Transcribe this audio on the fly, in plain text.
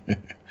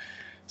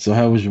So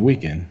how was your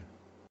weekend?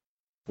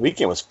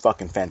 Weekend was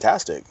fucking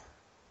fantastic.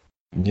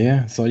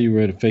 Yeah, saw you were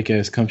at a fake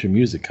ass country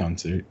music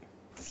concert.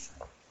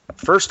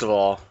 First of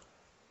all,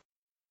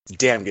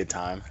 damn good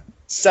time.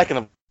 Second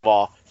of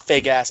all,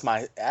 fake ass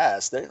my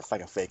ass. They're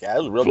fucking fake ass. It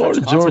was a real country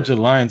Florida concert. Georgia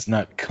Line's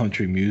not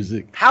country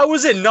music How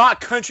is it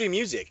not country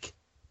music?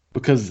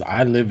 because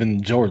I live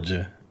in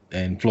Georgia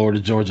and Florida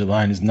Georgia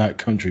Line is not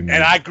country And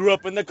I music. grew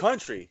up in the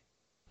country.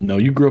 No,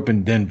 you grew up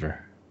in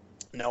Denver.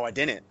 No, I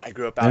didn't. I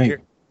grew up That out ain't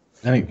here.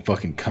 that ain't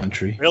fucking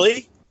country.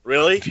 Really?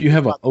 Really? If you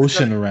have an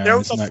ocean There around,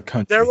 was it's not there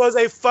country. was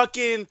a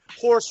fucking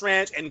horse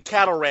ranch and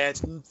cattle ranch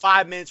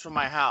 5 minutes from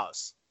my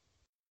house.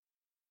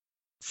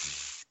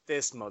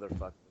 This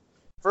motherfucker.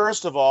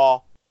 First of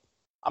all,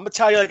 I'm gonna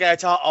tell you like I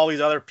tell all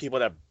these other people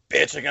that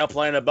bitch and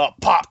complaining about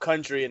pop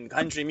country and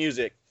country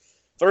music.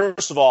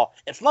 First of all,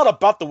 it's not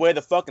about the way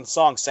the fucking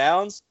song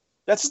sounds.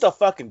 That's just a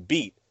fucking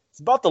beat. It's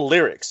about the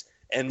lyrics.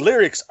 And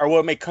lyrics are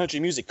what make country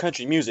music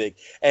country music.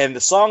 And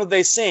the song that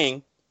they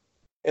sing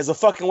is a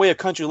fucking way of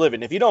country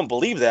living. If you don't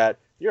believe that,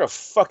 you're a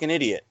fucking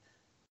idiot.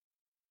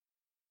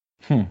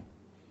 Hmm.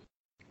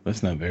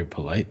 That's not very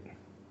polite.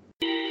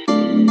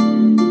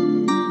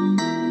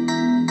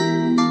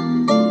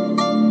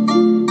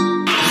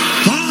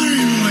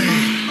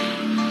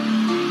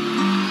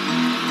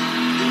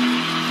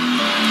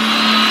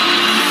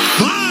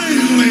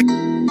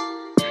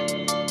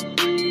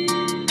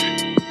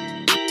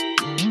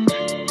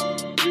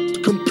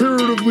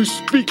 Comparatively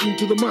speaking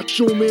to the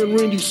Macho Man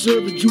Randy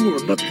Savage, you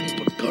are nothing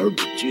but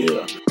garbage,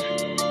 yeah.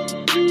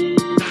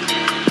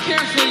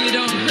 Careful you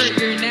don't hurt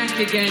your neck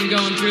again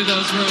going through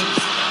those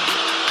ropes.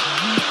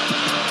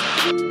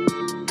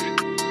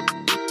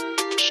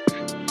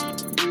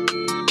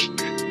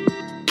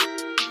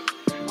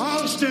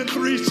 Austin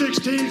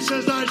 316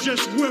 says I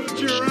just whipped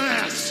your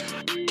ass.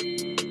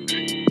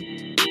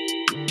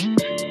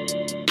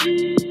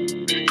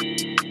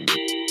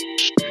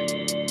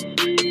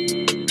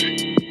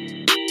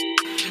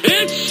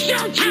 It's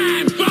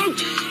showtime,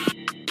 folks!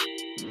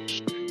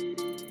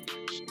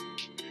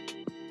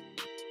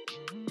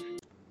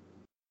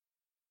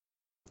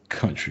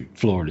 Country,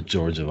 Florida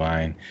Georgia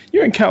Line.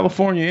 You're in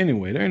California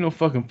anyway. There ain't no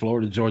fucking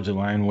Florida Georgia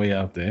Line way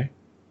out there.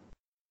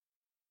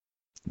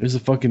 There's a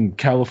fucking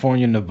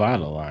California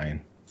Nevada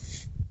line.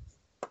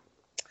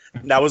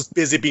 And I was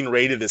busy being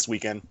raided this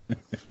weekend.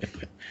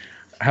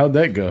 How'd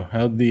that go?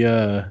 How'd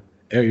the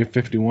Area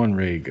 51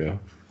 raid go?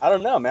 I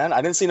don't know, man.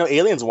 I didn't see no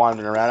aliens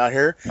wandering around out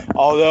here.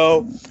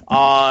 Although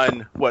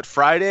on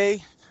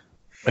Friday?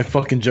 That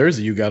fucking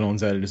jersey you got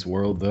on's out of this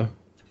world though.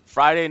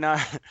 Friday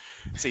night.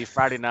 See,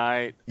 Friday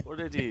night. What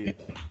did I do?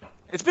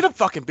 It's been a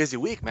fucking busy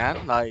week,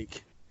 man.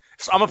 Like,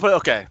 so I'm gonna put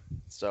okay.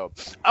 So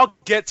I'll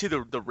get to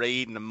the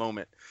raid in a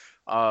moment.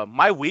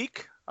 My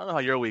week. I don't know how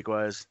your week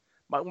was.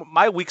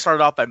 My week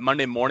started off by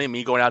Monday morning,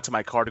 me going out to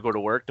my car to go to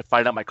work to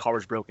find out my car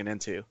was broken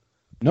into.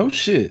 No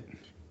shit.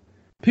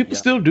 People Yeah.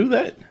 still do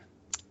that?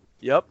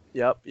 Yep.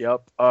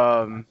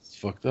 It's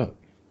fucked up.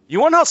 You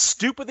want to know how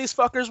stupid these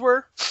fuckers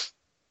were?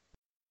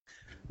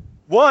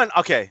 One,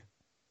 okay,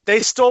 they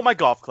stole my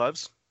golf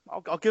clubs.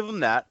 I'll give them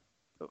that.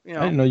 You I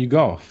know, didn't know you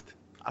golfed.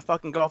 I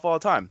fucking golf all the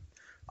time.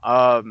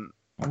 I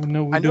wouldn't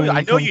know we I doing know when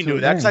it you comes to knew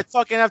a that because I game.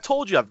 fucking have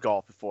told you I've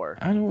golfed before.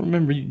 I don't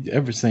remember you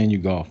ever saying you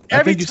golfed. I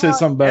Every think you said time-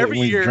 something about it every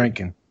when you were year-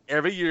 drinking.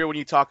 Every year when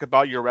you talk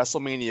about your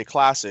WrestleMania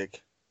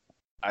Classic,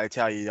 I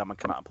tell you I'm gonna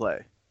come out and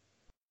play.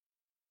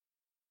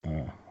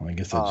 Well, I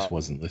guess I just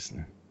wasn't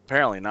listening.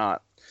 Apparently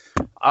not.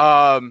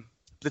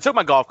 They took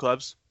my golf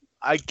clubs.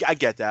 I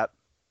get that.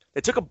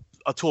 They took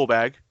a tool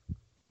bag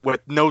with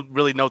no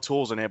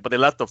tools in it, but they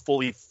left the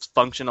fully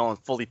functional and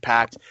fully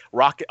packed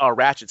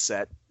ratchet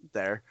set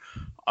there.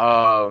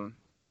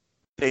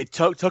 They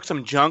took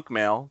some junk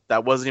mail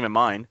that wasn't even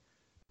mine.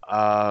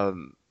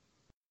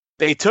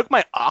 They took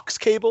my aux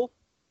cable,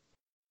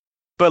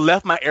 but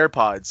left my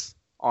AirPods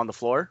on the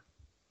floor.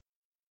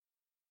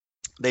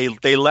 They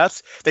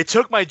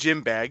took my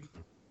gym bag,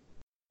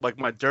 like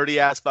my dirty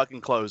ass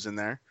fucking clothes in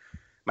there,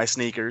 my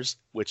sneakers,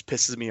 which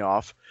pisses me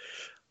off.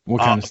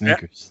 What kind of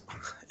sneakers?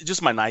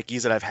 Just my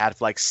Nikes that I've had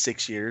for like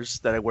 6 years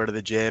that I wear to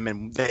the gym,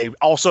 and they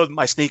also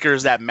my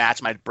sneakers that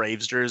match my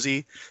Braves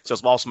jersey, so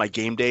it's also my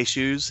game day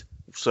shoes.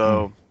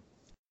 So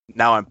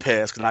now I'm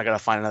pissed because I gotta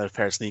find another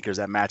pair of sneakers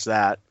that match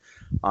that.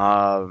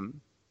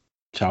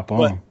 Chop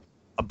on.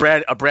 A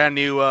brand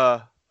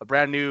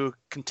new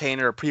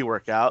container of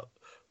pre-workout,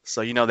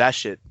 so you know that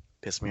shit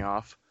pissed me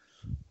off.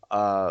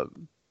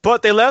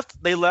 But they left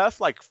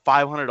like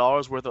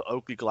 $500 worth of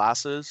Oakley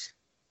glasses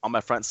on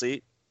my front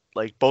seat,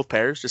 like both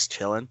pairs, just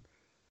chilling.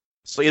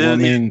 So either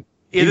they didn't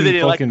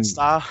like the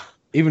style.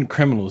 Even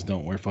criminals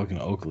don't wear fucking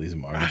Oakleys,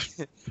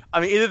 Marty. I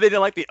mean, either they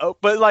didn't like the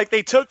but like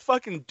they took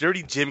fucking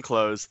dirty gym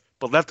clothes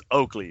but left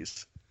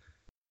Oakleys.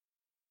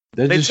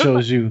 That just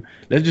shows you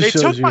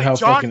how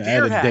fucking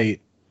out of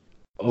date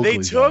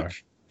Oakleys are.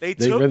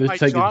 They'd rather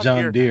take a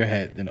John Deere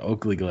hat than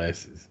Oakley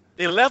glasses.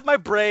 They left my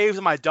Braves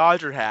and my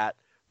Dodger hat,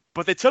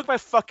 but they took my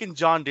fucking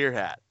John Deere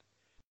hat.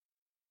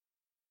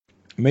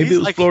 Maybe it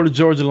was Florida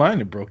Georgia Line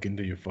that broke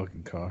into your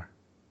fucking car.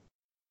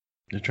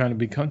 They're trying to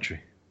be country.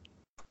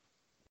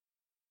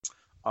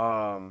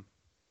 Did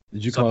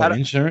you so call it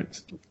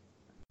insurance?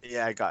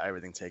 Yeah, I got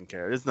everything taken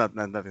care of. It's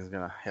nothing's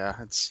gonna. Yeah,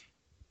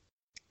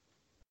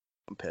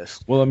 I'm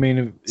pissed. Well, I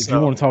mean, if you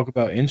want to talk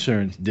about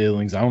insurance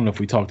dealings, I don't know if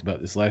we talked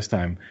about this last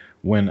time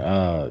when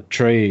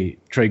Trey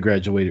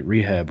graduated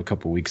rehab a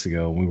couple weeks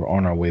ago. We were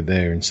on our way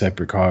there in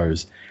separate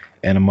cars,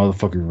 and a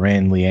motherfucker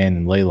ran Leanne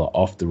and Layla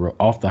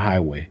off the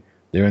highway.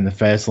 They're in the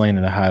fast lane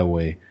of the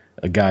highway.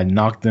 A guy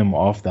knocked them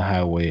off the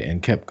highway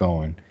and kept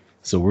going.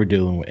 So we're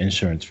dealing with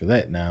insurance for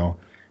that now.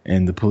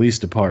 And the police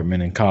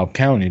department in Cobb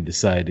County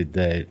decided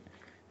that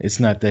it's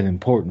not that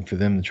important for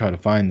them to try to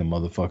find the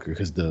motherfucker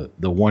because the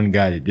one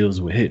guy that deals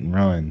with hit and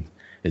run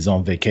is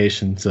on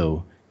vacation,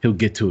 so he'll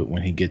get to it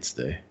when he gets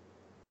there.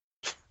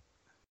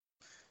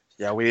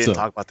 Yeah, we didn't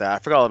talk about that. I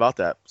forgot all about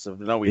that. So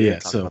no, we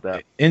didn't talk about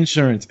that.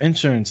 Insurance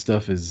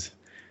stuff is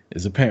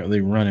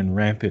apparently running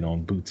rampant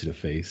on Boot to the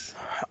Face.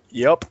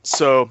 Yep.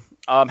 So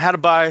had to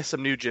buy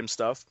some new gym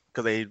stuff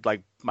because they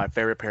like my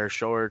favorite pair of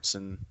shorts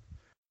and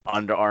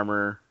Under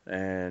Armour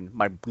and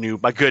my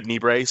good knee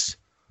brace.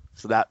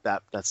 So that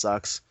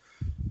sucks.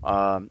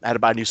 I had to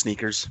buy new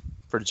sneakers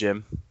for the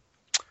gym.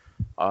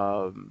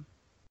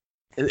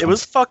 It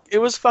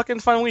was fucking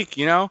fun week,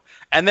 you know.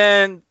 And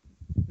then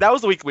that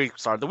was the week we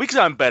started. The week's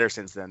gotten better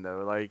since then,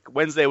 though. Like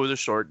Wednesday was a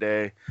short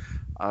day.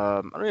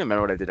 I don't even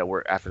remember what I did at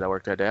work after that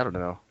work that day. I don't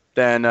know.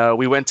 Then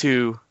we went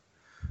to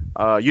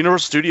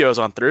Universal Studios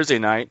on Thursday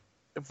night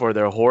for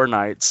their horror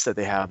nights that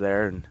they have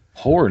there. And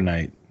horror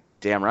night.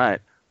 Damn right.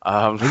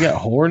 They got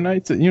horror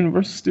nights at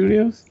Universal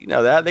Studios? You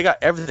know that? They got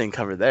everything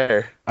covered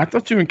there. I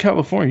thought you were in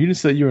California. You didn't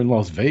say you were in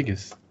Las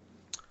Vegas.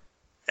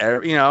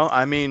 You know,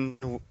 I mean,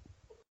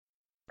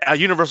 at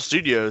Universal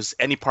Studios,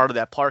 any part of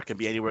that park can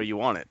be anywhere you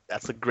want it.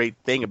 That's the great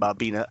thing about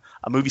being a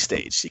movie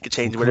stage. You can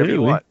change whatever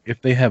you want.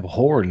 If they have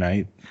horror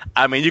night.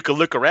 I mean, you could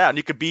look around.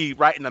 You could be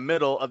right in the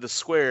middle of the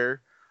square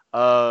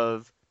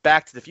of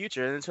Back to the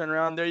Future and then turn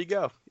around. There you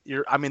go.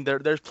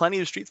 There's plenty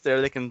of streets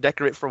there they can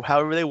decorate for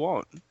however they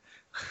want.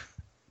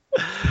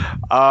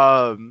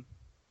 And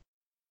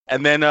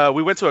then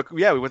we went to the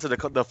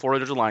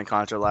 4th of July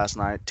concert last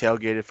night.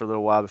 Tailgated for a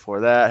little while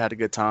before that. Had a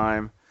good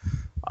time.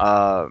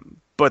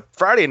 But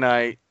Friday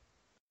night,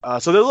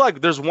 so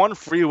there's one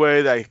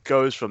freeway that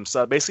goes from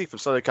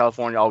Southern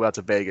California all the way out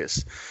to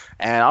Vegas.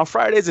 And on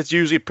Fridays it's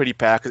usually pretty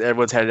packed because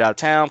everyone's headed out of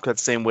town. Because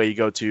that's the same way you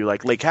go to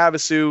like Lake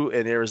Havasu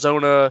in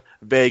Arizona,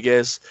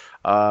 Vegas,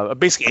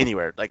 basically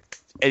anywhere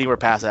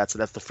past that. So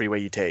that's the freeway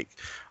you take.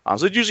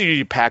 So it's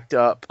usually packed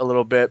up a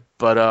little bit,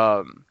 but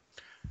I'm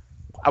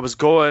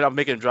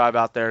making a drive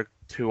out there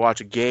to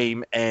watch a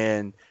game,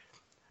 and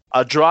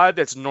a drive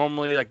that's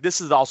normally like this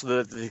is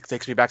also that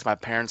takes me back to my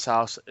parents'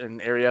 house in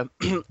the area.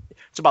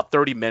 It's about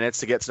 30 minutes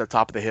to get to the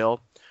top of the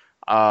hill.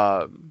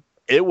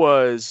 It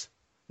was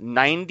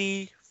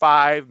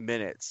 95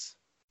 minutes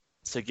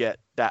to get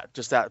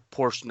that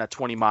portion, that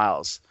 20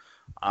 miles,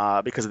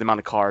 because of the amount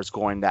of cars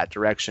going that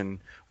direction,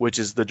 which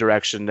is the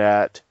direction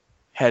that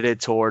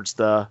headed towards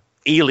the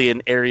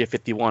Alien Area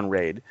 51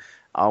 raid.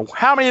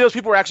 How many of those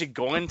people were actually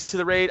going to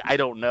the raid? I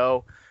don't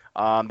know.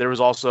 There was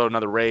also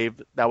another rave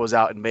that was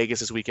out in Vegas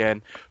this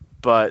weekend,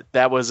 but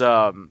that was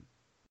I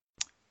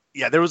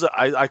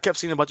kept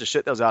seeing a bunch of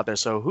shit that was out there.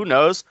 So who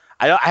knows?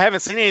 I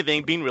haven't seen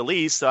anything being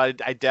released, so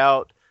I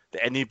doubt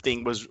that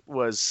anything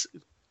was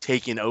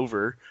taken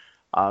over.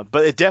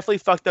 But it definitely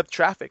fucked up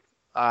traffic.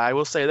 I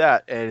will say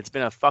that, and it's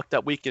been a fucked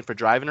up weekend for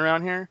driving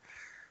around here.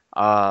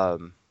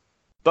 But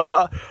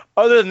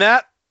other than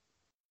that,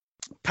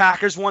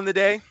 Packers won the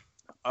day.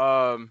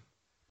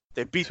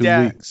 They beat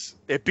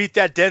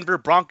that Denver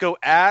Bronco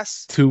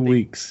ass. 2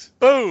 weeks.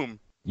 Boom.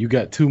 You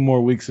got 2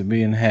 more weeks of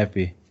being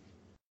happy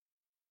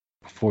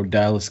before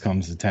Dallas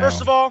comes to town.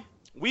 First of all,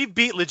 we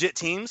beat legit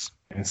teams.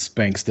 And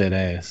spanks that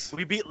ass.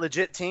 We beat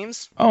legit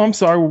teams. Oh, I'm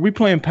sorry. Were we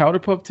playing Powder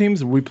Puff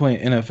teams or were we playing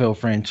NFL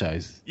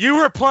franchises? You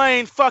were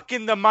playing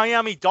fucking the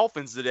Miami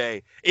Dolphins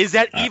today. Is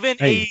that even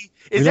a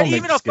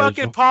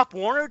fucking Pop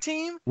Warner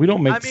team? We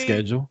don't make the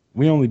schedule.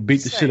 We only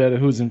beat the shit out of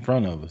who's in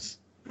front of us.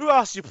 Who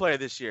else did you play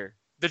this year?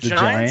 The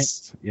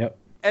Giants? Yep.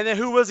 And then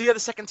who was the other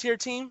second tier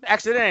team?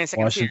 Actually, that ain't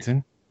second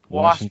tier.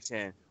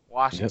 Washington.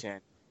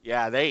 Yep.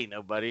 Yeah, they ain't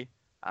nobody.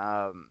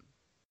 But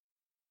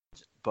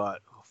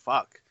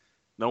fuck.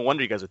 No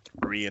wonder you guys are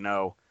 3-0.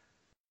 3-0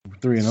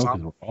 because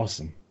we're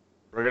awesome.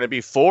 We're gonna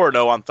be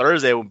 4-0 on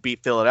Thursday. We'll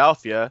beat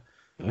Philadelphia,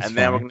 then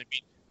we're gonna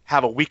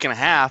have a week and a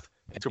half.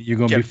 You're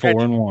gonna be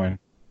 4-1.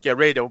 Get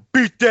ready to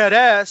beat that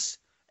ass,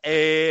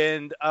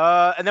 and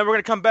then we're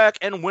gonna come back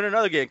and win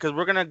another game because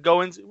we're gonna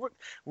go into.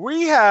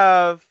 We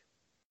have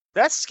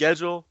that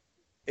schedule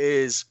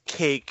is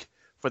cake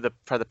for the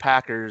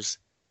Packers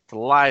to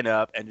line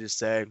up and just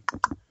say,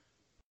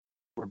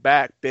 "We're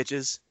back,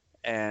 bitches,"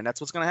 and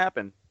that's what's gonna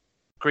happen.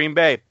 Green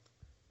Bay,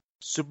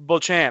 Super Bowl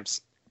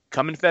champs,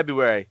 come in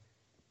February.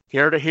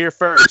 Here to hear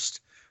first.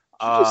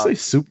 Did you just say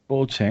Super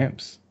Bowl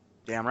champs?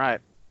 Damn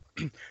right.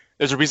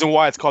 There's a reason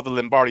why it's called the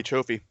Lombardi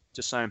Trophy.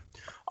 Just saying.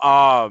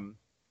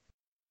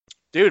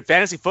 Dude,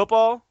 fantasy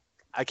football,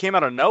 I came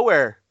out of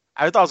nowhere.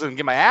 I thought I was going to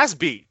get my ass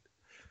beat.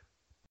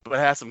 but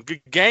had some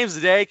good games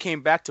today.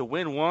 Came back to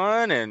win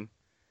one, and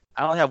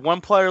I only have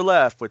one player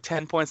left with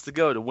 10 points to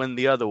go to win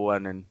the other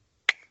one. And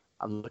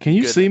I'm looking Can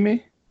you good. see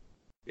me?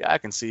 Yeah, I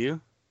can see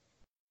you.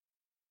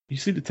 You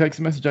see the text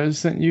message I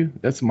just sent you?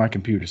 That's my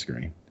computer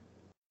screen.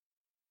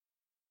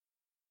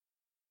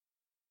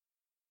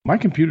 My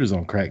computer's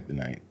on crack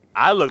tonight.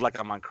 I look like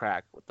I'm on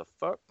crack. What the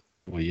fuck?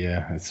 Well,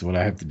 yeah, that's what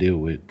I have to deal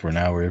with for an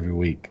hour every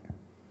week.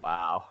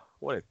 Wow,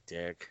 what a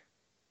dick.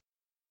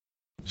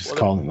 Just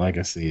calling it like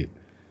I see it.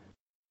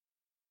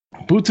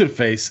 Boot to the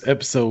Face,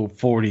 episode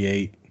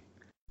 48.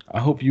 I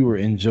hope you are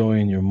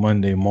enjoying your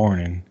Monday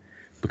morning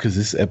because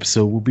this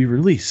episode will be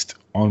released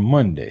on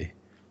Monday.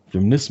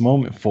 From this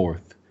moment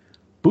forth,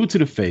 Boot to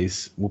the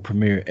Face will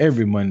premiere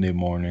every Monday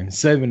morning,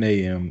 7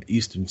 a.m.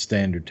 Eastern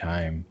Standard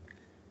Time.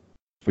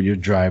 For your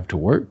drive to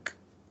work,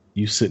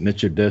 you sitting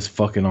at your desk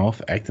fucking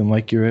off, acting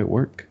like you're at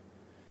work,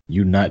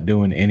 you not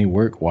doing any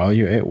work while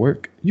you're at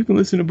work, you can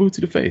listen to Boot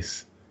to the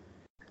Face.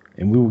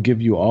 And we will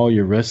give you all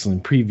your wrestling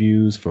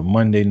previews for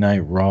Monday Night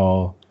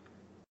Raw,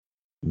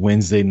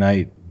 Wednesday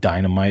Night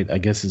Dynamite, I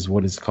guess is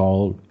what it's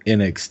called,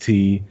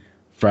 NXT,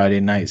 Friday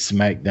Night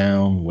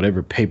SmackDown,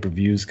 whatever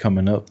pay-per-views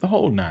coming up, the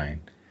whole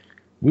nine.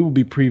 We will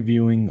be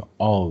previewing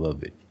all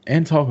of it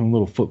and talking a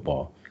little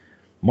football.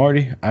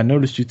 Marty, I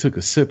noticed you took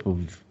a sip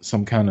of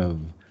some kind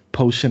of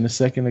potion a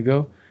second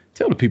ago.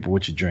 Tell the people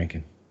what you're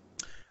drinking.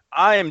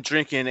 I am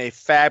drinking a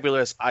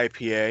fabulous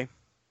IPA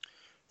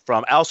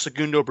from El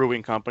Segundo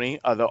Brewing Company,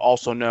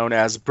 also known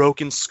as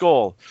Broken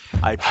Skull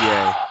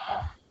IPA.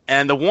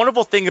 And the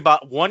wonderful thing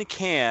about one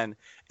can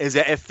is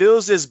that it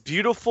fills this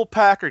beautiful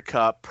Packer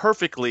cup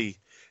perfectly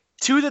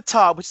to the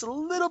top, which is a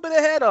little bit of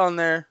head on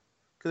there.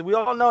 Because we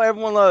all know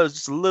everyone loves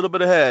just a little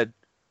bit of head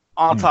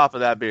on top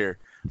of that beer.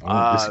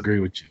 I don't disagree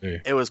with you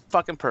there. It was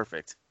fucking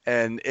perfect.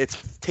 And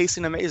it's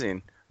tasting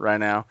amazing right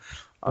now.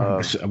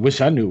 I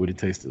wish I knew what it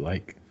tasted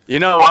like. You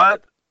know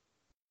what?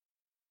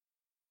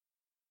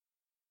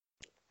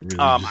 Really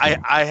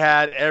I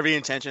had every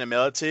intention to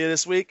mail it to you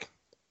this week.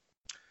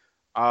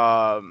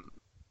 And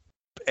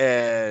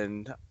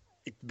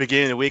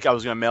beginning of the week, I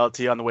was going to mail it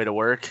to you on the way to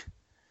work.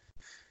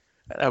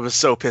 I was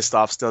so pissed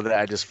off still that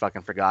I just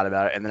fucking forgot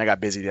about it. And then I got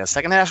busy the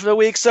second half of the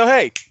week. So,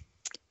 hey,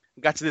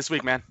 got to this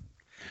week, man.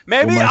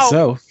 Maybe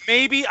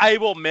I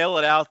will mail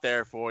it out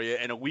there for you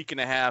in a week and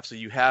a half so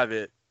you have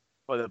it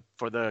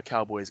for the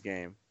Cowboys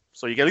game.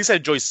 So you can at least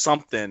enjoy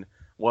something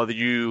while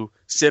you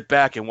sit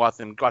back and watch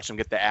them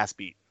get the ass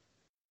beat.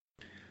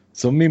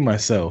 So me,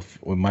 myself,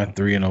 with my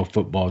 3-0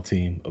 football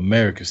team,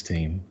 America's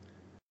team,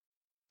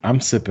 I'm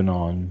sipping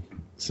on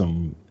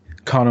some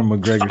Conor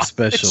McGregor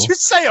special. Did you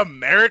say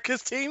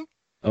America's team?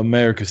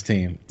 America's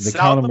team. The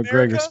South Conor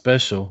America? McGregor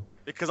special.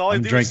 Because all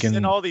I'm drinking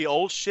is all the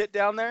old shit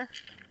down there?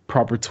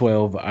 Proper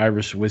 12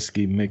 Irish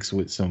whiskey mixed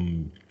with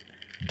some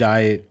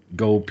Diet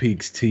Gold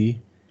Peaks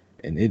tea,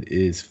 and it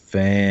is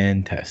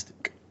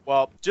fantastic.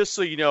 Well, just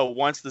so you know,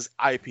 once this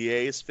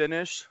IPA is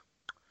finished,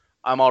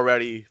 I'm all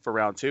ready for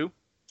round 2.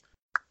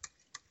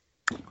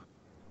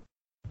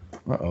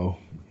 Uh-oh.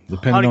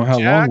 Depending on how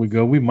long we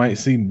go, we might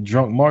see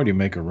Drunk Marty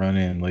make a run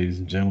in, ladies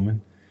and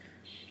gentlemen.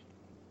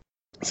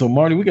 So,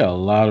 Marty, we got a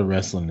lot of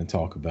wrestling to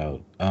talk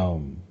about.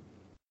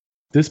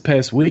 This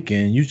past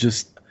weekend, you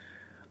just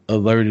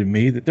alerted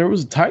me that there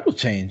was a title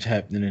change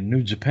happening in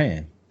New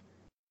Japan.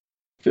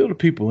 Fill the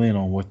people in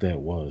on what that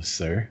was,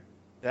 sir.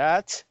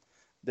 That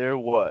there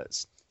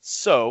was.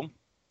 So,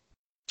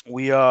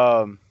 we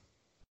New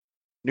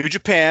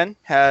Japan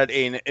had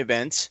an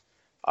event,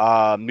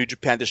 New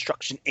Japan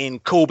Destruction in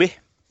Kobe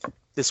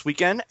this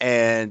weekend,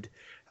 and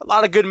a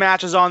lot of good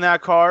matches on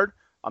that card.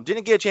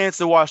 Didn't get a chance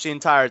to watch the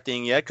entire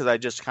thing yet because I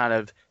just kind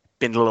of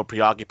been a little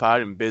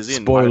preoccupied and busy.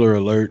 Spoiler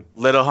alert.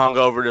 Little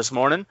hungover this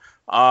morning.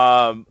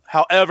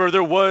 However,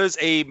 there was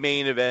a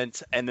main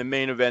event, and the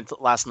main event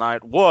last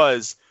night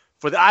was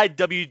for the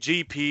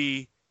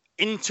IWGP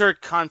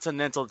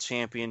Intercontinental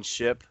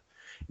Championship.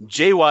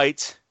 Jay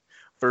White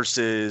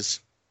versus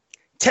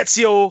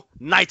Tetsuya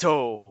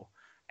Naito.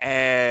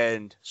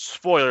 And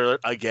spoiler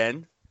alert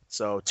again.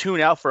 So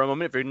tune out for a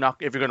moment if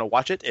you're going to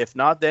watch it. If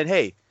not, then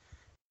hey,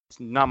 it's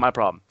not my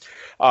problem.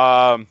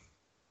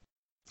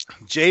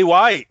 Jay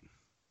White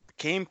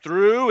came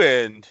through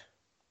and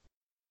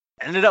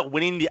ended up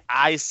winning the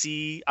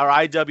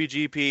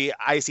IWGP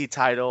IC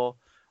title.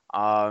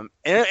 And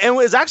it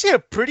was actually a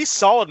pretty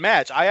solid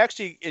match. I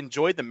actually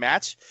enjoyed the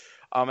match.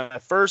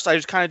 At first, I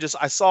just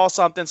I saw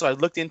something, so I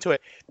looked into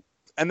it,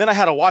 and then I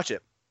had to watch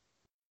it.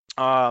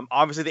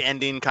 Obviously, the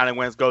ending kind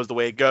of goes the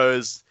way it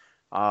goes,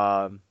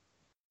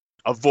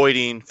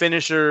 avoiding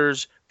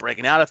finishers,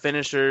 breaking out of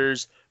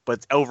finishers,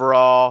 but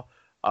overall,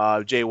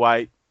 Jay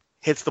White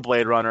hits the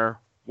Blade Runner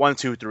 1,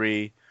 2,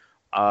 3,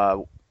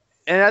 and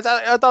I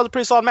thought it was a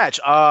pretty solid match.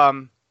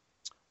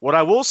 What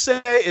I will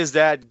say is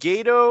that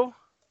Gato,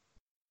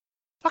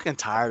 fucking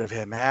tired of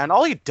him, man.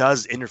 All he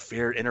does is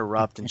interfere,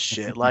 interrupt, and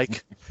shit.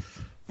 Like,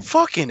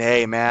 fucking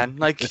A, man.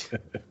 Like,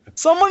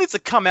 someone needs to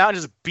come out and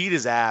just beat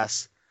his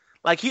ass.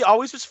 Like, he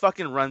always just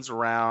fucking runs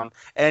around,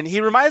 and he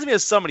reminds me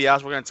of somebody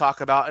else we're going to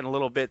talk about in a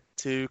little bit,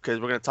 too, because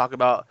we're going to talk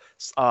about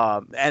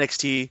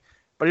NXT,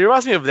 but he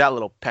reminds me of that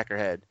little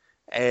peckerhead,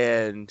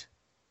 and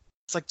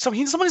it's like, someone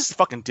needs to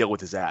fucking deal with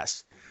his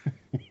ass.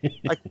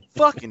 Like,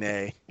 fucking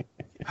A.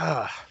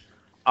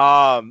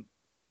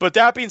 But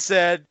that being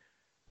said,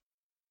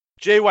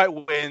 Jay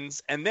White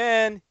wins, and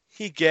then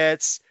he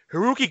gets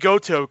Hiroki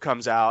Goto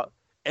comes out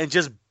and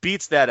just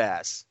beats that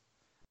ass,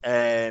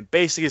 and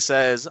basically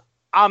says,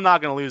 I'm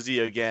not going to lose to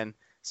you again.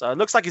 So it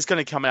looks like he's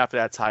going to come after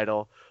that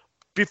title.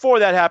 Before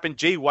that happened,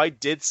 Jay White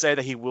did say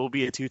that he will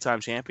be a 2-time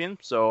champion.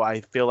 So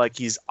I feel like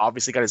he's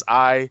obviously got his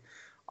eye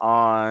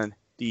on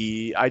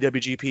the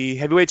IWGP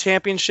Heavyweight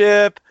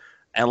Championship,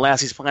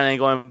 unless he's planning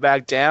on going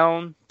back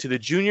down to the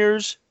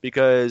juniors,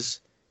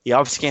 because he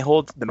obviously can't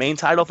hold the main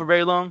title for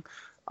very long.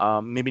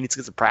 Maybe he needs to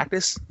get some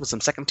practice with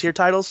some second-tier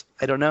titles.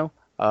 I don't know.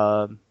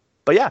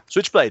 But yeah,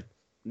 Switchblade,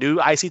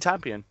 new IC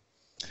champion.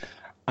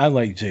 I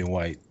like Jay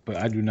White, but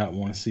I do not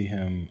want to see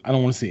him. I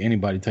don't want to see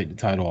anybody take the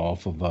title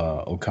off of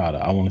Okada.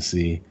 I want to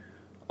see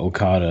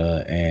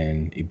Okada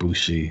and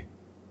Ibushi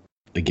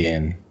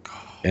again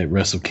at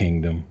Wrestle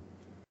Kingdom.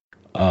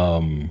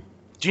 Do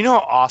you know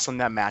how awesome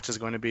that match is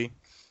going to be?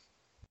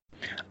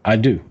 I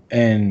do,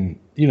 and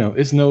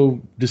it's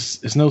no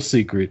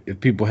secret if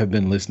people have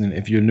been listening.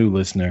 If you're a new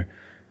listener,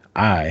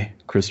 I,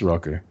 Chris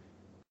Rucker,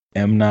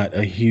 am not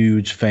a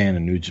huge fan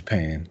of New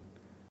Japan,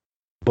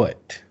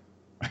 but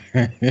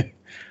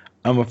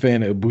I'm a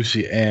fan of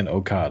Ibushi and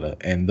Okada,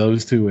 and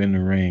those two in the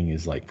ring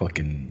is like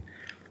fucking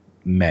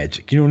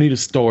magic. You don't need a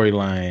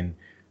storyline.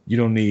 You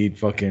don't need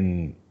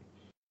fucking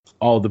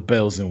all the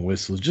bells and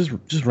whistles.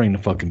 Just ring the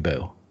fucking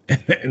bell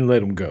and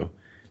let them go.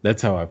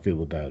 That's how I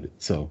feel about it.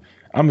 So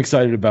I'm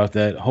excited about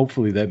that.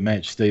 Hopefully that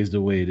match stays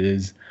the way it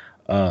is.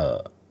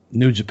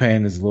 New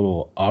Japan is a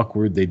little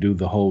awkward. They do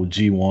the whole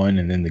G1,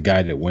 and then the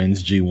guy that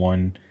wins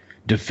G1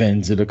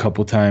 defends it a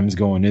couple times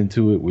going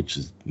into it, which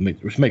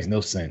makes no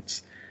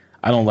sense.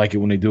 I don't like it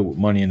when they do it with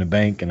Money in the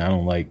Bank, and I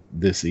don't like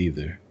this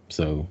either.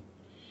 So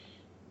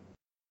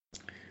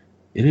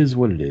it is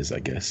what it is, I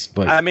guess.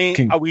 But I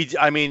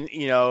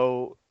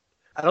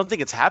don't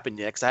think it's happened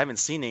yet because I haven't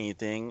seen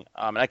anything.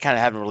 And I kind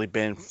of haven't really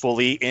been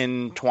fully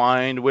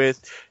entwined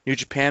with New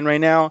Japan right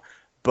now.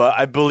 But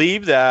I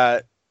believe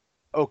that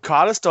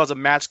Okada still has a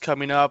match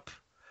coming up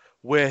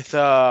with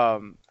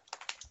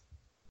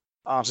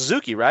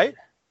Suzuki, right?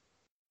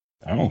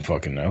 I don't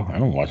fucking know. I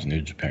don't watch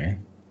New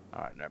Japan.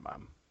 All right, never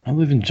mind. I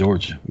live in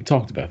Georgia. We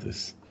talked about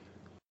this.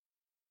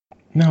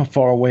 You know how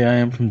far away I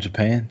am from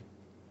Japan?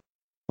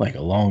 Like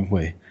a long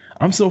way.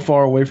 I'm so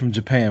far away from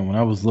Japan. When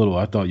I was little,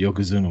 I thought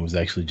Yokozuna was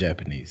actually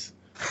Japanese.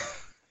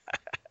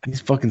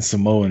 He's fucking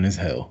Samoan as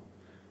hell.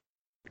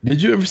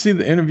 Did you ever see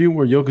the interview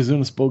where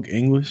Yokozuna spoke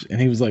English and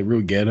he was like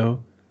real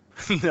ghetto?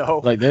 No.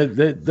 Like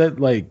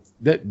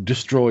that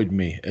destroyed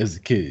me as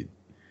a kid.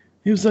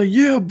 He was like,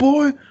 "Yeah,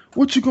 boy,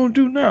 what you gonna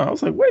do now?" I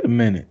was like, "Wait a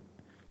minute.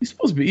 You're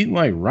supposed to be eating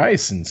like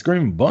rice and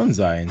screaming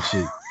bonsai and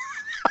shit."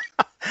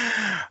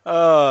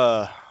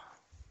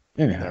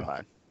 Anyhow. Never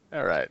mind.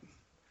 All right.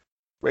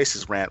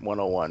 Racist rant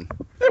 101.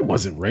 That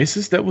wasn't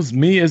racist. That was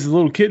me as a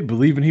little kid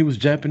believing he was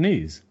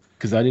Japanese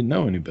because I didn't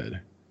know any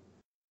better.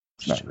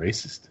 It's not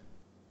racist.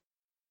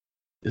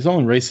 It's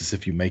only racist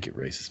if you make it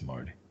racist,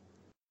 Marty.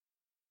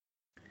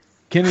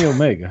 Kenny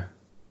Omega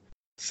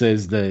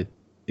says that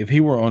if he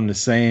were on the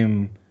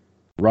same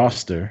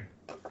roster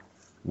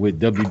with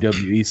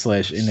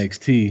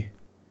WWE/NXT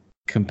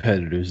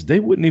competitors, they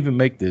wouldn't even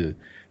make the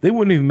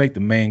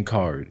main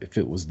card if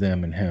it was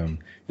them and him.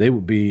 They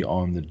would be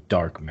on the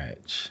dark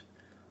match.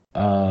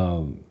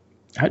 How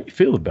do you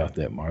feel about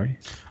that, Marty?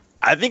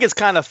 I think it's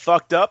kind of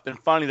fucked up and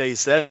funny that he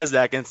says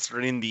that,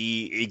 considering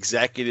the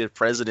executive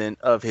president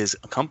of his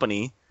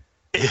company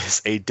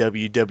is a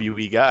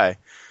WWE guy.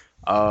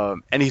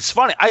 And he's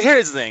funny.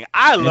 Here's the thing.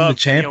 I love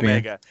Kenny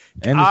Omega.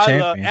 And the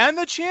champion. And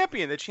the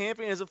champion. The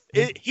champion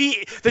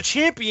the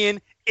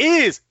champion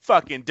is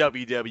fucking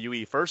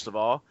WWE, first of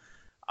all.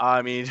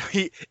 I mean,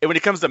 when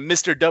it comes to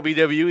Mr.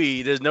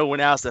 WWE, there's no one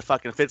else that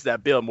fucking fits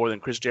that bill more than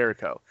Chris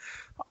Jericho.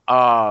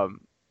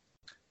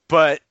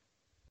 But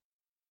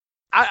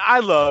I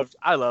love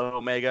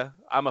Omega.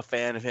 I'm a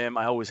fan of him.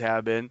 I always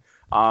have been.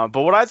 But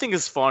what I think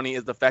is funny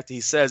is the fact that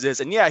he says this,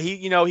 and yeah,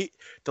 he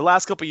the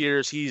last couple of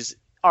years he's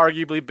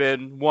arguably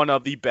been one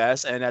of the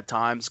best, and at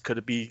times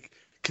could be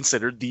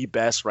considered the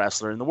best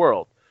wrestler in the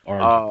world.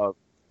 But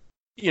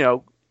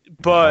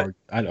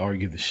I'd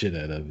argue the shit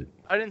out of it.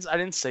 I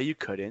didn't say you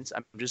couldn't.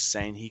 I'm just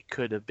saying he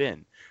could have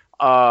been.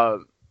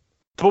 But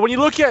when you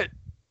look at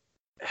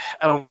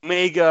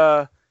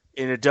Omega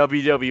in a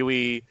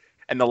WWE,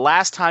 and the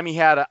last time he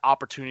had an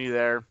opportunity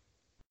there,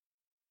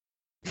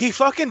 he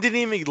fucking didn't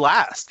even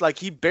last. Like,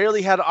 he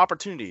barely had an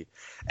opportunity.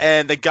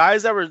 And the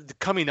guys that were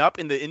coming up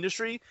in the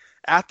industry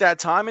at that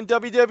time in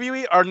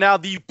WWE are now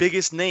the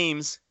biggest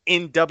names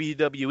in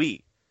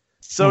WWE.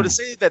 So to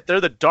say that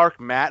they're the dark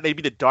match, they'd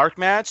be the dark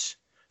match.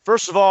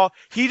 First of all,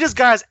 he just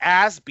got his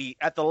ass beat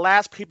at the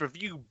last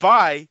pay-per-view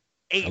by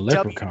a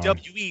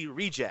WWE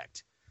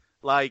reject.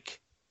 Like,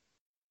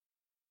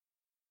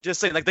 Just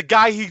saying, like the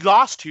guy he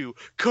lost to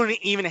couldn't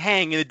even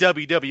hang in the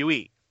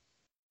WWE.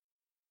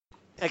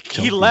 Like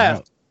he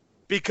left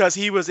because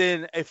he was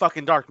in a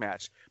fucking dark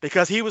match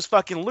because he was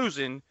fucking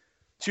losing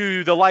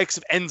to the likes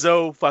of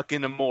Enzo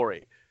fucking Amore.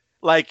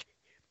 Like,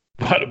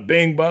 bada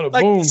bing, bada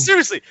like boom.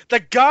 seriously, the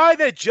guy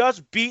that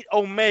just beat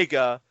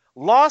Omega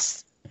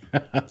lost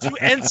to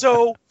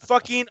Enzo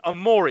fucking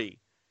Amore,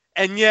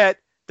 and yet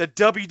the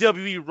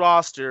WWE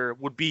roster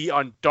would be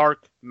on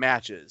dark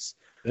matches.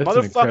 That's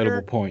an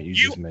incredible point you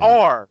just made. You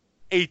are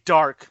a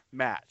dark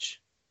match.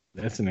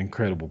 That's an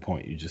incredible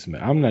point you just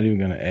made. I'm not even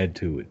going to add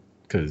to it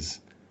because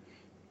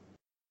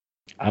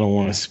I don't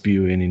want to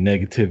spew any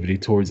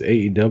negativity towards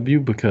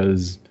AEW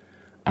because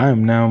I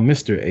am now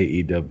Mr.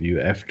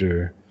 AEW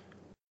after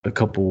a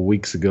couple of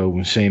weeks ago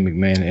when Shane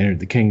McMahon entered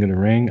the King of the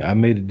Ring. I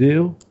made a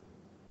deal.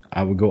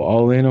 I would go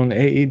all in on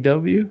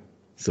AEW.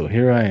 So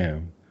here I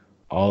am,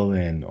 all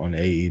in on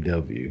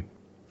AEW.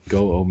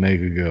 Go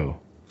Omega, go.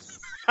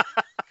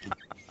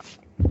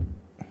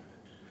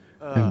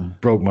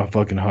 It broke my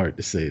fucking heart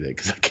to say that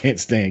because I can't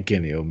stand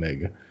Kenny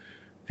Omega.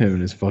 Him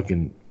and his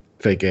fucking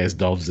fake ass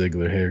Dolph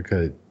Ziggler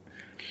haircut.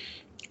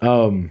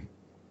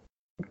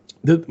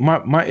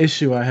 My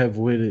issue I have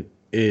with it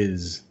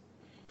is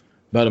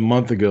about a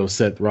month ago,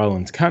 Seth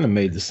Rollins kind of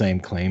made the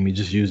same claim. He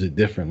just used a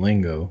different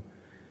lingo.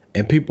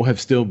 And people have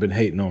still been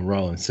hating on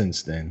Rollins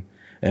since then.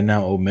 And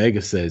now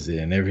Omega says it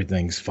and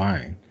everything's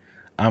fine.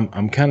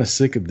 I'm kind of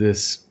sick of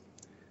this.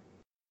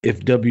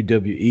 If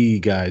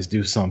WWE guys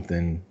do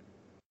something,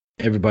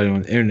 everybody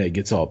on the internet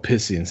gets all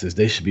pissy and says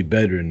they should be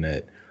better than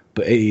that.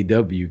 But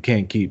AEW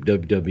can't keep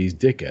WWE's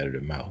dick out of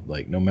their mouth.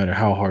 Like, no matter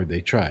how hard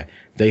they try,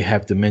 they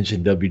have to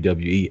mention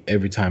WWE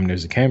every time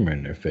there's a camera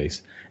in their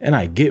face. And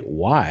I get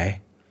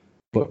why,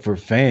 but for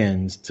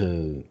fans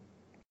to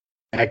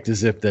act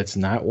as if that's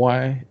not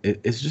why,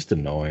 it's just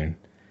annoying.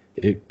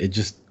 It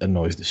just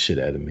annoys the shit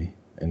out of me.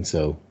 And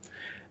so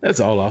that's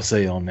all I'll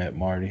say on that,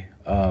 Marty.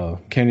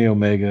 Kenny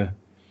Omega,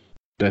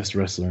 best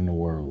wrestler in the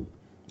world,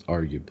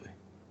 arguably.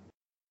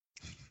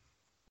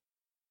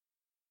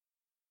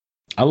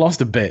 I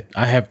lost a bet.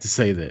 I have to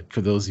say that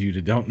for those of you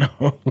that don't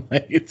know.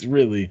 Like, it's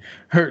really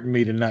hurting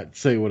me to not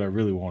say what I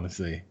really want to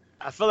say.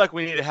 I feel like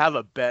we need to have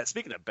a bet.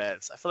 Speaking of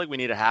bets, I feel like we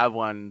need to have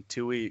one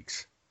 2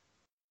 weeks.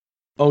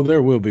 Oh,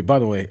 there will be. By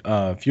the way,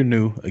 if you're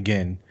new,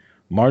 again,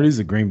 Marty's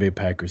a Green Bay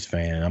Packers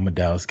fan. I'm a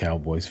Dallas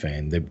Cowboys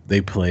fan.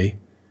 They play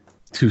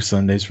 2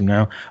 Sundays from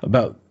now.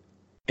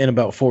 In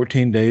about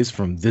 14 days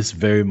from this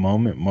very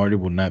moment, Marty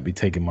will not be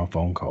taking my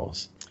phone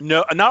calls.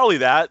 No, not only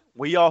that,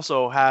 we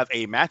also have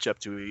a matchup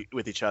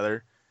with each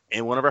other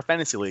in one of our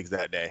fantasy leagues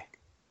that day.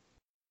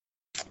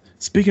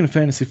 Speaking of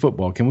fantasy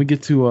football, can we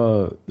get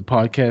to the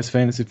podcast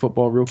fantasy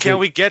football real quick? Can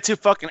we get to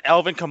fucking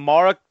Alvin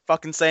Kamara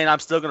fucking saying I'm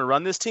still going to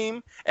run this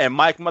team and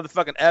Mike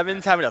motherfucking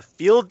Evans having a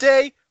field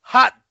day?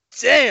 Hot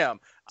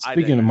damn.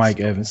 Speaking of Mike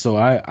Evans, so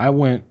I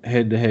went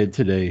head-to-head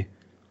today,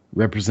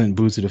 represent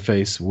Boots to the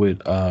Face with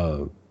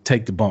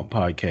Take the Bump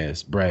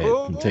podcast, Brad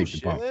from Take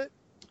the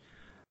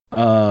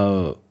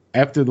Bump.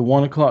 After the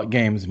 1 o'clock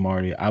games,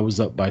 Marty, I was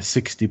up by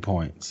 60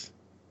 points.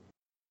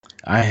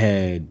 I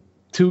had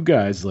 2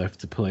 guys left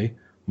to play,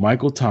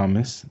 Michael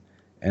Thomas,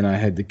 and I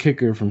had the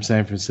kicker from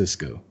San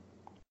Francisco.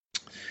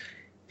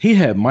 He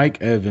had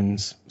Mike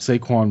Evans,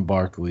 Saquon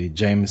Barkley,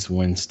 Jameis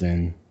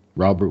Winston,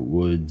 Robert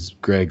Woods,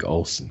 Greg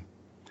Olsen.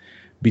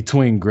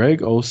 Between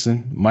Greg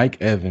Olsen,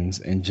 Mike Evans,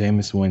 and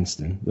Jameis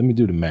Winston, let me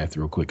do the math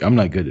real quick. I'm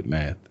not good at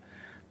math.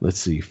 Let's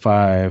see,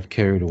 5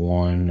 carry to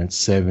 1, that's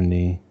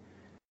 70.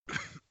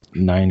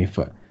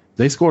 95.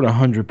 They scored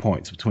 100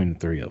 points between the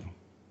 3 of them.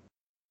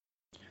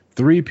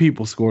 3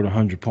 people scored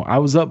 100 points. I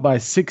was up by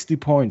 60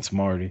 points,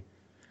 Marty.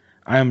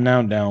 I am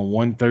now down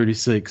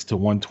 136 to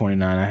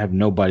 129. I have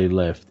nobody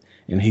left,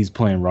 and he's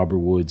playing Robert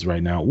Woods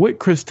right now with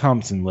Chris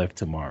Thompson left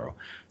tomorrow.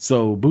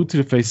 So Boot to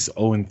the Face is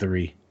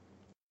 0-3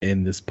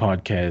 in this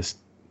podcast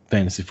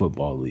fantasy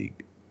football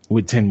league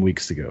with 10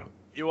 weeks to go.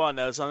 You want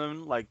to know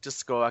something? Like,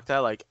 just to go back to that,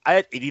 like, I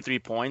had 83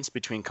 points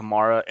between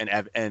Kamara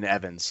and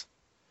Evans.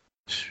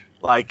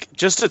 Like,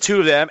 just the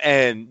 2 of them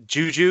and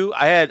Juju,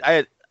 I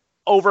had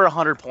over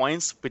 100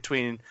 points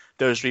between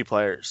those 3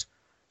 players.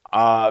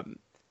 And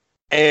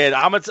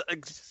I'm gonna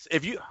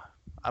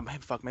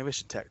maybe I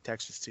should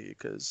text this to you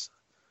because.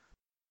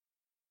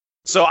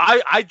 So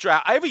I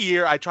every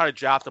year I try to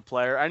draft a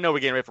player. I know we're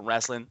getting away from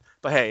wrestling,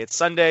 but hey, it's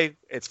Sunday,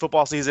 it's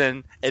football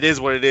season. It is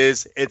what it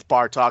is. It's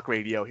Bar Talk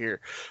Radio here.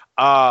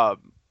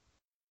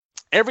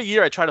 Every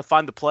year I try to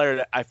find the player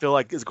that I feel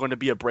like is going to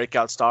be a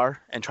breakout star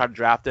and try to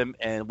draft them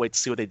and wait to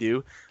see what they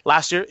do.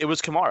 Last year it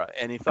was Kamara,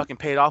 and he fucking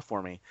paid off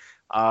for me.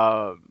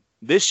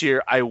 This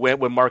year I went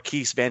with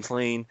Marquise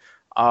Vantolin,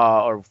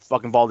 or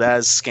fucking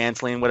Valdez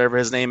Scantling, whatever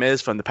his name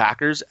is, from the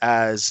Packers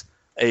as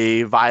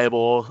a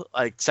viable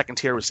like second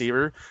tier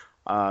receiver.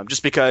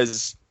 Just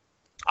because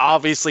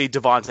obviously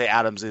Devontae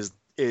Adams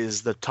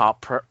is the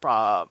top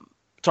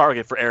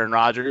target for Aaron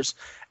Rodgers,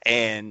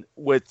 and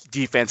with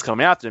defense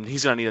coming after him,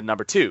 he's going to need a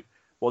number 2.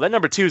 Well, that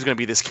number 2 is going to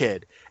be this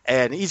kid,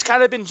 and he's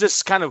kind of been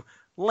just kind of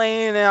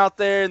laying out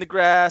there in the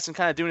grass and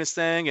kind of doing his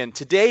thing. And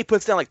today he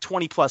puts down like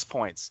 20+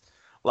 points.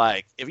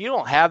 Like, if you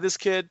don't have this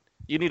kid,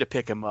 you need to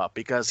pick him up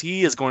because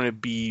he is going to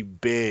be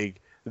big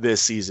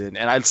this season.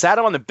 And I sat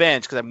him on the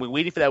bench because I've been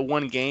waiting for that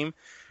one game,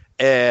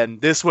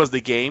 and this was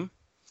the game.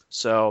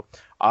 So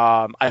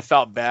I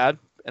felt bad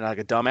and like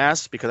a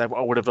dumbass because I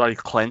would have already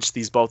clinched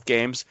these both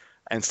games.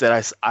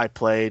 Instead, I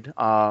played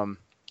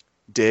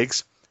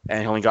Diggs,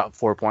 and he only got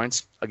 4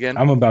 points again.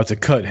 I'm about to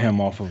cut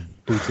him off of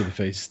boot to the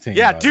face team.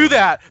 Yeah, do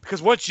that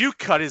because once you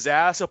cut his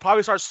ass, he'll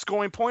probably start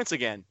scoring points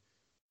again.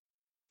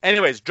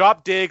 Anyways,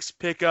 drop Diggs,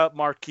 pick up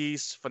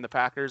Marquise from the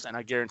Packers, and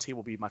I guarantee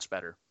we'll be much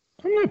better.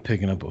 I'm not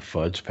picking up a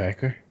fudge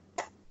packer.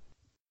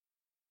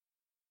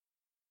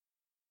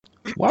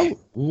 Why?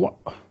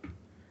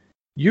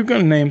 You're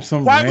gonna name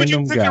some Why random guy?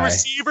 would you pick a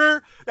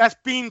receiver that's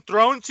being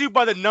thrown to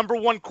by the number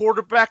one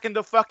quarterback in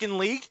the fucking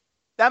league?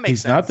 That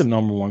makes sense. He's not the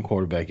number one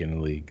quarterback in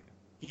the league.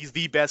 He's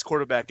the best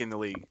quarterback in the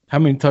league. How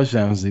many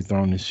touchdowns has he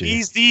thrown this year?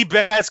 He's the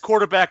best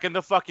quarterback in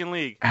the fucking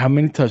league. How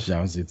many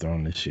touchdowns has he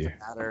thrown this year?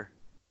 Matter.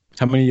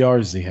 How many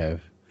yards does he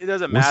have? It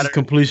doesn't What's matter. his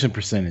completion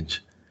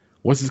percentage?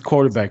 What's his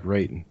quarterback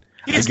rating?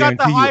 He's got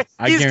the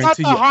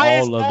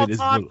highest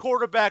all-time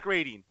quarterback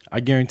rating. I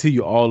guarantee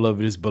you all of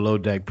it is below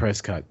Dak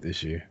Prescott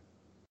this year.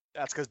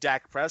 That's because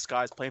Dak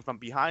Prescott is playing from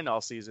behind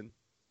all season.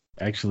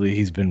 Actually,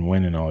 he's been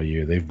winning all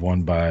year. They've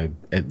won by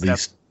at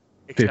least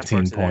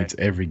 15 points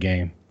every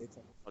game. It's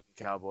the fucking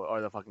Cowboy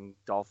or the fucking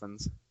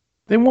Dolphins.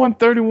 They won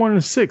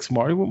 31-6,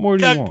 Marty. What more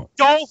do you want?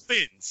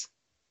 Dolphins.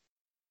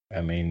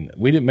 I mean,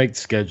 we didn't make the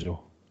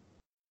schedule.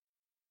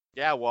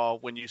 Yeah, well,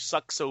 when you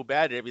suck so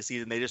bad every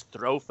season, they just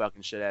throw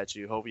fucking shit at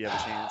you. Hope you have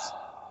a chance.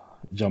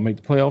 Did y'all make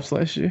the playoffs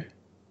last year?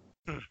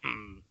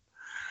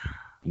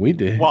 We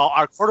did. Well,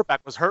 our quarterback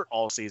was hurt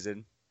all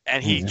season,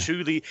 and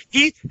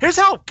here's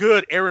how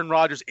good Aaron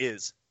Rodgers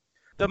is.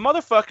 The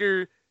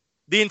motherfucker,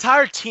 the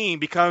entire team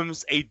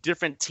becomes a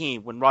different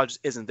team when Rodgers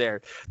isn't there.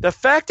 The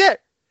fact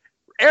that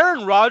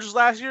Aaron Rodgers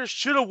last year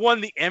should have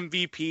won the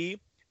MVP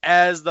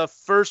as the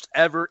first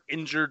ever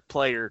injured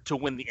player to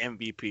win the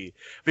MVP.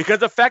 Because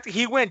the fact that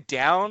he went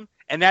down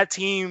and that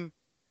team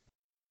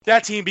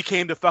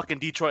became the fucking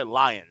Detroit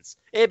Lions.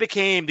 It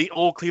became the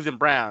old Cleveland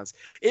Browns.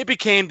 It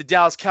became the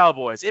Dallas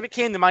Cowboys. It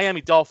became the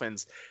Miami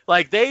Dolphins.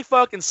 Like, they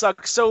fucking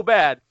suck so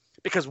bad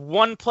because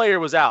one player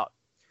was out.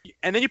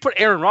 And then you put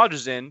Aaron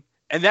Rodgers in,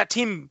 and that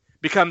team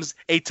becomes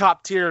a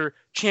top-tier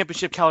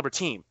championship caliber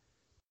team.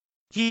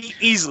 He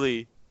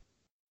easily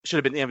should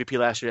have been the MVP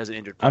last year as an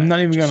injured player. I'm not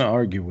even going to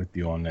argue with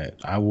you on that.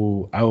 I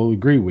will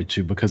agree with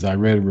you because I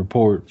read a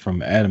report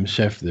from Adam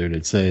Schefter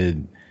that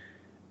said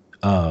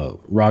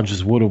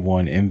Rodgers would have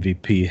won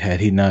MVP had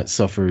he not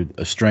suffered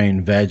a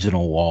strained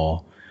vaginal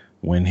wall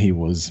when he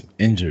was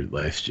injured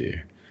last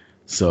year.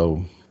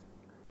 So,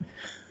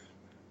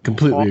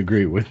 completely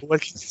agree with.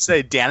 What can you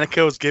say?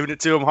 Danica was giving it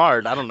to him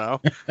hard. I don't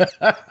know.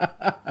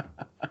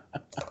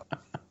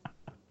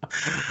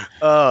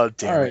 Oh,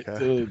 Danica. All right,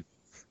 dude.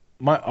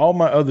 All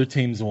my other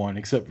teams won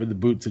except for the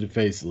Boot to the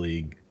Face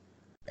League,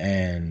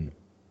 and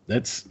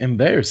that's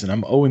embarrassing.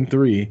 I'm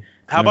 0-3.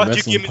 How about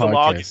you give me the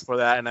login for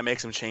that, and I make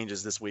some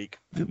changes this week?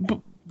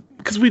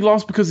 Because we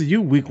lost because of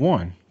you week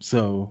 1.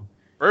 So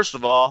first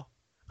of all,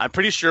 I'm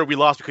pretty sure we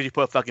lost because you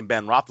put fucking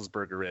Ben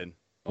Roethlisberger in.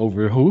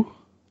 Over who?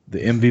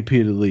 The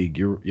MVP of the league.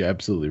 You're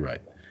absolutely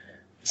right.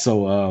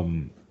 So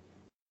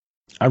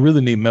I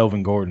really need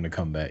Melvin Gordon to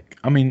come back.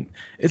 I mean,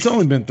 it's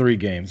only been 3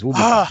 games. We'll be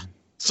fine.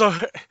 So.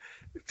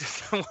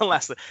 One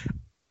last thing.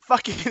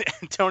 Fucking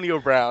Antonio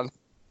Brown.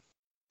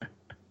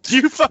 Do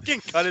you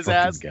fucking cut his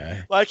ass?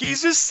 Guy. Like,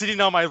 he's just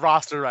sitting on my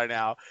roster right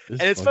now.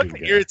 And it's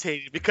fucking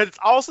irritating because it's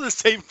also the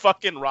same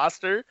fucking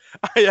roster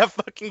I have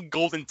fucking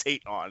Golden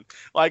Tate on.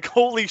 Like,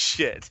 holy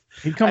shit.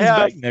 He comes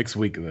back next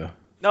week, though.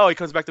 No, he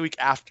comes back the week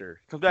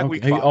after. He comes back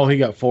week 5. He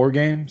got 4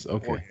 games?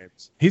 Okay. 4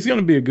 games. He's going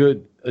to be a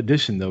good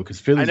addition, though, because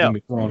Philly's going to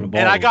be throwing the ball.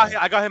 And I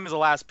got him as a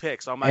last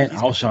pick. So I'm like, and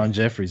Alshon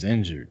Jeffrey's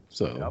injured.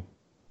 So. Yep.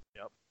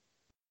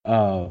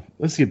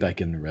 Let's get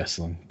back into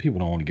wrestling. People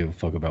don't want to give a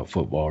fuck about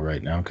football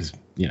right now because,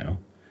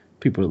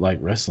 people that like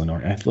wrestling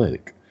aren't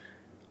athletic.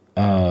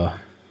 Why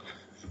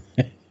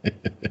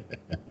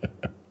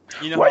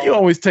are you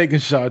always taking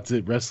shots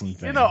at wrestling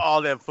fans?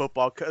 All them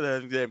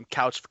them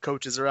couch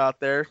coaches are out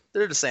there.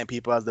 They're the same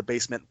people as the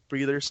basement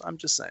breathers. I'm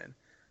just saying.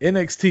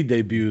 NXT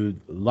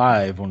debuted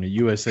live on the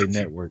USA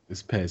Network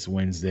this past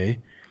Wednesday,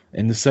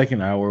 and the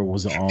second hour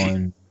was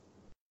on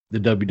the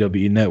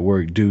WWE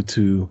Network due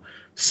to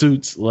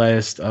Suits'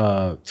 last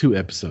 2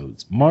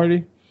 episodes.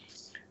 Marty,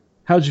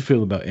 how'd you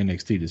feel about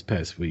NXT this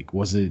past week?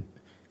 Did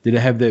it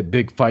have that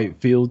big fight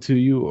feel to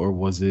you, or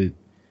was it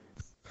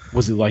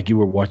like you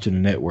were watching a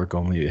network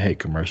only it had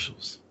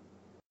commercials?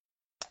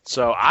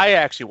 So I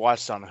actually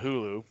watched it on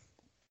Hulu,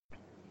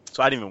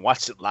 so I didn't even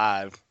watch it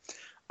live,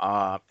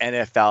 and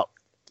it felt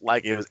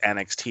like it was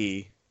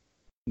NXT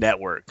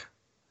Network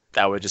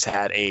that would just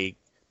had a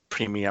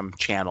premium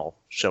channel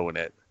showing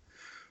it.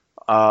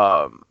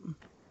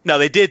 Now,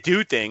 they did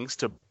do things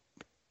to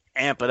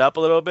amp it up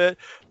a little bit,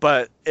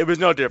 but it was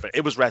no different.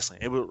 It was wrestling.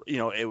 It was,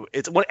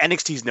 it's what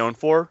NXT is known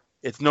for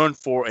It's known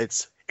for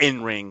its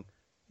in-ring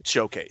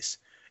showcase.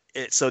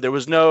 So there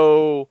was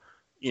no,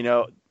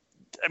 I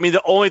mean,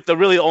 the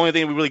really only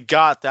thing we really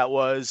got that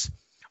was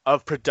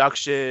of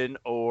production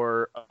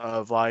or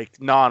of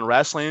like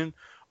non-wrestling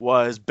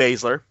was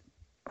Baszler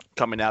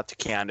coming out to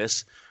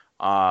Candice,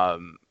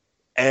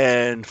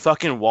 and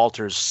fucking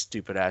Walter's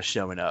stupid ass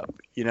showing up,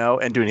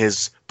 and doing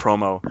his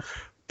promo.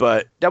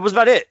 But that was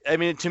about it. I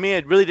mean, to me,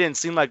 it really didn't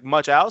seem like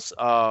much else.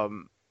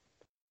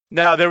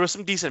 Now there were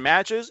some decent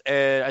matches,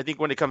 and I think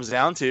when it comes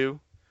down to,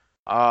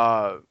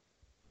 I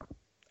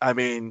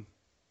mean,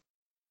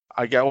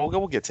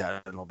 we'll get to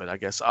that in a little bit, I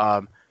guess.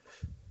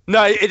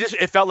 No,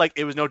 it felt like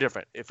it was no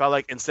different. It felt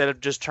like instead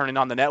of just turning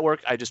on the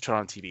network, I just turned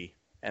on TV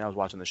and I was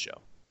watching the show.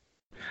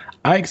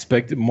 I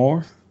expected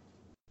more,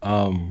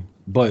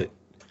 but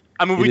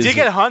I mean, we did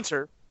get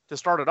Hunter to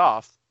start it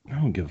off. I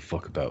don't give a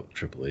fuck about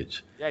Triple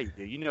H. Yeah, you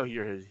do. You know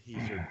he's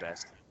your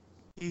best.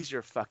 He's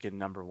your fucking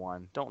number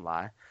one. Don't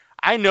lie.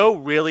 I know,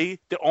 really.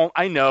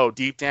 I know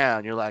deep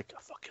down you're like,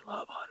 I fucking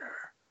love Hunter.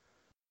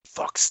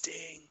 Fuck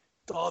Sting.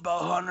 It's all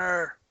about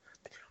Hunter.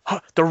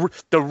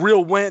 The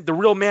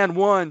real man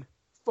won.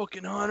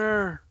 Fucking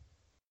Hunter.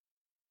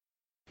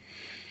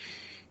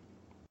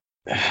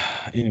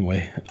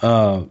 Anyway,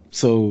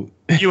 so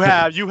you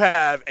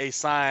have a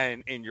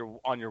sign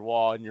on your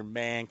wall in your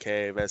man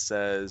cave that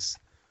says,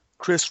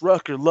 Chris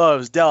Rucker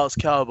loves Dallas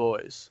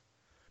Cowboys.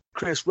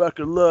 Chris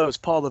Rucker loves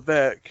Paul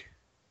Levesque.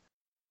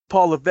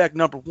 Paul Levesque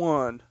number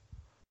one.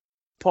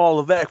 Paul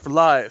Levesque for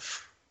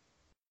life.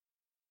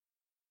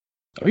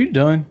 Are you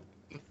done?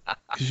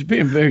 Because you're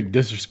being very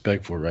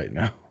disrespectful right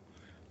now.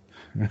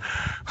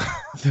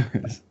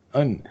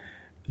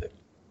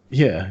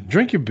 Yeah,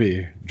 drink your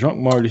beer. Drunk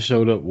Marty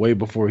showed up way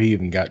before he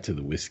even got to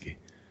the whiskey.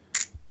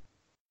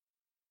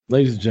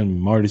 Ladies and gentlemen,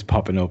 Marty's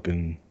popping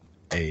open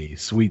a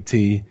sweet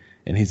tea,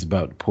 and he's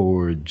about to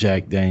pour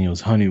Jack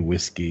Daniel's honey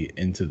whiskey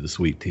into the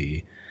sweet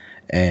tea.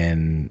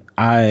 And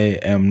I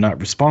am not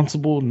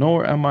responsible,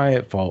 nor am I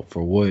at fault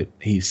for what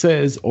he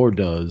says or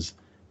does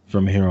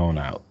from here on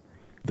out.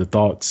 The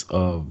thoughts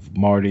of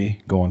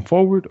Marty going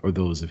forward are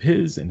those of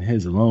his and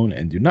his alone,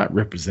 and do not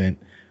represent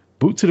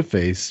Boot to the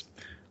Face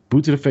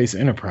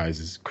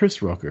Enterprises,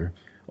 Chris Rucker,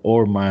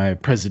 or my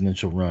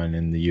presidential run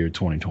in the year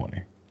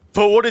 2020.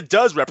 But what it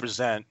does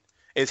represent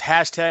is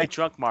hashtag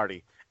Drunk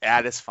Marty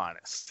at its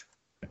finest.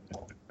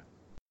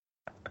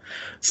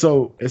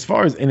 So as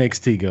far as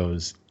NXT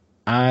goes,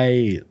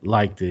 I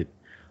liked it.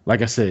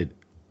 Like I said,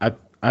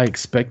 I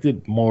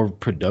expected more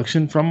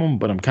production from them,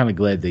 but I'm kind of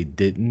glad they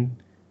didn't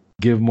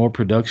give more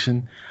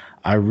production.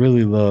 I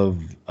really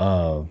love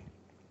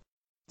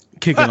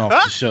kicking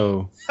off the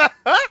show.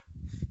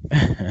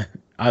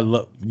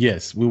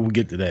 Yes, we will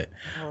get to that.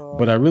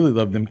 But I really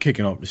love them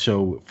kicking off the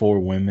show with 4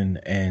 women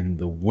and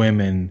the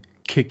women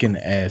kicking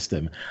ass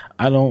them.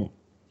 I'm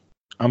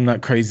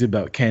not crazy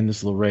about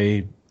Candice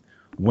LeRae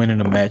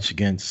winning a match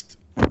against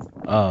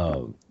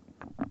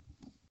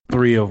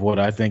 3 of what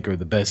I think are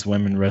the best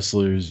women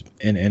wrestlers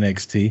in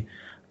NXT.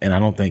 And I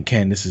don't think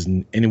Candice is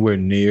anywhere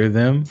near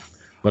them,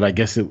 but I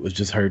guess it was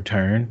just her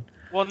turn.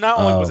 Well, not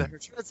only was it her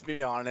turn, let's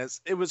be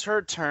honest, it was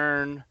her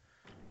turn.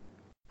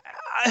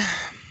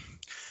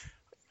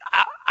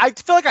 I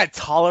feel like I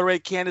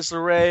tolerate Candice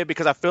LeRae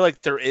because I feel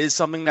like there is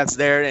something that's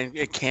there and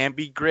it can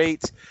be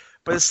great.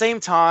 But at the same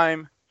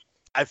time,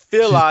 I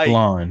feel she's like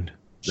blonde.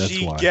 That's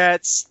she why.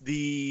 Gets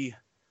the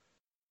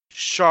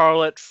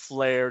Charlotte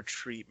Flair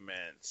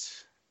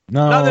treatment.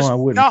 No, I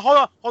wouldn't. No,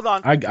 hold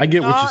on. I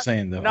get what you're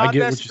saying, though. I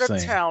get what you're saying. Not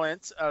the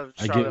talent of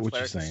Charlotte I get what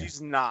Flair, you're saying.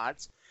 She's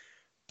not.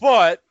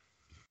 But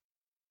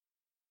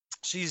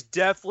she's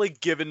definitely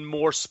given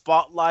more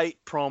spotlight,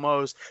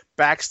 promos,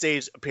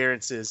 backstage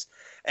appearances,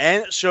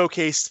 and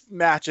showcase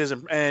matches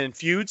and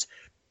feuds.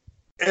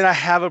 And I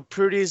have a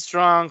pretty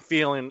strong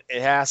feeling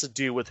it has to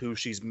do with who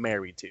she's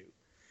married to.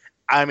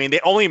 I mean, they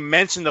only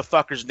mentioned the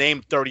fucker's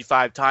name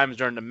 35 times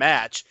during the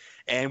match,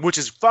 and which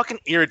is fucking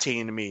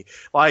irritating to me.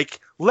 Like,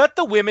 let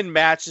the women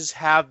matches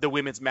have the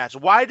women's match.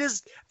 Why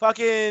does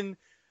fucking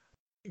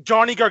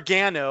Johnny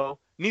Gargano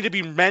need to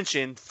be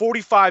mentioned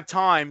 45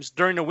 times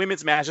during the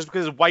women's match just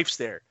because his wife's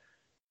there?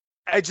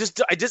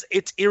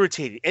 It's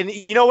irritating. And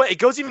you know what? It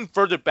goes even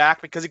further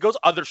back because it goes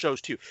other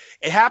shows too.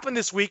 It happened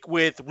this week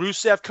with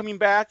Rusev coming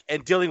back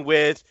and dealing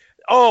with,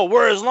 oh,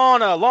 where is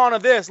Lana? Lana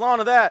this,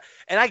 Lana that.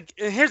 And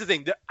here's the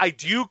thing. I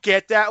do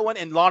get that one,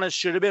 and Lana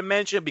should have been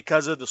mentioned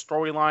because of the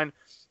storyline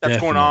that's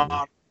going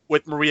on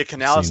with Maria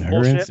Kanellis. Seen her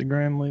bullshit.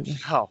 Instagram lately?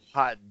 Oh,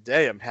 hot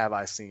damn, have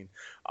I seen.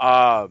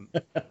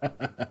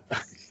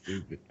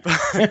 Stupid.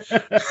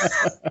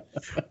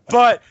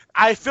 But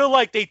I feel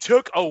like they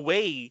took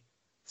away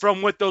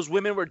from what those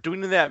women were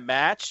doing in that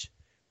match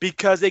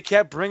because they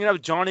kept bringing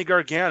up Johnny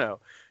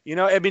Gargano. You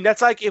know, I mean,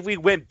 that's like if we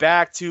went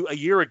back to a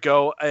year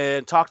ago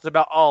and talked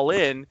about All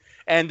In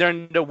and they're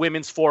in the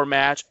women's 4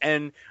 match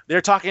and they're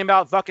talking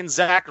about fucking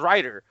Zack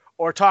Ryder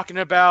or talking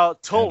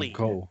about Tully,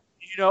 you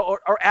know,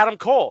 or Adam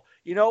Cole.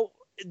 You know,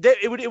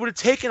 it would have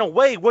taken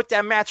away what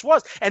that match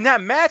was. And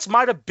that match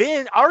might have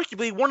been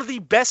arguably one of the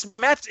best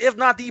matches, if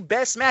not the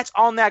best match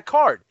on that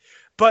card.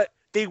 But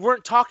they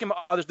weren't talking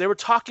about others. They were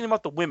talking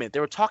about the women. They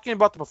were talking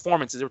about the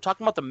performances. They were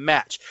talking about the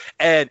match.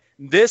 And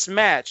this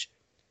match,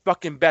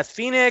 fucking Beth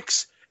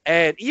Phoenix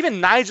and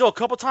even Nigel a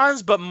couple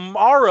times, but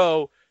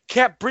Morrow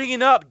kept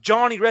bringing up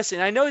Johnny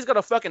Wrestling. I know he's got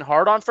a fucking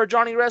hard on for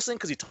Johnny Wrestling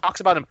because he talks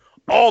about him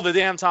all the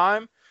damn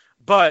time,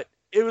 but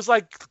it was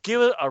like,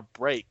 give it a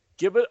break.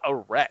 Give it a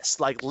rest.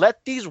 Like,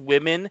 let these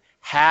women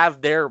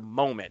have their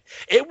moment.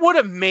 It would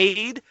have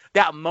made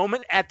that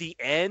moment at the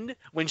end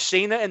when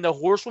Shayna and the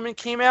Horsewomen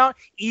came out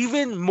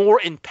even more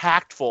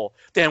impactful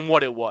than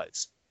what it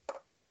was.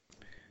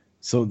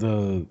 So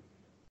the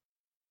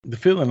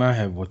feeling I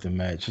have with the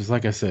match is,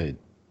 like I said,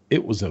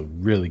 it was a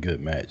really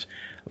good match.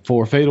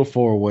 For a Fatal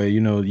 4-Way,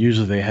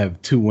 usually they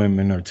have two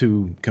women or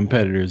two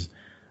competitors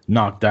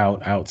knocked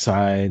out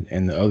outside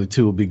and the other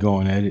two will be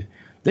going at it.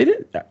 They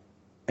didn't.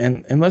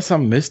 And unless I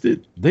missed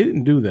it, they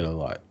didn't do that a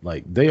lot.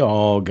 Like, they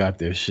all got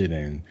their shit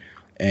in.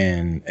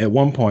 And at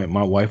one point,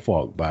 my wife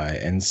walked by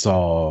and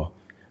saw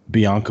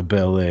Bianca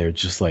Belair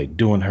just, like,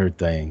 doing her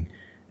thing.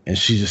 And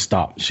she just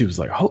stopped. She was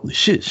like, holy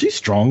shit, she's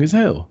strong as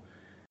hell.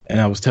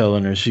 And I was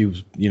telling her she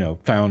was,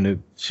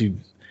 founded, she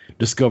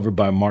discovered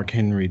by Mark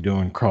Henry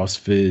doing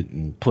CrossFit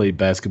and played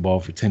basketball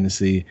for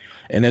Tennessee.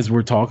 And as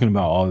we're talking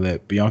about all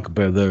that, Bianca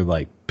Belair,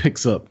 like,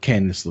 picks up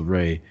Candice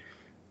LeRae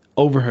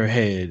over her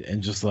head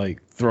and just,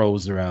 like,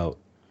 throws her out.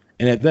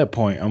 And at that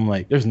point, I'm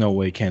like, there's no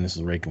way Candice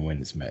LeRae can win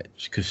this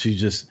match because she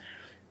just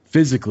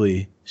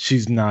physically,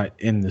 she's not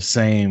in the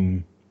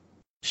same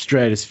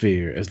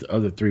stratosphere as the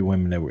other three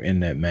women that were in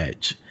that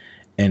match.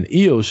 And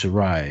Io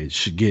Shirai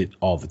should get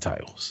all the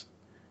titles.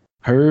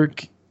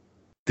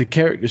 The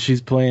character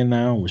she's playing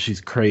now, where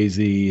she's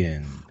crazy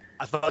and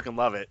I fucking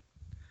love it.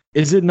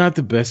 Is it not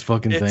the best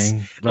fucking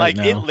thing right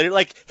now? It literally,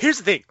 like, here's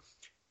the thing.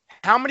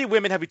 How many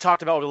women have we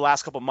talked about over the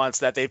last couple months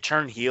that they've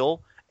turned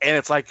heel? And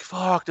it's like,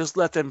 fuck, just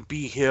let them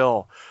be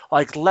heel.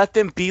 Like, let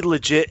them be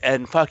legit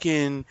and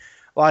fucking,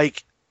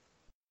 like,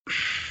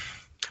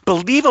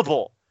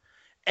 believable.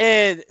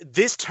 And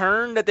this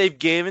turn that they've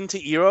given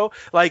to Iro,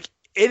 like,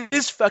 it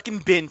has fucking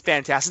been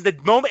fantastic.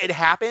 The moment it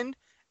happened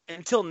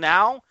until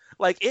now,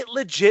 like, it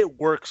legit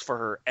works for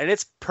her. And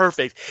it's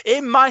perfect.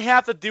 It might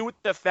have to do with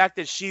the fact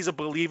that she's a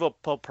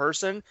believable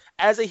person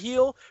as a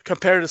heel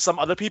compared to some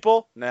other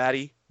people,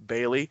 Natty,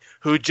 Bailey,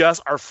 who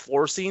just are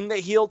forcing the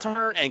heel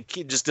turn and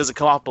just doesn't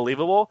come off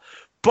believable,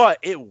 but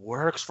it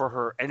works for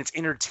her and it's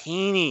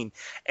entertaining.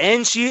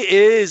 And she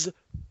is,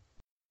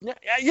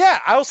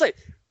 I will say,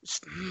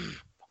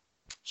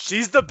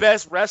 she's the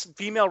best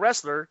female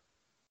wrestler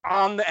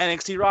on the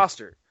NXT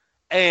roster.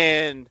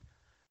 And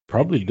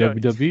probably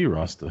WWE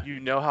roster. You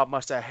know how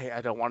much I hate.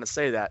 I don't want to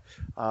say that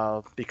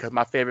because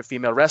my favorite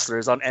female wrestler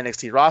is on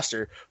NXT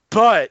roster,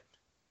 but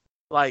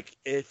like,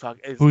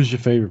 who's your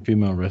favorite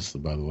female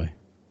wrestler, by the way?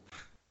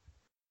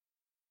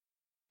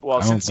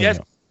 Well,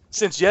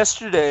 since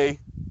yesterday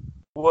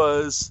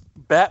was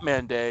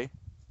Batman Day.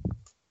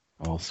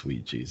 Oh,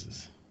 sweet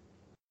Jesus.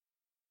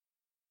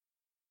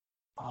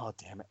 Oh,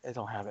 damn it. I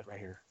don't have it right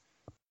here.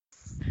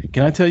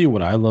 Can I tell you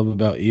what I love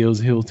about Io's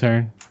heel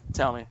turn?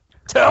 Tell me.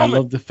 I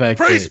love the fact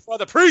preach,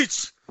 brother,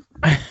 preach!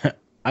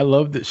 I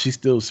love that she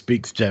still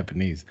speaks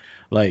Japanese.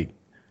 Like,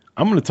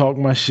 I'm going to talk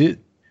my shit,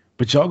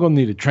 but y'all going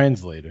to need a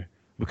translator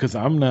because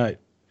I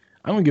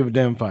don't give a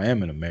damn if I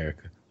am in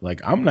America. Like,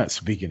 I'm not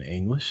speaking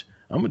English.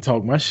 I'm going to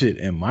talk my shit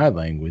in my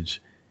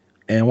language.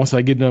 And once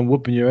I get done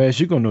whooping your ass,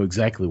 you're going to know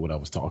exactly what I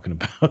was talking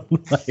about.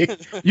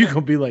 Like, you're going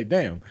to be like,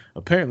 damn,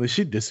 apparently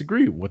she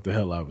disagreed with what the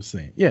hell I was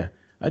saying. Yeah,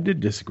 I did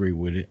disagree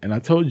with it. And I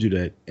told you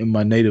that in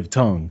my native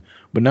tongue.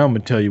 But now I'm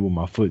going to tell you with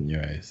my foot in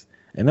your ass.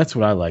 And that's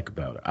what I like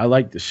about her. I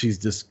like that she's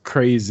just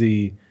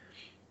crazy,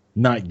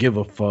 not give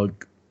a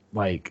fuck.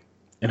 Like,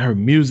 and her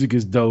music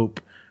is dope.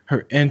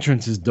 Her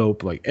entrance is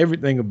dope. Like,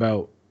 everything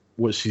about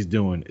what she's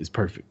doing is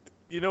perfect.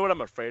 You know what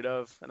I'm afraid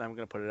of? And I'm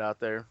going to put it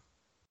out there.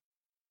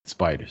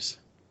 Spiders.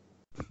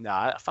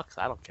 Nah,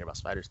 I don't care about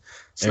spiders.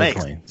 Snakes.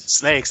 Airplanes.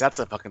 Snakes, that's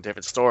a fucking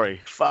different story.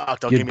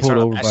 Fuck, don't Get get me pulled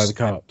started over by the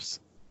cops.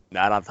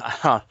 Nah,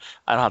 I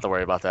don't have to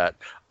worry about that.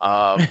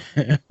 I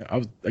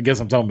guess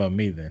I'm talking about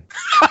me then.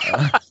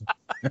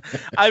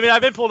 I mean,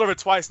 I've been pulled over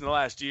twice in the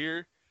last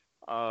year.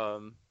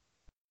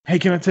 Hey,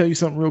 can I tell you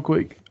something real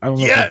quick? I don't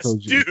know if I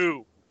told you.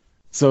 Do.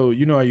 So,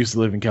 I used to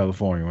live in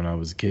California when I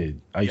was a kid.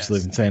 I used to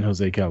live in San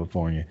Jose,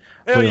 California.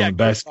 Hell yeah,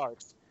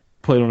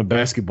 played on a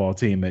basketball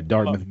team at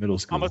Dartmouth Middle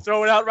School. I'm going to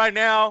throw it out right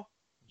now.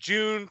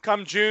 June,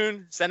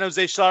 San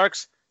Jose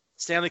Sharks,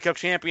 Stanley Cup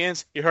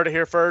champions. You heard it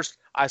here first.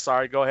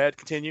 Go ahead,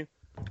 continue.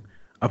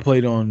 I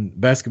played on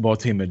basketball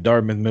team at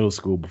Dartmouth Middle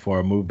School before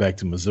I moved back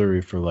to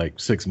Missouri for like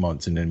 6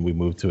 months, and then we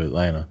moved to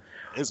Atlanta.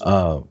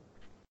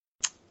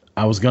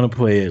 I was going to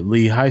play at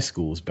Lee High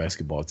School's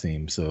basketball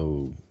team,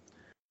 so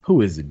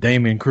who is it?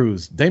 Damon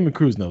Cruz. Damon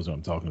Cruz knows what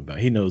I'm talking about.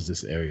 He knows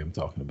this area I'm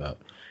talking about.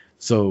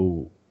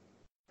 So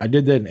I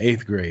did that in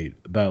 8th grade.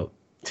 About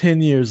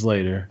 10 years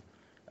later,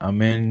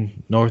 I'm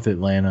in North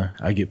Atlanta.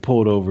 I get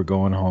pulled over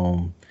going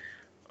home.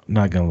 I'm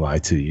not going to lie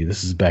to you.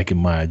 This is back in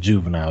my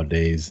juvenile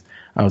days.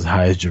 I was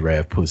high as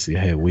giraffe pussy.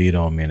 I had weed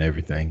on me and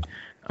everything.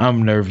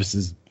 I'm nervous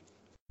as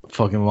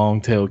fucking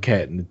long-tailed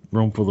cat in a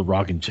room full of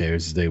rocking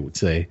chairs, as they would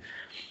say.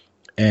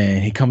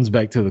 And he comes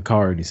back to the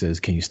car and he says,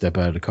 "Can you step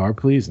out of the car,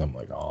 please?" And I'm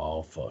like,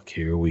 "Oh, fuck,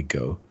 here we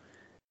go."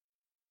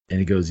 And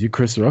he goes, "You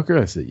Chris Rucker?"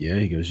 I said, "Yeah."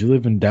 He goes, "You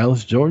live in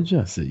Dallas,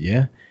 Georgia?" I said,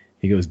 "Yeah."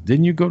 He goes,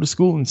 "Didn't you go to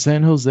school in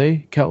San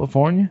Jose,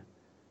 California?"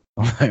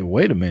 I'm like,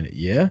 "Wait a minute,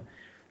 yeah."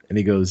 And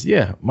he goes,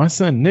 "Yeah, my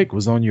son Nick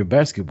was on your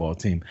basketball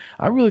team.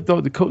 I really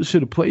thought the coach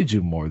should have played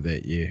you more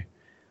that year.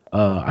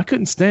 I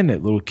couldn't stand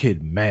that little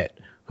kid, Matt,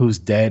 whose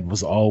dad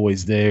was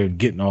always there and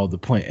getting all the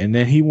play." And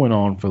then he went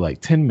on for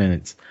like 10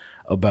 minutes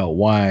about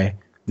why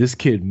this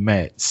kid,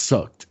 Matt,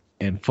 sucked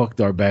and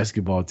fucked our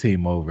basketball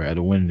team over at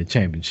winning the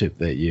championship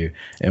that year,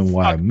 and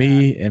why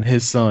me and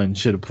his son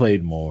should have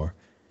played more,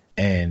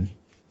 and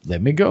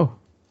let me go.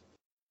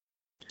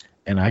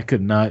 And I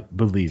could not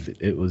believe it.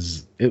 It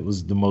was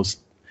the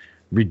most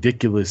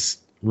ridiculous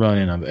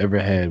run-in I've ever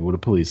had with a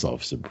police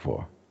officer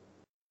before.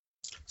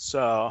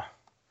 So,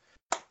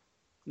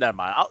 never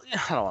mind.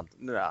 I don't want.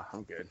 No,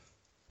 I'm good.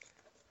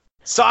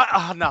 So,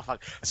 no,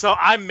 fuck. So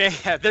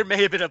there may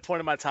have been a point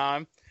in my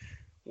time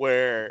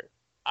where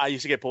I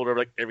used to get pulled over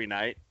like every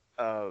night.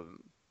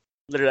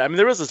 Literally, I mean,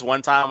 there was this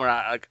one time where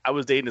I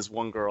was dating this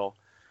one girl,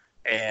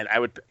 and I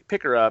would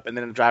pick her up and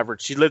then drive her.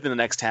 She lived in the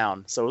next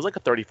town, so it was like a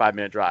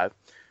 35-minute drive,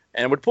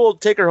 and I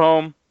would take her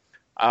home.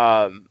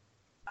 I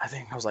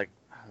think I was like,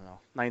 I don't know,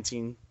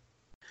 19,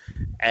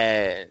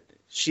 and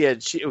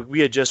we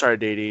had just started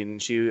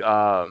dating.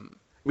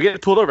 We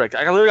get pulled over. I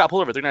literally got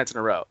pulled over 3 nights in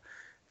a row,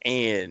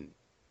 and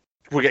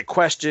we get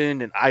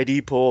questioned and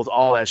ID pulled,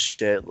 all that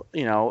shit.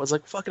 You know, it's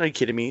like, fucking, are you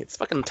kidding me? It's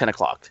fucking 10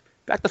 o'clock.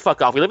 Back the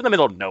fuck off. We live in the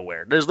middle of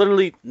nowhere. There's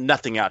literally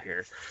nothing out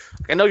here.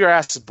 I know your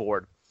ass is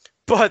bored,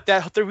 but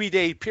that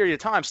 3-day period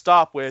of time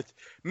stopped with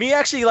me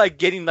actually like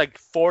getting like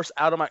forced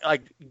out of my,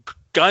 like,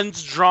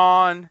 guns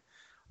drawn,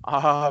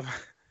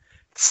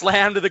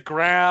 slammed to the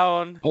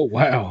ground. Oh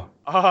wow.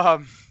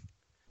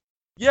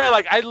 Yeah,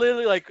 like I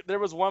literally, like, there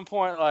was one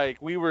point like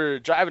we were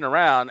driving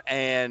around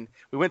and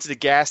we went to the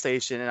gas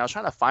station and I was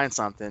trying to find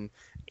something,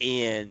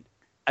 and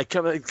a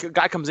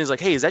guy comes in, he's like,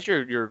 "Hey, is that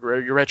your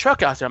red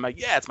truck out there?" I'm like,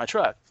 "Yeah, it's my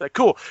truck." He's like,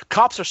 "Cool,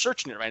 cops are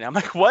searching it right now." I'm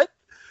like, "What?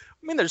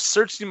 I mean, they're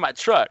searching my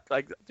truck?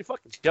 Like, you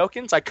fucking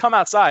joking?" So I come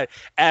outside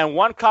and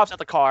one cop's at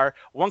the car,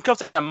 one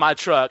cop's at my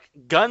truck,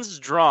 guns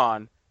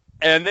drawn,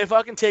 and they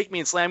fucking take me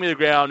and slam me to the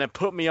ground and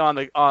put me on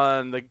the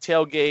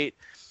tailgate,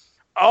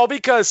 all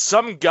because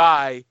some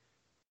guy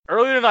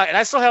earlier tonight, and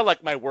I still had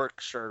like my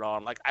work shirt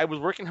on. Like, I was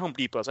working Home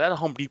Depot, so I had a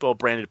Home Depot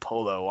branded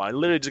polo on. I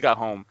literally just got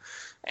home,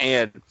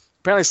 and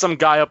apparently some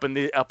guy up in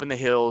the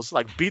hills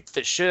like beat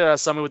the shit out of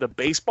somebody with a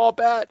baseball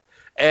bat,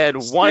 and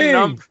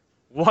one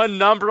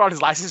number on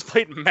his license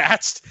plate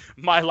matched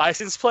my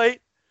license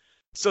plate.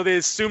 So they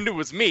assumed it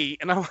was me,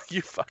 and I'm like,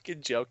 "You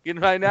fucking joking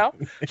right now?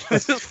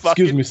 This is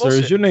fucking Excuse me, bullshit.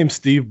 sir. Is your name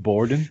Steve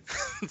Borden?"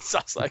 So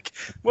I was like,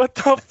 "What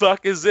the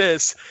fuck is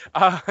this?"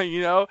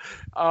 Again,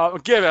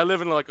 I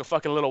live in like a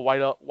fucking little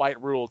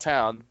white rural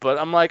town, but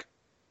I'm like,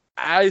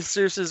 I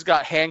seriously just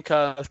got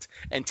handcuffed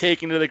and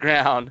taken to the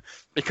ground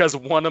because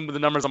one of the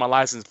numbers on my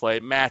license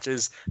plate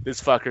matches this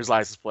fucker's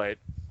license plate.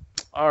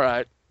 All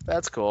right,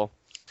 that's cool.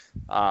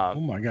 Oh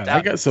my god,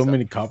 I got so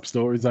many cop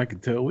stories I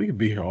could tell. We could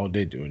be here all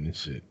day doing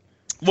this shit.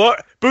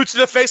 What? Boots to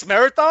the face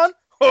marathon?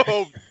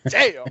 Oh,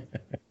 damn.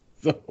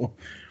 So,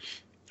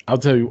 I'll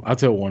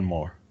tell one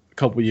more. A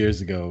couple years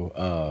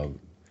ago,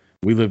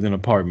 we lived in an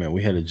apartment.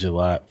 We had a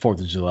 4th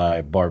of July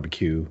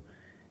barbecue,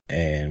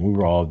 and we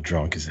were all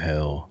drunk as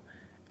hell.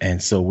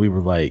 And so we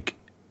were like,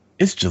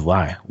 "It's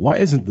July. Why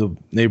isn't the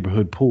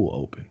neighborhood pool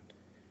open?"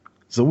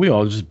 So we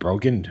all just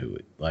broke into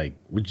it. Like,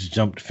 we just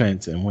jumped the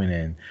fence and went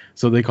in.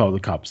 So they called the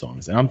cops on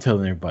us. And I'm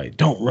telling everybody,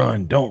 "Don't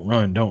run, don't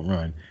run, don't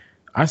run."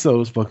 I saw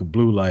those fucking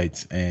blue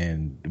lights,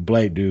 and the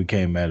black dude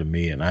came out of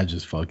me, and I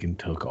just fucking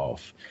took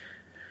off.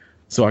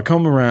 So I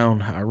come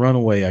around, I run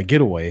away, I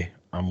get away.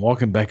 I'm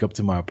walking back up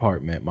to my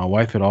apartment. My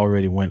wife had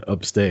already went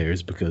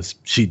upstairs because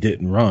she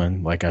didn't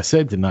run like I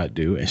said to not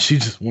do, and she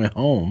just went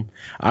home.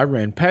 I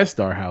ran past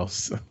our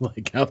house,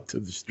 like out to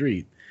the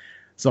street.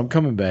 So I'm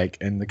coming back,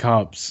 and the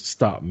cops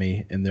stop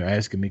me, and they're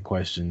asking me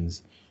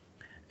questions.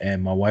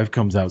 And my wife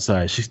comes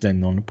outside. She's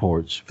standing on the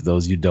porch. For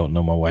those of you who don't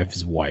know, my wife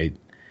is white.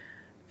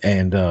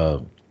 And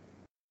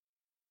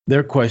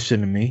they're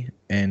questioning me,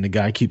 and the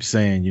guy keeps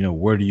saying,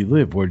 "Where do you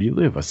live? Where do you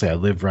live?" I say, "I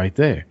live right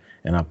there."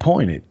 And I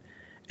pointed,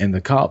 and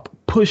the cop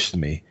pushed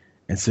me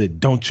and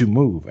said, "Don't you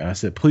move." And I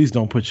said, "Please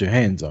don't put your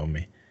hands on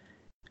me."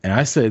 And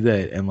I said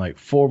that, and like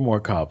 4 more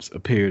cops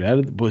appeared out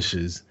of the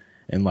bushes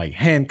and like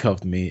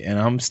handcuffed me, and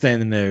I'm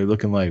standing there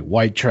looking like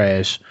white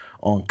trash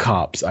on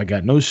cops. I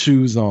got no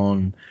shoes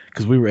on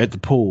because we were at the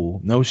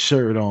pool, no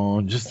shirt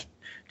on, just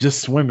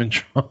swimming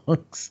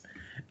trunks.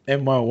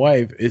 And my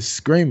wife is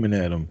screaming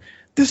at him,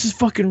 "This is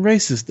fucking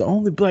racist. The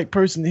only black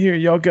person here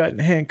y'all got in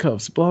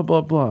handcuffs, blah,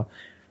 blah, blah."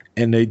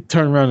 And they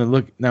turn around and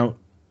look. Now,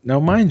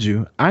 mind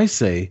you, I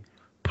say,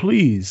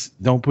 "Please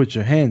don't put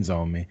your hands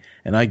on me."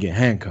 And I get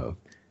handcuffed.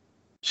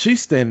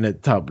 She's standing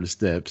at the top of the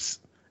steps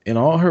in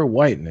all her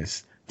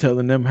whiteness,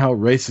 telling them how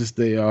racist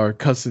they are,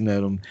 cussing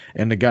at them.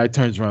 And the guy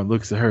turns around,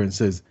 looks at her and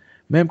says,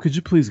 ma'am, could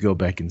you please go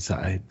back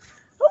inside?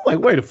 I'm like,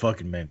 wait a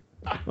fucking minute.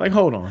 Like,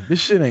 hold on.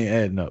 This shit ain't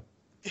adding up.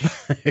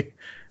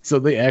 So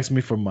they asked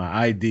me for my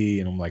ID,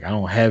 and I'm like, I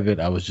don't have it.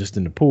 I was just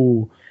in the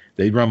pool.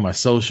 They run my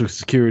social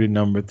security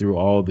number through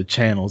all the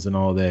channels and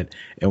all that.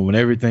 And when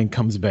everything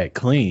comes back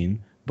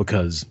clean,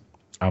 because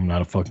I'm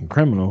not a fucking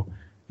criminal,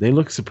 they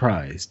look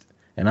surprised.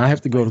 And I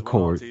have to go to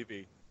court.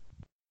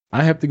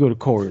 I have to go to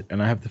court,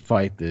 and I have to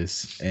fight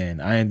this.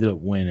 And I ended up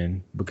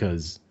winning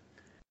because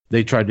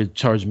they tried to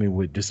charge me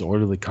with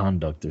disorderly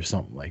conduct or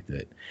something like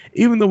that.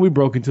 Even though we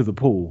broke into the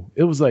pool,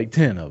 it was like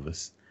 10 of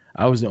us.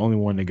 I was the only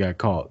one that got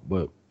caught,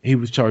 but he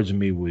was charging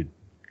me with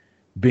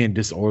being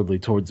disorderly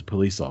towards the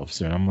police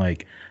officer. And I'm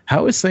like,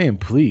 how is saying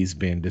please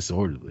being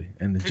disorderly?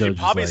 And the judge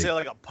probably was say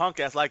like a punk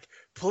ass, like,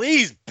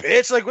 please,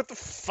 bitch. Like, what the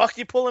fuck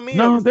you pulling me?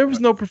 No, there was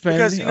no profanity.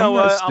 Because you know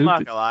what? I'm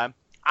not gonna lie.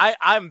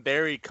 I'm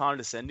very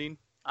condescending.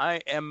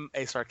 I am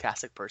a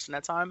sarcastic person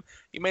at times.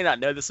 You may not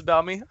know this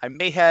about me. I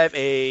may have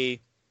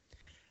a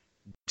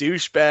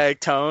douchebag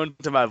tone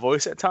to my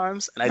voice at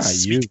times, and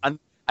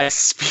I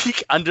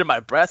speak under my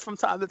breath from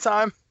time to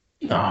time.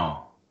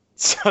 No.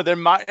 So there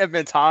might have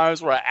been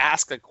times where I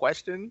ask a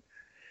question,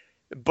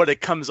 but it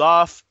comes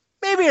off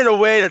maybe in a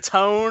way, the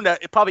tone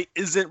that it probably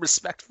isn't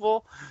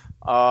respectful.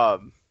 I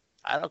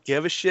don't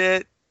give a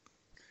shit.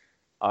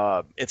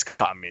 It's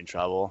gotten me in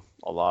trouble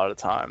a lot of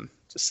the time.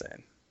 Just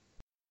saying.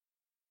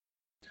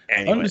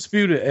 Anyway.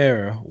 Undisputed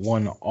Era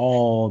won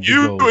all the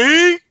gold.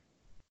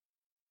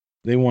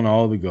 They won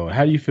all the gold.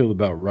 How do you feel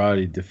about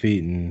Roddy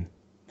defeating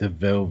the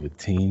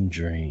Velveteen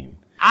Dream?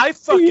 I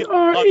fucking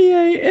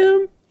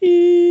Reame.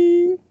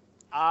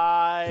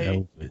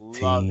 I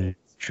love it.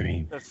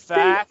 Dream. The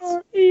fact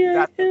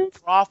that the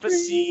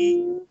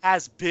prophecy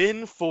has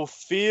been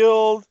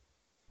fulfilled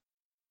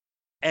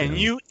and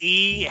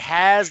UE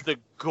has the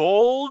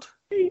gold.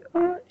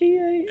 Now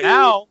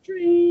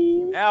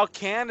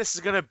Candice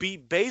is gonna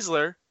beat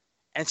Baszler,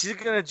 and she's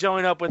gonna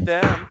join up with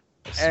them,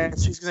 and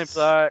she's gonna be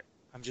like,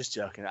 "I'm just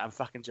joking. I'm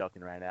fucking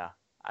joking right now.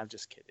 I'm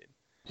just kidding."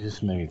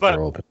 Just made me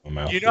throw up in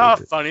my mouth. You know how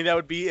funny that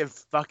would be if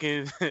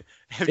fucking.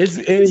 It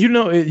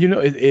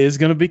is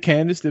gonna be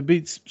Candice that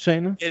beats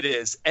Shayna. It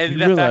is, and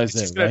the fact that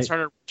she's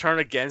gonna turn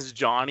against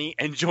Johnny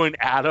and join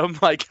Adam,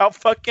 like how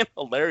fucking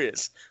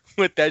hilarious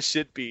would that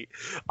shit be?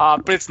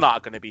 But it's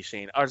not gonna be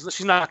Shayna, or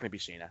she's not gonna be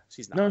Shayna.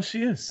 She's not. No,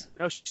 she is.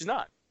 No, she's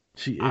not.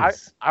 She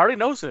is. I already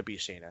know it's gonna be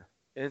Shayna,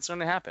 and it's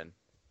gonna happen.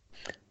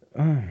 It's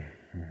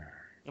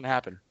gonna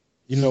happen.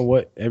 You know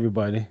what,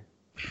 everybody?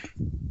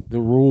 The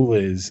rule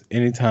is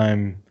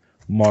anytime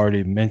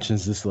Marty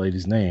mentions this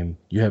lady's name,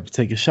 you have to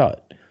take a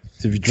shot.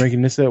 So if you're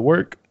drinking this at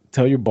work,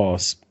 tell your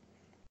boss.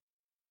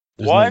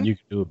 There's nothing you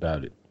can do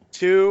about it.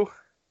 2,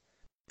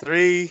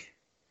 3,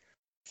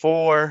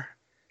 4,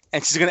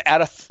 and she's gonna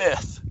add a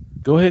 5th.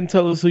 Go ahead and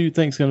tell us who you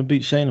think is gonna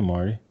beat Shayna,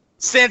 Marty.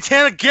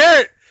 Santana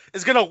Garrett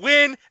is gonna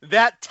win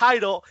that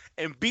title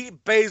and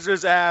beat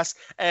Baszler's ass.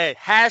 Hey,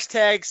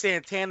 hashtag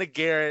Santana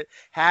Garrett.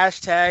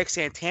 Hashtag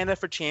Santana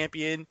for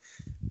champion.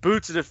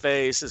 Boot to the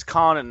face is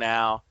calling it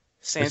now.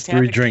 Santana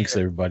 3 drinks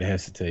Garrett everybody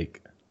has to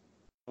take.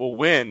 Will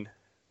win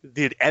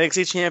the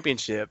NXT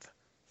Championship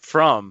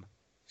from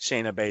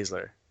Shayna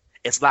Baszler.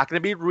 It's not going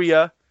to be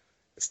Rhea.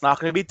 It's not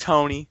going to be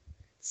Tony.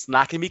 It's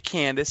not going to be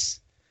Candice.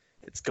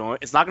 It's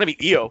not going to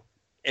be Io.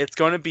 It's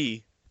going to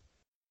be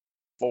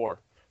for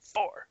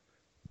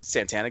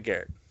Santana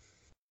Garrett.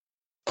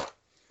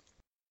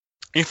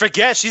 And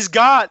forget she's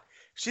got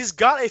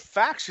a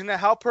faction to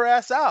help her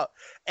ass out,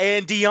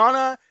 and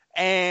Deonna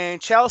and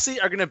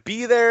Chelsea are gonna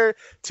be there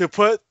to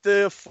put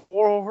the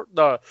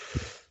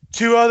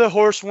 2 other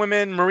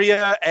horsewomen,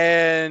 Maria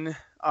and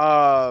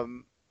why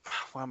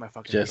am I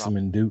fucking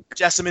Jessamine Duke?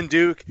 Jessamine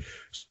Duke.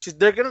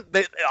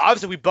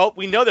 Obviously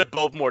we know they're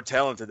both more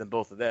talented than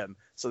both of them,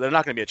 so they're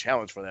not gonna be a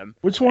challenge for them.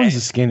 Which one's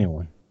the skinny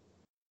one?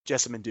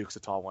 Jessamine Duke's the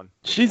tall one.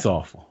 She's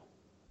awful.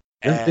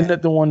 Isn't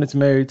that the one that's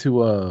married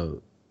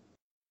to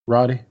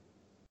Roddy?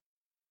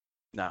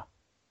 No. Are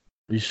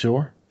you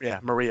sure? Yeah,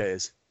 Maria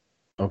is.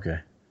 Okay.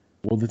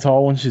 Well, the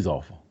tall one, she's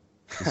awful.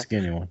 The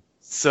skinny one.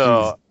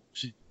 So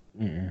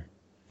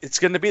it's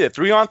going to be the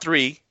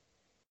 3-on-3.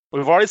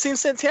 We've already seen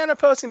Santana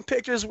posting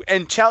pictures,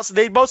 and Chelsea.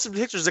 They posted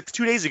pictures like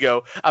 2 days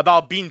ago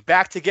about being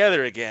back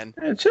together again.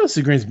 Man,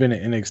 Chelsea Green's been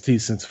at NXT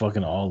since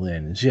fucking All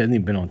In, and she hasn't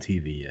even been on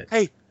TV yet.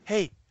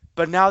 Hey.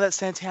 But now that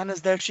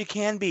Santana's there, she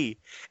can be.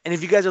 And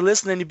if you guys are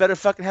listening, you better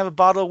fucking have a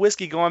bottle of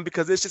whiskey going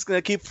because it's just going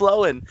to keep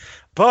flowing.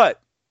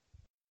 But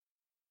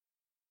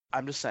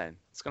I'm just saying,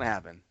 it's going to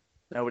happen.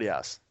 Nobody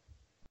else.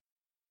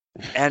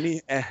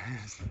 I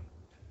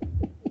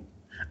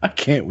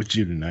can't with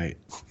you tonight.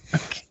 I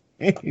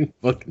can't even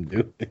fucking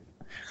do it.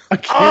 I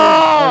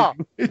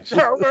can't.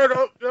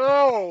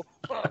 No.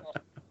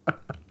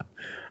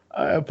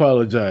 I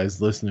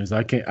apologize, listeners.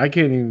 I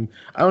don't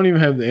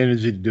even have the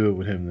energy to do it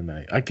with him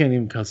tonight. I can't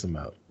even cuss him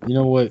out. You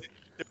know what?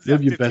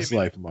 Live your best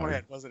life,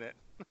 Marty. Wasn't it?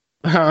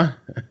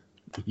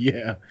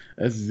 Yeah,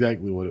 that's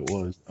exactly what it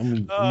was. I'm a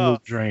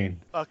little drained.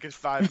 Fucking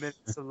 5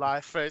 minutes of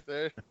life right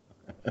there.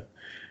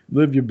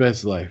 Live your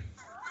best life.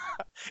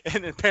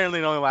 And apparently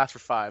it only lasts for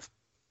 5.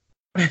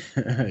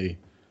 Hey,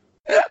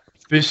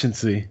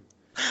 efficiency.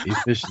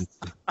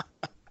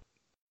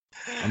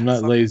 I'm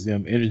not lazy.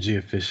 I'm energy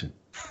efficient.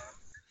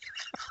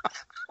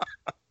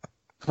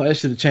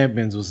 Clash of the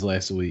Champions was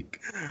last week.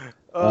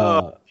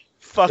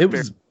 Fuck It Bear.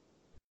 was.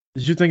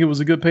 Did you think it was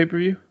a good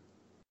pay-per-view?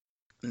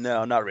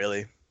 No, not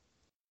really.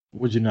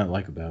 What'd you not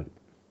like about it?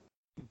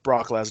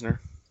 Brock Lesnar.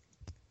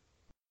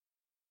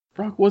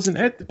 Brock wasn't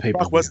at the pay-per-view.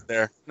 Brock wasn't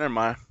there. Never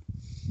mind.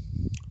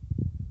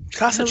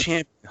 Clash of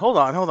Champions. Hold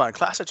on.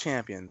 Clash of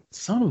Champions.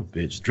 Son of a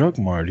bitch. Drug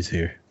Marty's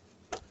here.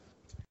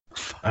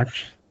 How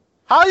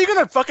are you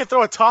gonna fucking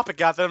throw a topic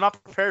out that I'm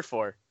not prepared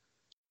for?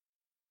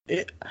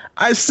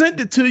 I sent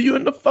it to you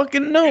in the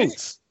fucking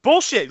notes.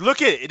 Bullshit.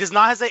 Look at it. It does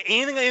not say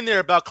anything in there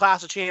about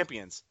Clash of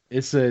Champions.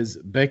 It says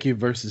Becky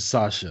versus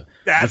Sasha.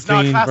 That's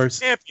not Clash of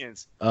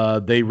Champions.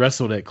 They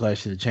wrestled at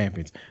Clash of the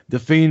Champions. The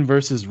Fiend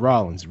versus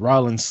Rollins.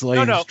 Rollins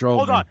slaying Strowman.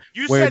 Hold on.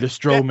 Where the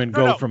Strowman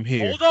go from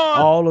here? Hold on.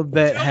 All of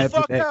that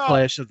happened at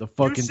Clash of the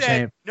fucking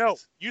Champions. No,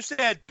 you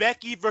said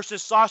Becky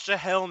versus Sasha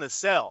Hell in a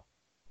Cell.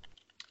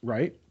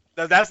 Right.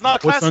 That's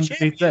not Clash of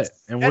Champions. That?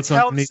 And what's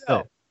underneath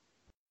that?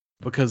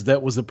 Because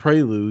that was a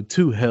prelude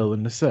to Hell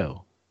in the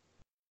Cell.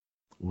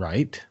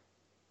 Right?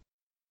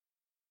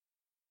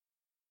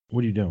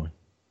 What are you doing?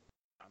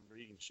 I'm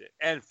reading shit.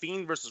 And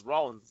Fiend versus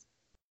Rollins.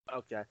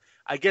 Okay.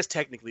 I guess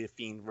technically a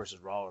Fiend versus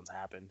Rollins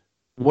happened.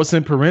 What's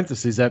in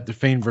parentheses after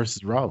Fiend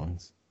versus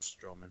Rollins?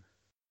 Strowman.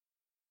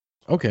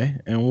 Okay.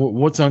 And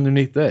what's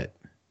underneath that?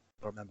 I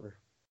don't remember.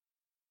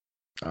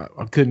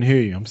 I couldn't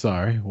hear you. I'm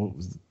sorry. What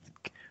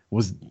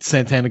was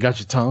Santana got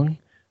your tongue?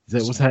 Is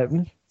that what's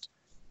happening?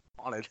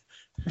 On it.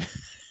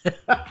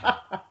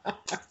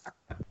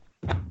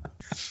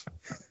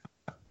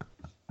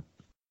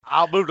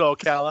 I'll move to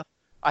Ocala.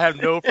 I have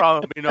no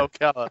problem being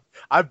Ocala.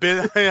 I've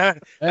been.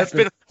 That's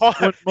been.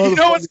 You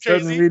know what's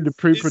crazy? Read the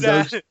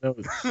pre-production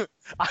notes.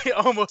 I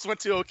almost went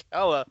to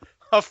Ocala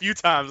a few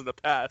times in the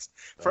past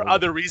for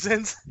other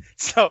reasons.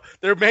 So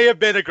there may have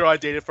been a girl I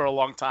dated for a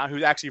long time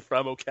who's actually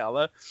from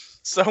Ocala.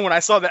 So when I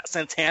saw that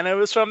Santana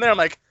was from there, I'm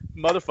like,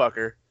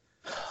 motherfucker,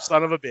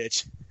 son of a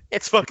bitch.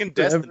 It's fucking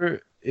destiny.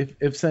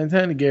 If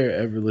Santana Garrett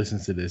ever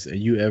listens to this and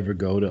you ever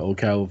go to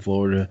Ocala,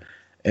 Florida,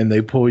 and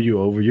they pull you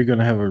over, you're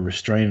gonna have a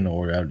restraining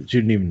order out that you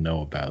didn't even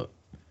know about.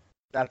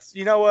 That's,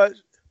 you know what?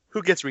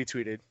 Who gets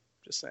retweeted?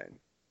 Just saying.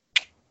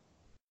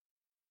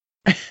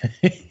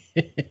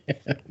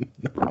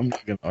 I'm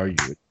not gonna argue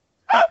it.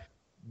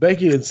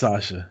 Becky and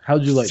Sasha,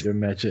 how'd you like their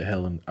match at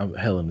Hell in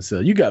the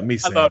Cell? You got me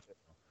saying. I loved it.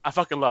 I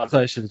fucking loved it.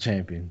 Clash of the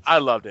Champions. I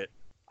loved it.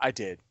 I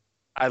did.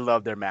 I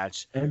loved their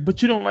match.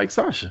 But you don't like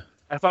Sasha.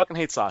 I fucking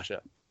hate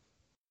Sasha.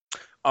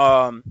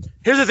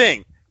 Here's the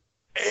thing.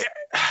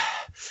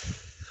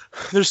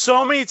 There's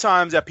so many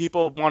times that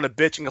people want to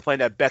bitch and complain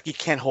that Becky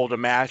can't hold a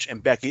match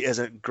and Becky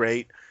isn't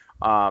great.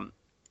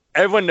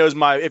 Everyone knows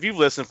if you've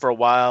listened for a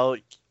while,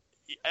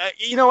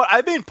 you know what?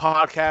 I've been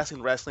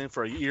podcasting wrestling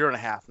for a year and a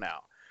half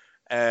now.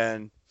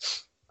 And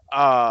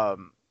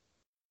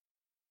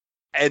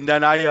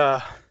then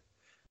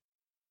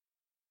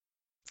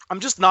I'm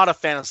just not a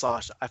fan of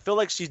Sasha. I feel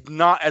like she's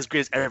not as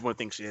great as everyone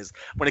thinks she is.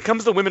 When it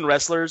comes to women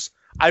wrestlers,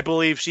 I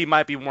believe she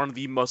might be one of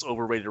the most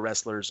overrated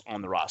wrestlers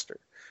on the roster.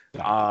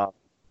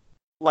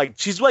 Like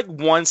she's like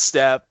one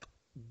step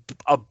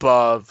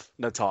above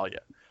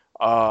Natalya.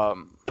 To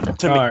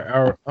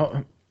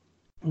me.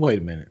 Wait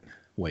a minute.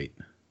 Wait.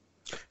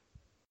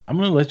 I'm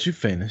gonna let you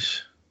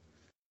finish,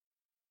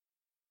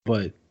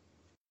 but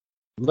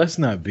let's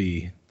not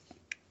be.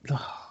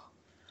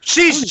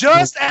 She's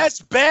just as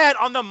bad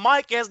on the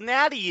mic as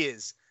Natty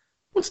is.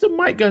 What's the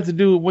mic got to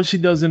do with what she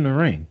does in the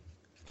ring?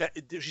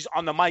 She's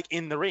on the mic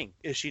in the ring,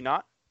 is she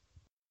not?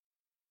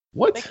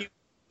 What? Thank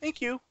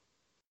you.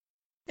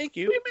 What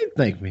do you mean,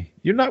 thank me?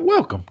 You're not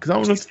welcome, because I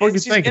don't know what fucking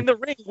she's in the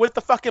ring with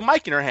the fucking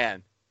mic in her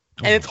hand,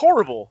 and it's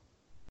horrible.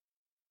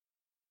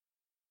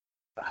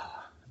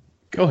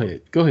 Go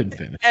ahead and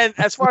finish. And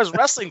as far as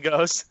wrestling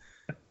goes,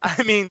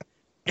 I mean,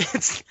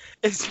 it's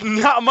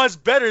not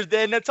much better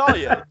than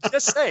Natalya.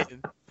 Just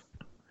saying.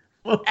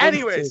 Well,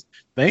 anyways,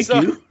 thank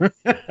you.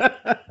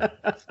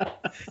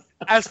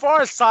 As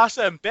far as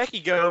Sasha and Becky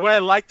go, what I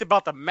liked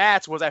about the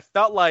match was I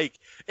felt like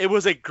it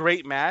was a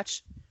great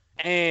match,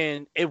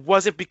 and it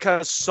wasn't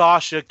because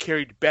Sasha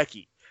carried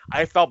Becky.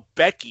 I felt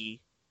Becky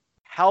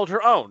held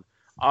her own.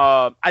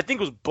 I think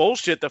it was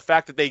bullshit the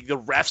fact that the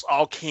refs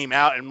all came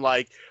out and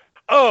like,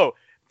 oh,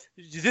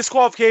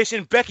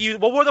 disqualification, Becky.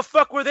 Well, where the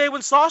fuck were they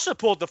when Sasha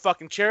pulled the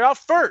fucking chair out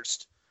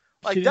first?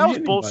 Like, that was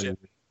bullshit.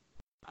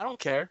 I don't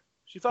care.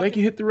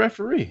 Becky hit the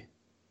referee.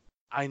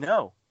 I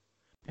know.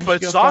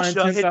 But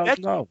Sasha hit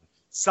Becky.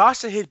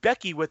 Sasha hit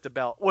Becky with the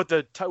belt, with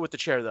the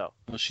chair, though.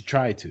 Well, she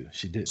tried to.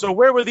 She did. So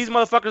where were these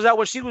motherfuckers at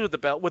when she was with the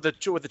belt, with the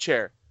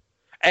chair?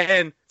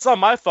 And it's not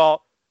my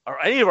fault,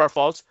 or any of our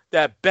faults,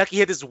 that Becky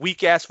hit this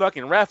weak ass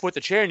fucking ref with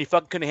the chair and he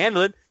fucking couldn't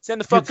handle it.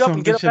 Stand the fuck up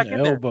and get it back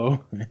in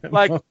elbow. There.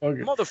 Like,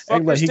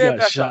 motherfucker, he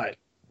got shot. Up.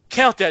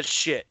 Count that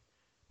shit.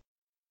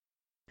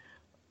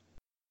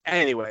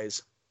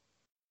 Anyways,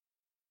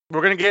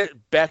 We're gonna get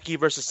Becky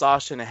versus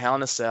Sasha in a Hell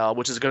in a Cell,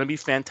 which is gonna be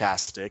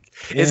fantastic.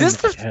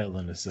 Hell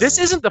in a Cell? This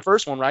isn't the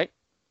first one, right?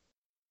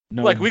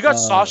 No, like we got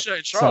Sasha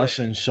and Charlotte.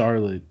 Sasha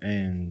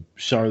and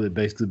Charlotte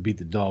basically beat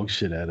the dog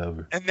shit out of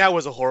her. And that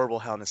was a horrible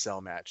Hell in a Cell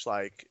match.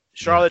 Like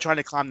Charlotte trying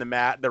to climb the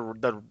mat, the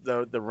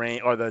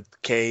ring or the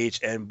cage,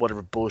 and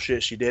whatever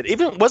bullshit she did.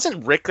 Even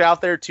wasn't Rick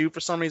out there too for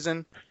some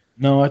reason?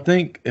 No, I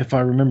think if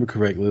I remember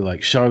correctly,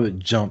 like Charlotte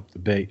jumped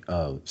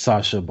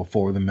Sasha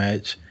before the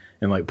match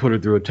and like put her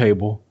through a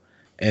table,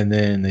 and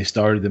then they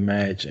started the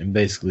match, and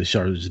basically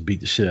Charlotte just beat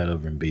the shit out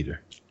of her and beat her.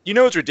 You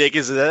know what's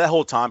ridiculous is that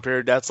whole time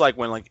period. That's like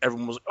when like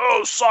everyone was,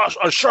 oh,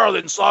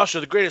 Charlotte and Sasha,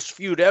 the greatest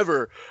feud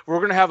ever.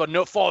 We're gonna have a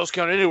no falls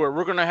count anywhere.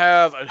 We're gonna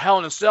have a Hell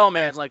in a Cell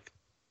match. Like,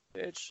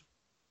 bitch,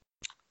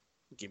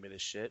 give me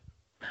this shit.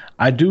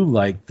 I do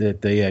like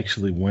that they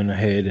actually went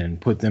ahead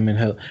and put them in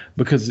hell,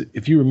 because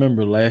if you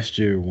remember last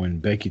year when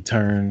Becky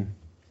turned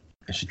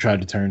and she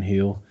tried to turn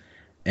heel,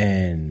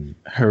 and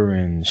her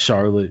and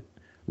Charlotte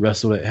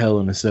wrestled at Hell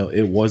in a Cell,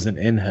 it wasn't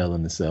in Hell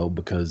in a Cell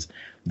because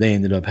they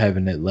ended up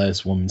having that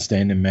last woman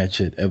standing match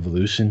at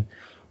Evolution.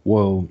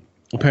 Well,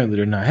 apparently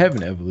they're not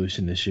having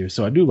Evolution this year,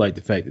 so I do like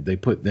the fact that they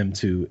put them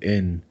two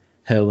in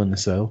Hell in a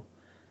Cell.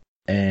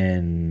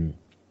 And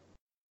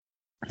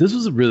this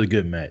was a really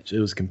good match. It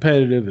was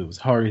competitive. It was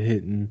hard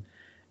hitting.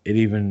 It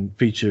even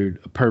featured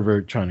a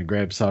pervert trying to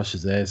grab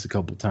Sasha's ass a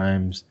couple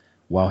times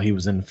while he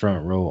was in the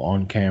front row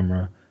on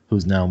camera,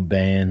 who's now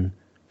banned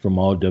from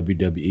all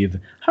WWE.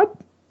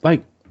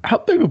 How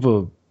big of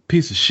a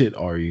piece of shit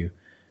are you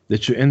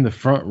that you're in the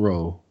front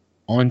row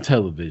on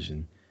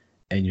television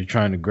and you're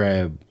trying to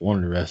grab one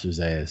of the wrestlers'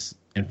 ass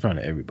in front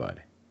of everybody?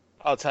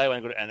 I'll tell you when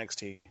I go to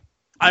NXT.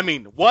 I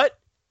mean, what?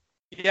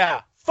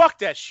 Yeah, fuck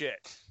that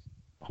shit.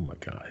 Oh my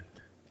God.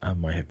 I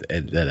might have to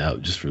edit that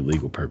out just for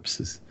legal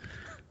purposes.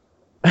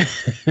 I'll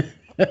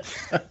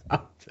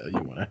tell you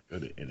when I go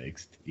to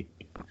NXT.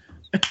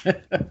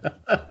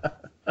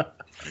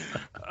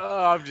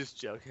 Oh, I'm just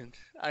joking.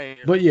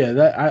 But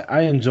yeah,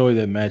 I enjoy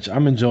that match.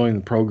 I'm enjoying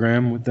the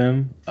program with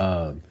them.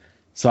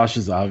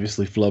 Sasha's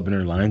obviously flubbing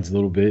her lines a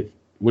little bit.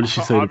 What did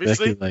she say to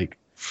Becky? Like,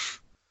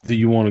 do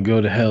you want to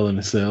go to Hell in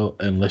a Cell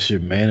unless you're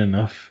man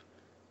enough?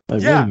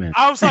 Like, yeah, wait a minute.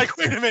 I was like,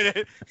 wait a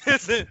minute. I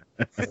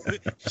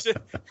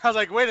was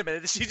like, wait a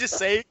minute. Did she just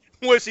say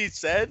what she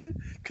said?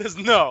 Because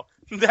no,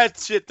 that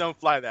shit don't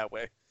fly that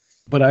way.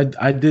 But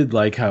I did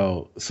like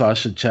how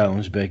Sasha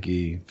challenged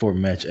Becky for a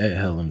match at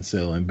Hell in a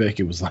Cell, and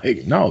Becky was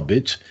like, no,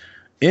 bitch,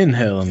 in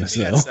Hell in a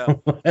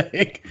Cell.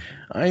 Like,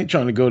 I ain't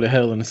trying to go to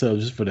Hell in a Cell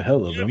just for the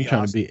hell of it. I'm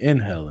trying to be in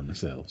Hell in a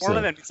Cell. One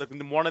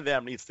of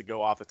them needs to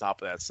go off the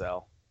top of that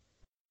cell.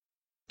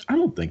 I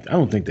don't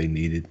think they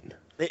need it.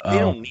 They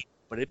don't need it,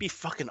 but it'd be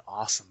fucking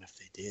awesome if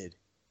they did.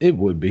 It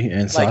would be,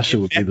 and like, Sasha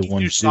would be the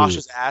one to do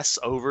Sasha's ass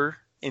over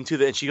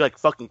into and she like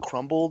fucking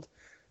crumbled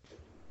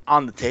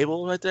on the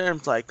table right there.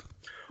 I'm like,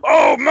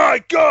 oh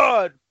my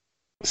God!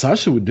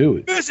 Sasha would do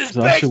it. This is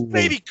Beck's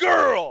baby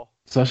girl!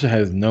 Sasha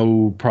has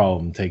no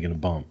problem taking a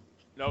bump.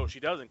 No, she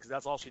doesn't, because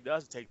that's all she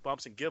does, is take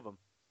bumps and give them.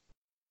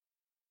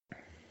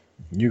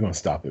 You're going to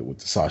stop it with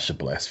the Sasha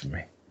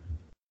blasphemy.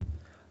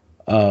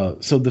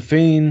 So The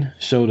Fiend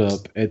showed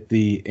up at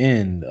the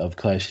end of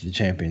Clash of the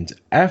Champions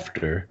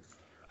after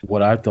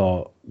what I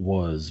thought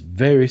was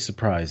very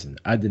surprising.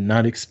 I did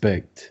not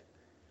expect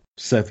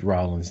Seth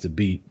Rollins to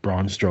beat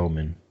Braun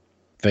Strowman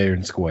fair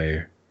and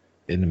square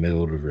in the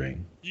middle of the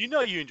ring. You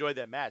know you enjoyed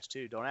that match,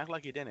 too. Don't act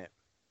like you didn't.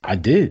 I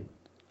did.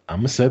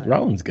 I'm a Seth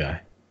Rollins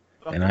guy.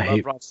 And I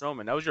hate Braun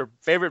Strowman. That was your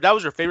favorite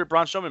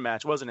Braun Strowman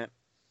match, wasn't it?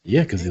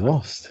 Yeah, because he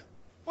lost.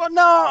 Well,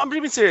 no, I'm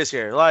being serious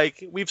here.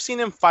 Like, we've seen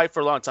him fight for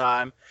a long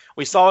time.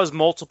 We saw his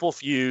multiple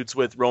feuds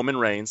with Roman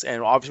Reigns,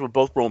 and obviously we're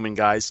both Roman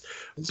guys.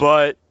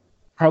 But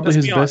probably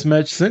his best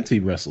match since he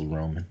wrestled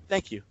Roman.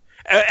 Thank you.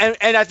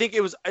 And I think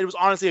it was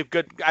honestly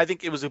I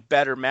think it was a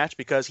better match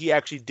because he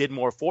actually did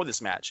more for this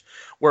match.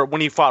 Where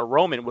when he fought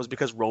Roman, it was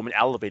because Roman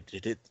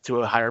elevated it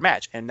to a higher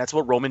match. And that's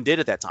what Roman did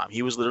at that time.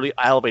 He was literally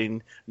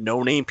elevating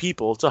no-name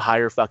people to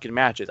higher fucking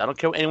matches. I don't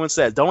care what anyone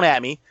says. Don't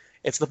at me.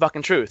 It's the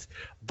fucking truth.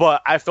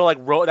 But I feel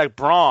like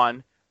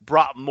Braun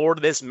brought more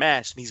to this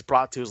match than he's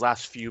brought to his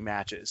last few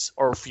matches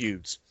or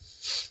feuds.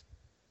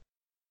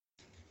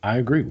 I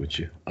agree with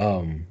you.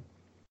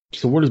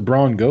 So where does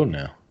Braun go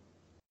now?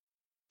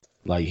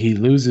 Like, he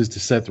loses to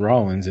Seth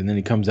Rollins, and then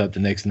he comes out the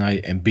next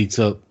night and beats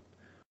up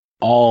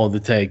all the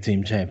tag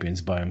team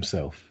champions by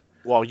himself.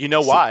 Well, you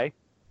know why.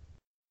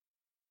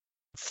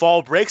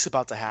 Fall Break's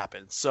about to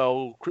happen,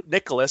 so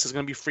Nicholas is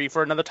going to be free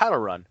for another title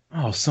run.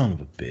 Oh, son of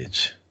a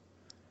bitch.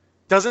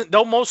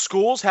 Don't most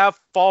schools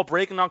have Fall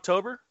Break in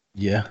October?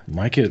 Yeah,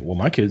 my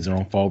kids are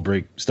on Fall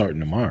Break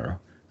starting tomorrow.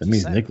 That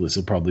means Nicholas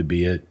will probably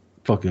be at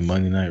fucking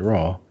Monday Night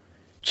Raw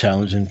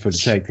challenging for the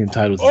tag team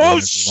titles. Oh,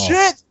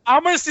 shit!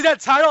 I'm going to see that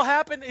title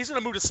happen. He's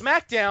going to move to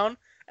SmackDown,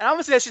 and I'm going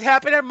to see that shit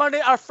happen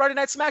at Friday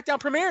Night SmackDown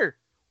premiere.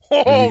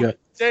 Oh,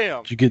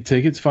 damn. Did you get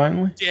tickets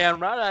finally? Damn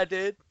right I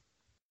did.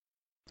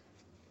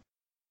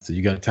 So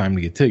you got time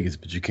to get tickets,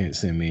 but you can't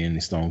send me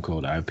any Stone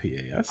Cold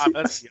IPA.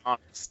 Let's be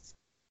honest.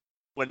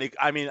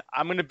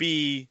 I'm going to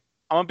be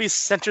I'm gonna be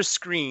center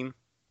screen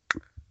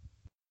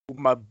with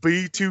my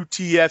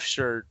B2TF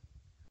shirt,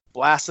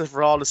 blasted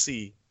for all to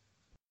see,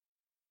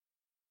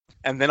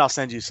 and then I'll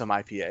send you some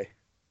IPA.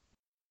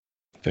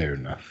 Fair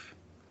enough.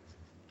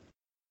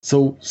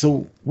 So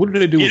what do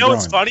they do? You with know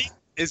what's Braun? funny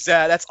is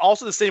that that's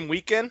also the same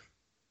weekend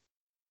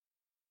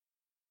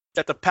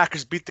that the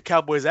Packers beat the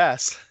Cowboys'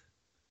 ass.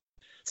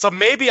 So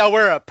maybe I'll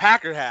wear a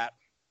Packer hat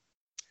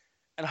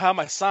and have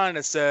my sign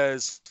that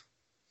says,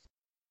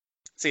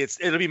 see,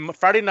 it'll be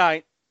Friday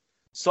night,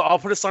 so I'll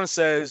put a sign that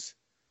says,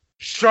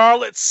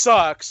 Charlotte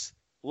sucks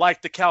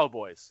like the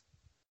Cowboys.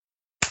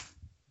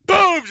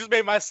 Boom! Just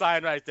made my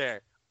sign right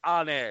there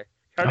on air.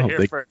 Heard it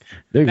here first.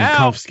 They're going to Now-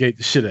 confiscate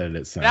the shit out of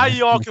that sign. Now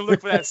you all can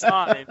look for that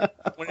sign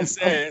when it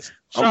says,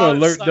 I'm going to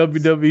alert Charlotte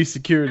sucks. WWE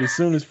security as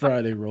soon as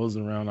Friday rolls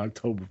around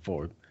October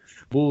 4th.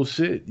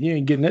 Bullshit. You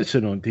ain't getting that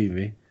shit on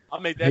TV. I'll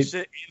make that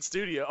shit in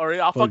studio, or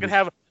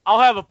I'll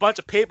have a bunch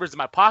of papers in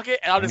my pocket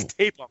and I'll just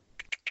tape them.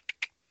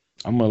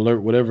 I'm going to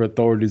alert whatever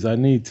authorities I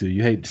need to.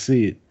 You hate to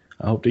see it.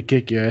 I hope they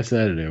kick your ass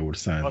out of there with a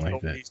sign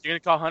like that. You gonna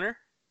call Hunter?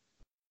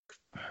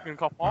 You gonna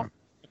call Paul?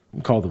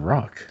 I'm called The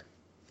Rock.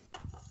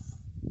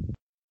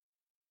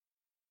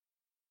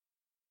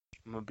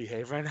 I'm gonna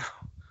behave right now.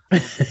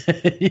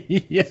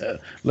 Yeah.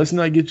 Let's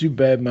not get you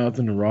bad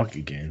mouthing The Rock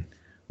again.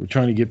 We're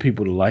trying to get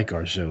people to like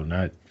our show,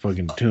 not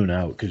fucking tune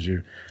out because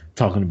you're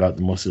talking about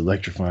the most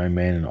electrifying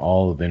man in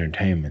all of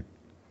entertainment.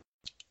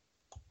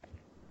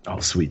 Oh,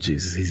 sweet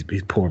Jesus. He's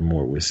pouring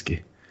more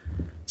whiskey.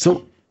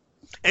 So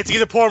It's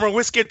either pour more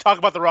whiskey or talk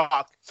about The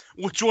Rock.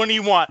 Which one do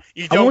you want?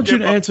 I want you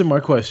to answer my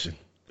question.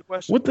 The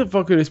question. What the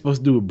fuck are they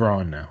supposed to do with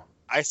Braun now?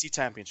 IC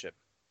championship.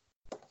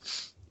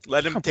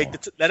 Let him take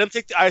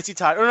the IC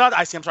title, or not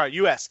IC. I'm sorry,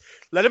 US.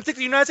 Let him take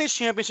the United States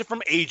Championship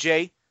from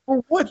AJ. For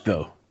what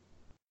though?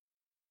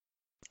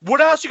 What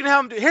else you can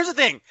have him do? Here's the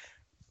thing.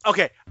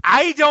 Okay,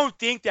 I don't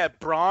think that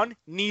Braun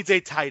needs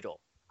a title.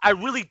 I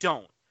really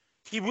don't.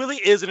 He really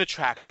is an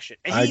attraction,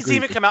 and he's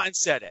even come out and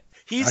said it.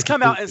 He's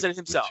come out and said it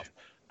himself.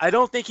 I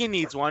don't think he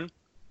needs one,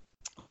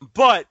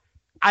 but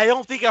I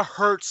don't think it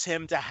hurts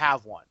him to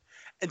have one.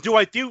 And do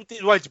I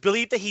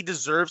believe that he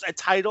deserves a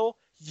title?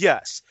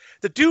 Yes.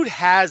 The dude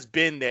has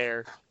been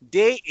there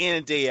day in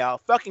and day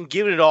out, fucking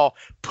giving it all,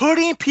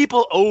 putting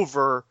people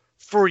over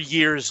for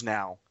years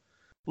now.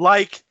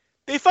 Like,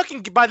 they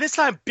fucking, by this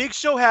time, Big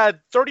Show had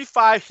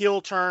 35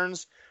 heel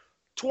turns,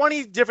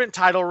 20 different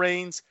title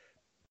reigns.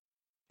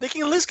 They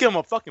can at least give him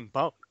a fucking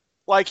bump.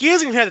 Like, he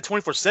hasn't even had the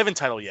 24/7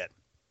 title yet.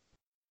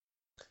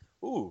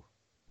 Ooh.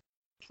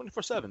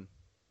 24/7.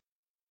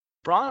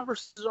 Braun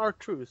versus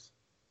R-Truth.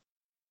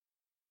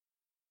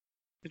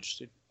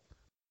 Interesting.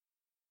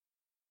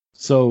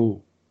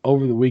 So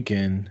over the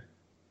weekend,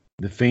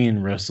 The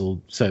Fiend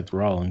wrestled Seth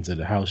Rollins at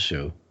a house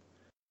show.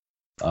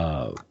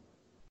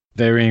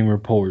 Varying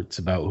reports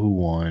about who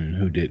won,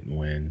 who didn't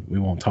win. We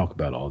won't talk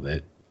about all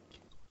that.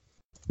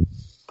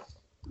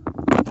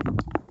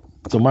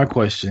 So my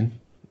question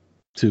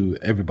to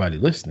everybody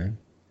listening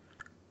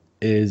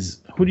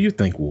is, who do you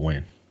think will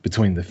win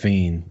between The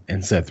Fiend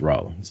and Seth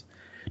Rollins?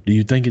 Do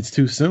you think it's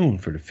too soon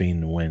for The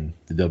Fiend to win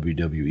the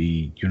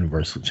WWE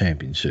Universal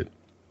Championship?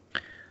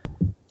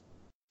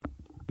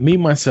 Me,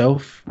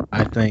 myself,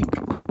 I think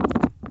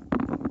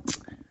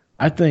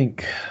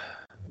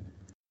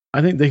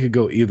they could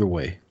go either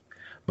way.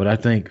 But I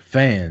think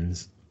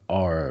fans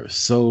are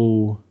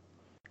so,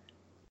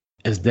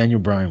 as Daniel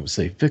Bryan would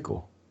say,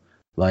 fickle.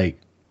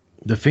 Like,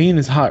 The Fiend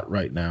is hot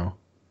right now,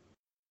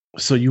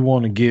 so you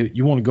want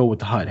to go with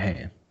the hot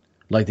hand,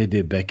 like they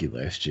did Becky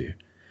last year.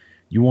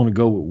 You want to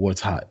go with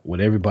what's hot, what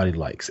everybody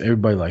likes.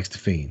 Everybody likes The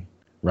Fiend,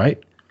 right?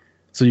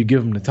 So you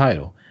give him the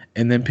title,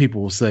 and then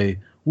people will say,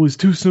 well, it's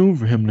too soon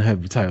for him to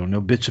have the title, and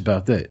they'll bitch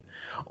about that.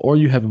 Or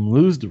you have him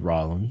lose to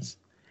Rollins,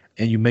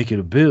 and you make it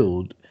a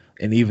build,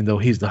 and even though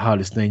he's the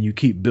hottest thing, you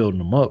keep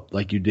building him up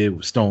like you did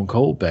with Stone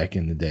Cold back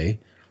in the day,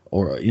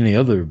 or any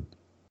other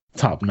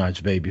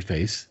top-notch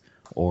babyface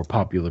or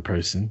popular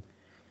person,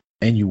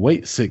 and you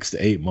wait 6 to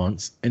 8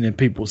 months, and then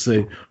people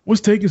say, what's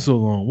taking so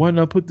long? Why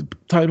not put the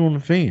title on The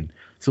Fiend?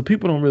 So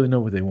people don't really know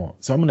what they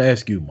want. So I'm going to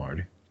ask you,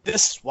 Marty.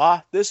 This is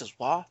why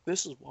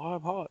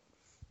I'm hot.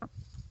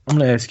 I'm going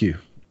to ask you.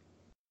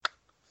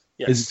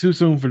 Yes. Is it too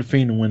soon for The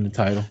Fiend to win the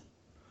title?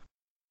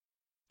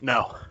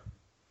 No.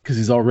 Because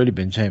he's already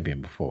been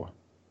champion before.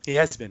 He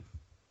has been.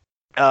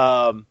 He's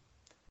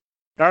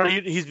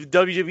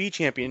WWE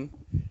champion,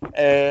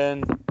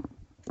 and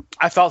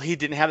I felt he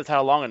didn't have the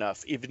title long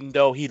enough, even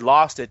though he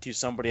lost it to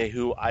somebody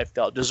who I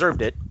felt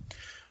deserved it.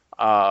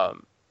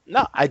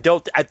 No, I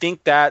don't. I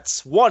think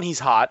that's, one, he's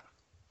hot.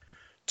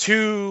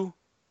 Two,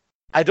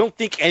 I don't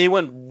think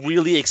anyone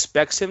really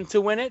expects him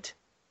to win it.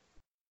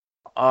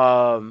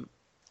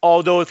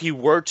 Although if he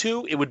were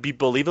to, it would be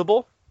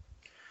believable.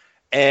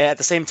 And at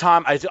the same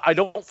time, I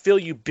don't feel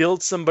you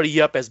build somebody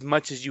up as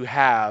much as you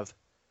have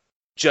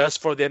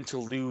just for them to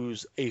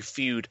lose a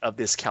feud of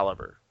this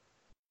caliber.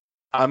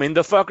 I mean,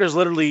 the fucker's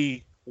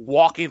literally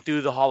walking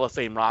through the Hall of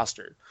Fame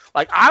roster.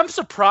 Like, I'm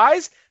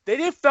surprised they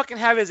didn't fucking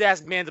have his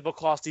ass mandible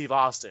claw Steve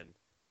Austin.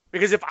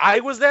 Because if I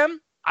was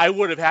them, I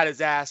would have had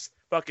his ass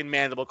fucking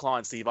mandible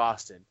clawing Steve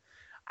Austin.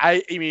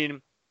 I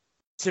mean,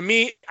 to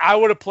me, I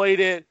would have played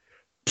it.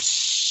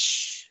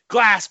 Psh,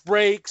 glass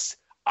breaks.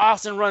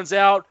 Austin runs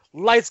out.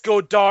 Lights go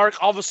dark.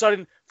 All of a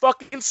sudden,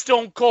 fucking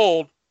Stone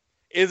Cold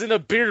is in a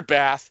beer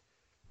bath,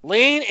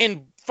 laying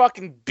in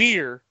fucking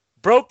beer,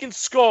 Broken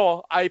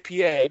Skull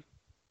IPA,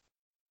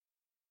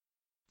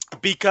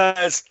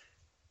 because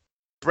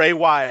Bray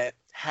Wyatt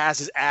has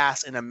his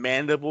ass in a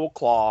mandible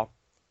claw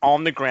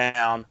on the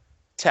ground,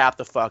 tap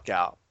the fuck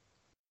out.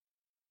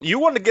 You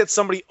want to get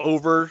somebody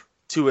over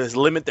to his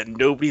limit that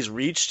nobody's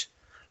reached?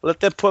 Let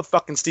them put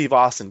fucking Steve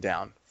Austin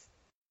down.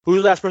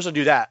 Who's the last person to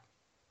do that?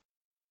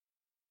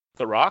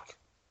 The Rock?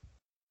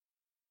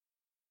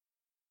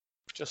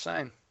 Just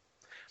saying.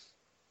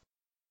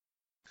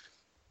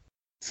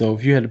 So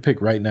if you had to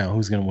pick right now,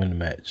 who's going to win the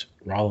match?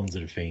 Rollins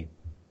or The Fiend?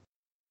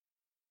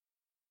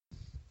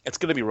 It's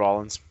going to be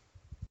Rollins.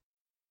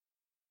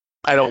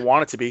 I don't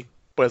want it to be,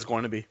 but it's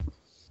going to be.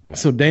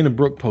 So Dana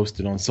Brooke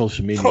posted on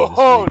social media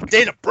Oh,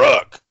 Dana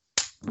Brooke!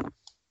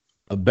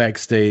 a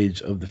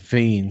backstage of The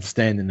Fiend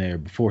standing there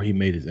before he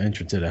made his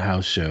entrance at a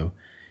house show.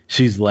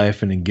 She's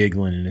laughing and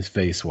giggling in his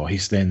face while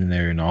he's standing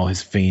there in all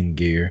his Fiend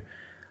gear.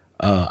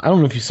 I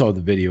don't know if you saw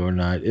the video or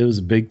not. It was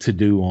a big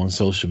to-do on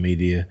social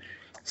media.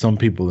 Some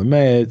people are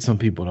mad. Some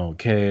people don't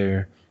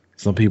care.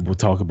 Some people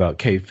talk about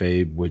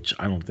kayfabe, which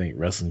I don't think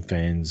wrestling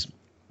fans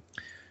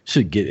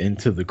should get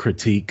into the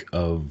critique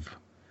of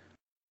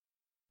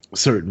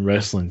certain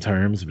wrestling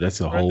terms, but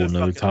that's a whole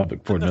nother topic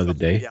for another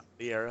day. Yeah,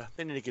 the era.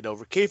 They need to get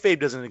over. Kayfabe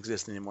doesn't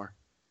exist anymore.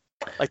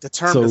 Like, the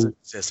term doesn't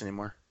exist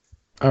anymore.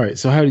 All right,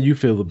 so how do you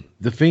feel?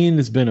 The Fiend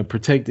has been a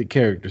protected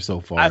character so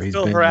far. He's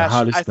been the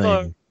hottest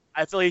thing.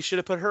 I feel he should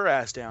have put her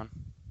ass down.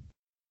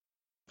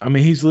 I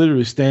mean, he's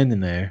literally standing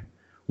there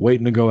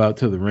waiting to go out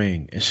to the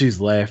ring, and she's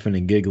laughing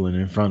and giggling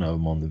in front of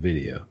him on the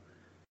video.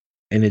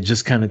 And it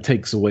just kind of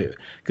takes away.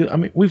 Cause, I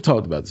mean, we've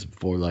talked about this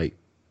before. Like,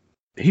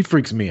 he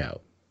freaks me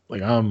out.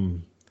 Like,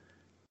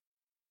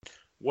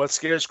 What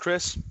scares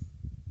Chris?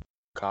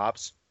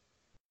 Cops.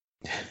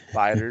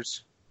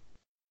 Fighters.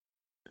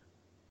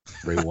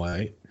 Bray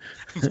Wyatt.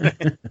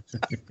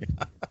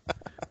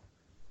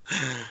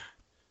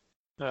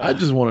 I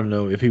just want to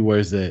know if he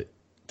wears that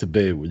to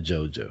bed with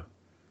JoJo.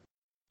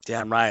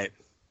 Damn right.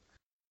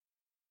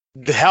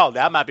 The hell,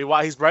 that might be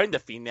why he's wearing the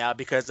Fiend now,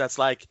 because that's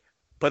like,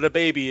 put a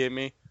baby in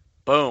me.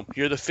 Boom,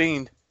 you're the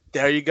Fiend.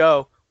 There you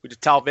go. We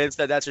just tell Vince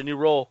that that's your new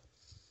role.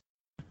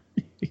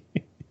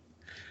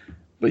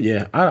 But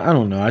yeah, I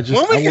don't know.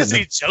 When we can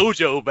see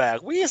JoJo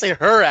back? We ain't seen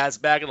her ass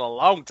back in a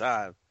long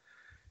time.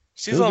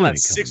 She's JoJo on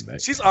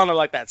that She's on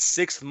like that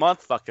 6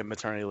 month fucking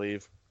maternity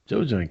leave.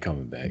 JoJo ain't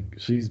coming back.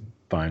 She's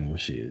fine where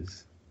she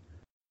is.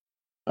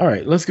 All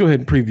right, let's go ahead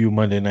and preview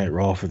Monday Night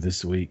Raw for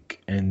this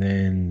week, and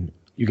then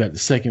you got the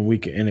second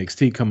week of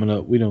NXT coming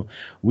up. We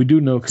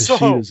do know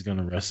Kushida's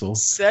gonna wrestle.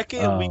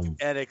 Second week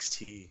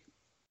NXT.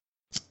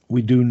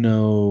 We do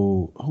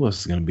know who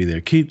else is gonna be there.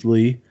 Keith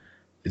Lee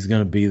is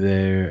gonna be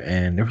there,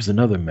 and there was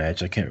another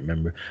match I can't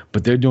remember,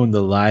 but they're doing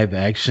the live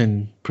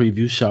action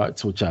preview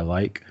shots, which I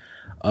like.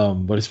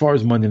 But as far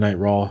as Monday Night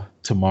Raw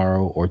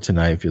tomorrow or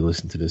tonight, if you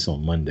listen to this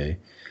on Monday,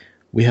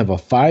 we have a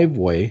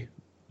 5-way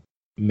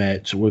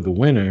match where the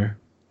winner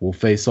will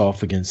face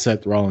off against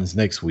Seth Rollins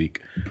next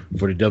week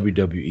for the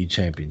WWE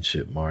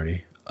Championship,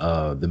 Marty.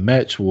 The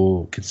match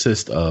will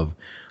consist of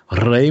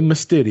Rey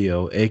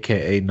Mysterio,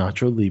 a.k.a.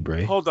 Nacho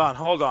Libre. Hold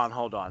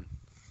on.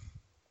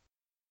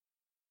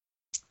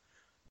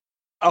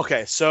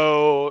 Okay,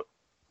 so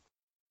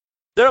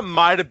there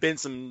might have been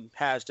some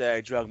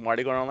hashtag drug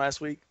Marty going on last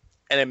week,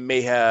 and it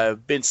may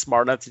have been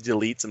smart enough to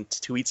delete some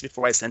tweets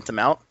before I sent them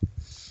out.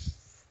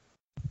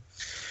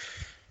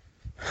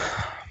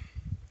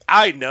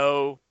 I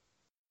know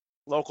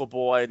local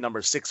boy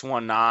number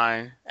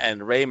 619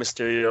 and Rey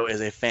Mysterio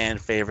is a fan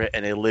favorite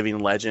and a living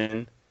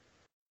legend.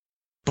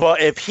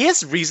 But if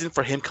his reason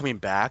for him coming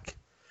back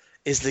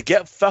is to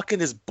get fucking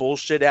his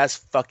bullshit ass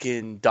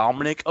fucking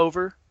Dominic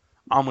over,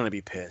 I'm going to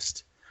be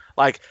pissed.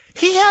 Like,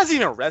 he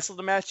hasn't even wrestled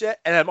the match yet,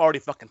 and I'm already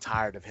fucking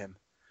tired of him.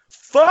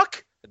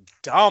 Fuck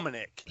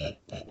Dominic.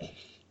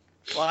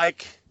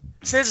 Like,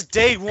 since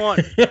day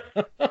one.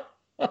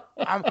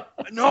 I'm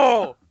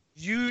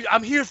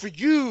here for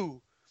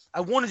you. I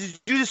wanted to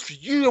do this for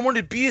you. I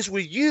wanted to be this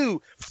with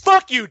you.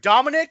 Fuck you,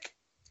 Dominic.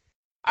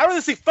 I'd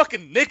rather see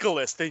fucking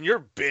Nicholas than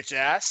your bitch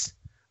ass.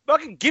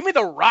 Fucking give me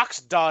the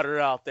Rock's daughter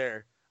out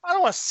there. I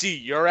don't want to see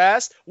your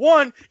ass.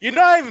 One, you're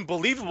not even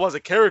believable as a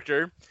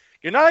character.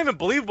 You're not even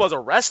believable as a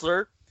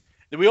wrestler.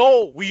 We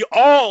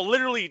all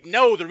literally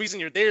know the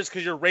reason you're there is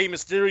because you're Rey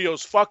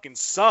Mysterio's fucking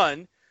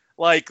son.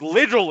 Like,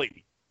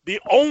 literally. The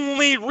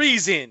only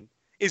reason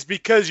is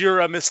because you're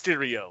a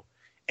Mysterio.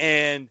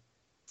 And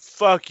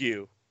fuck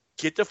you.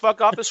 Get the fuck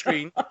off the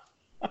screen.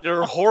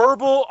 You're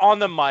horrible on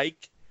the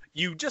mic.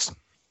 You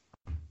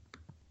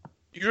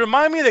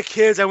remind me of the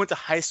kids I went to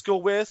high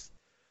school with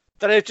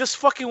that I just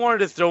fucking wanted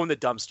to throw in the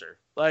dumpster.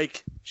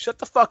 Like, shut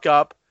the fuck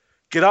up.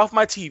 Get off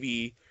my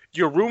TV.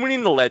 You're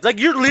ruining the legend.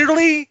 Like, you're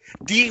literally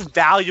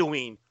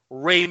devaluing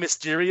Rey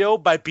Mysterio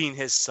by being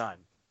his son.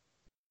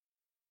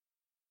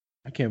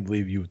 I can't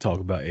believe you would talk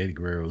about Eddie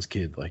Guerrero's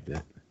kid like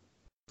that.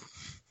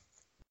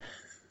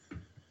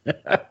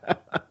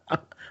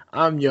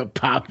 I'm your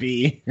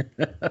poppy.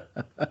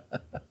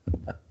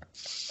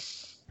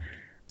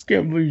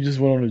 Can't believe you just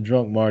went on a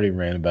drunk Marty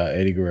rant about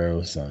Eddie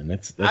Guerrero's son.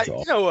 That's all.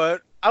 You know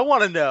what? I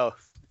want to know.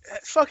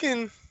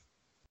 Fucking.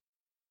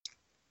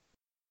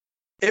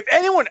 If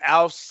anyone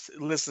else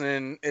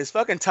listening is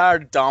fucking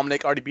tired of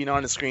Dominic already being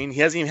on the screen,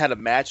 he hasn't even had a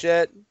match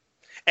yet.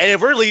 And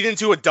if we're leading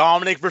to a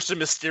Dominic versus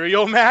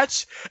Mysterio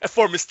match,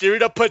 for Mysterio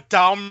to put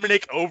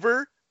Dominic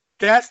over,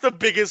 that's the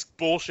biggest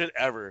bullshit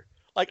ever.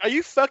 Like, are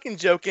you fucking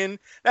joking?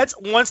 That's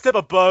one step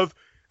above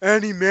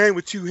any man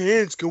with two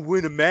hands can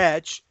win a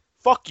match.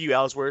 Fuck you,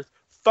 Ellsworth.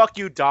 Fuck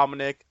you,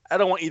 Dominic. I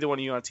don't want either one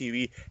of you on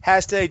TV.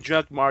 Hashtag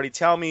Drunk Marty.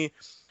 Tell me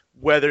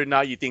whether or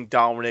not you think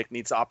Dominic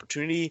needs the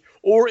opportunity,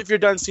 or if you're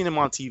done seeing him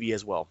on TV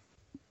as well.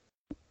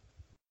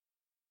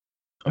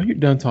 Are you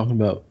done talking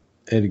about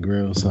Eddie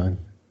Guerrero's son?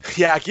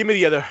 Yeah, give me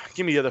the other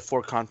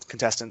four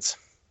contestants.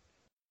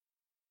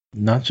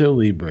 Nacho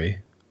Libre,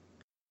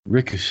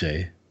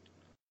 Ricochet,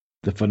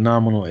 the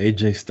phenomenal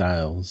AJ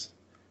Styles,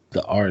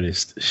 the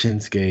artist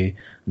Shinsuke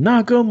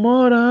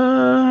Nakamura,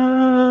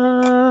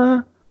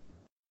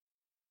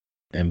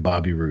 and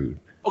Bobby Roode.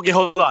 Okay,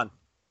 hold on.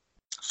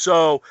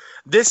 So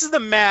this is the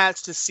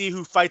match to see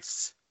who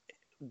fights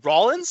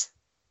Rollins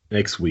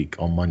next week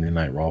on Monday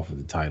Night Raw for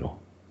the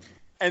title.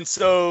 And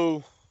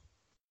so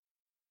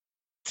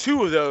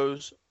two of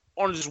those,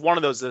 or just one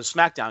of those, is a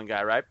SmackDown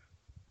guy, right?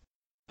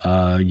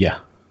 Yeah,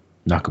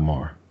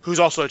 Nakamura, who's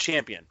also a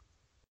champion,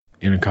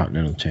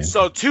 Intercontinental champion.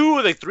 So two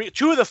of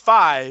the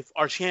five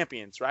are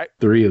champions, right?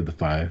 3 of the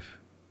 5.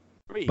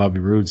 3. Bobby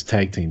Roode's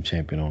tag team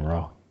champion on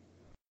Raw.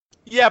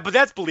 Yeah, but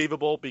that's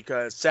believable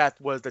because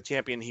Seth was the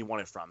champion he won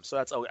it from.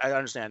 So I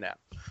understand that.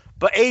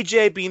 But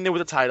AJ being there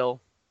with the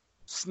title,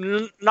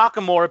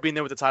 Nakamura being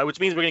there with the title, which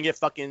means we're gonna get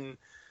fucking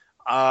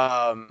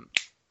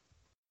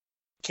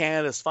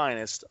Canada's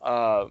finest,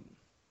 not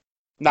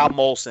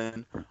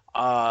Molson,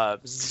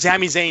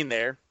 Sami Zayn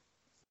there.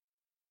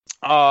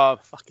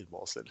 Fucking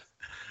Molson.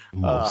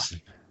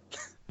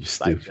 You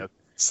stupid.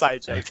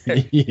 Side joke.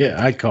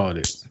 Yeah, I caught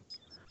it.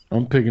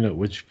 I'm picking up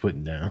what you're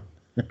putting down.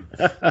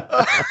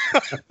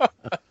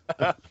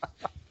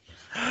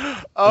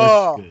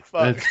 Oh,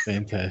 fuck. That's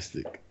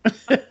fantastic.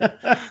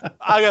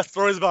 I got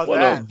stories about what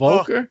that. Up,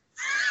 Volker?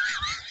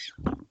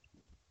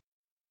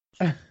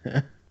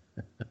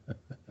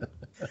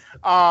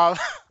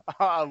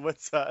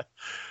 What's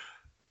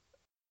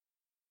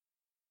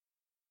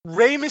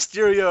Rey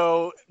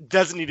Mysterio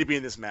doesn't need to be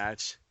in this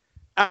match.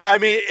 I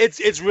mean,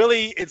 it's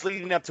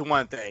leading up to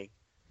one thing,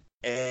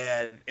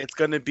 and it's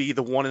going to be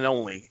the one and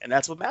only, and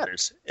that's what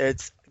matters.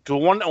 It's the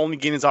one and only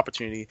getting his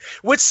opportunity,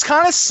 which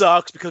kind of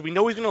sucks because we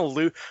know he's going to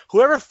lose.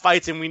 Whoever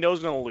fights him, we know is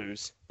going to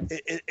lose.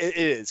 It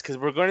is because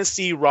we're going to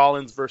see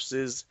Rollins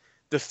versus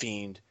The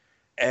Fiend.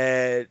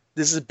 And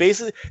this is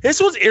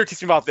what's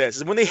irritates me about this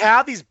is when they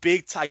have these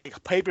big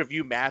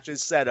pay-per-view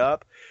matches set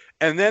up,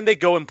 and then they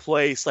go and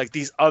place like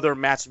these other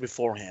matches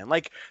beforehand.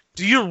 Like,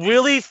 do you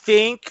really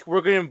think we're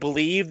going to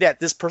believe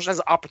that this person has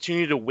an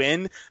opportunity to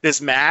win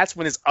this match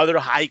when this other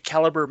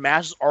high-caliber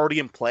match is already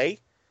in play?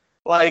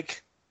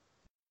 Like,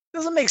 it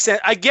doesn't make sense.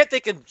 I get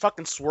they can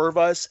fucking swerve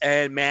us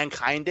and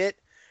Mankind it,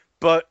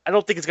 but I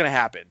don't think it's going to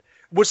happen.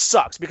 Which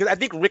sucks because I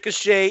think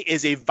Ricochet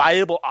is a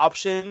viable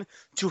option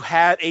to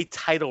have a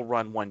title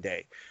run one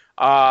day.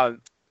 I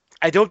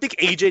don't think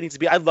AJ needs to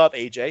be. I love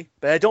AJ,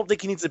 but I don't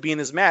think he needs to be in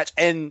this match.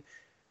 And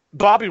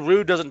Bobby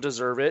Roode doesn't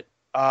deserve it.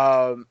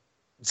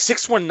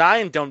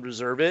 619 don't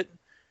deserve it.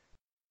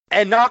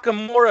 And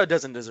Nakamura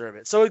doesn't deserve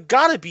it. So it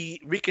got to be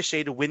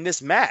Ricochet to win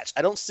this match.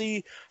 I don't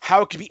see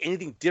how it could be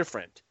anything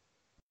different.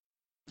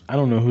 I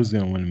don't know who's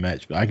going to win the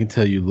match, but I can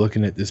tell you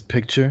looking at this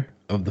picture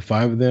of the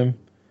 5 of them,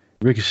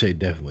 Ricochet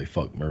definitely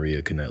fucked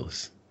Maria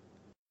Kanellis.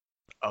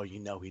 Oh, you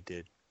know he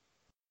did.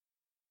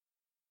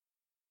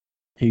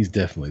 He's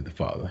definitely the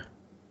father.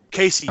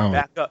 Casey,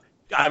 back up.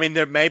 I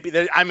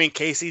mean,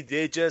 Casey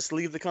did just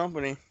leave the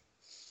company.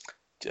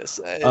 Just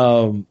saying.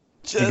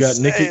 You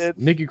got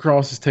Nikki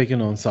Cross is taking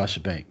on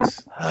Sasha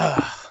Banks.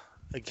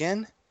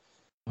 Again?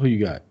 Who you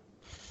got?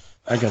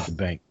 I got the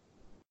bank.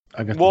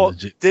 I got the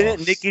legit didn't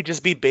boss. Nikki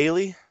just beat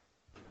Bailey?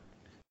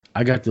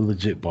 I got the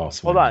legit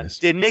boss. Hold on.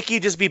 Did Nikki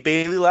just beat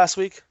Bailey last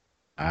week?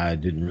 I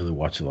didn't really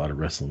watch a lot of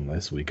wrestling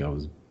last week. I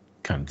was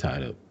kind of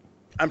tied up.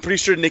 I'm pretty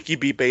sure Nikki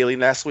beat Bailey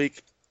last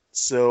week,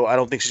 so I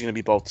don't think she's going to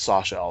beat both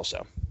Sasha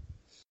also.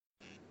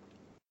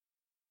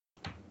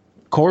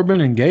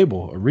 Corbin and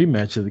Gable, a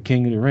rematch of the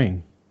King of the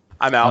Ring.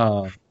 I'm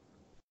out.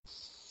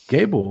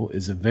 Gable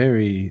is a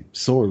very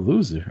sore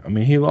loser. I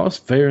mean, he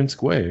lost fair and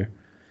square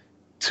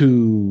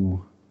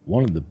to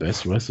one of the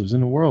best wrestlers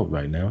in the world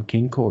right now,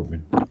 King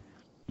Corbin.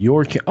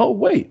 Oh,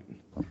 wait.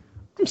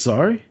 I'm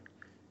sorry.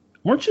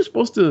 Weren't you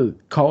supposed to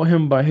call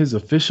him by his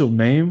official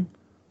name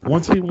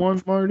once he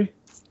won, Marty?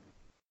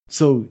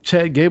 So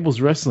Chad Gable's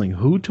wrestling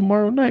who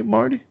tomorrow night,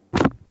 Marty?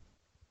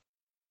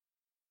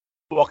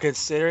 Well,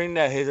 considering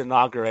that his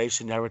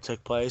inauguration never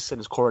took place and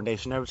his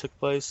coronation never took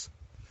place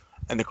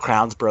and the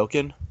crown's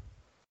broken,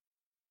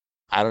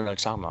 I don't know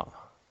what you're talking about.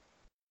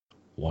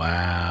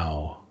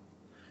 Wow.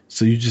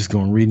 So you're just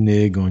gonna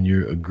renege on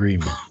your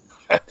agreement?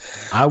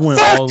 I went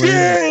all in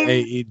on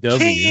AEW.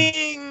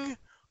 King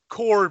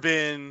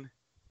Corbin,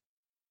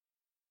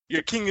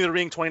 your King of the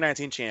Ring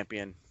 2019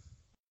 champion.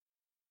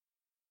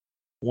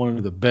 One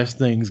of the best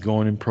things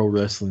going in pro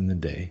wrestling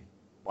today.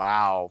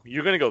 Wow,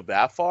 you're gonna go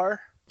that far?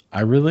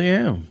 I really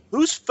am.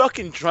 Who's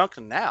fucking drunk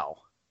now?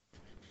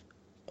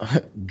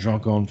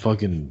 Drunk on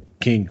fucking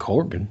King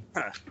Corbin.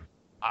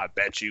 I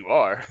bet you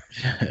are.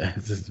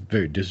 This is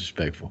very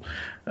disrespectful.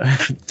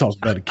 Talk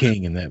about a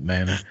king in that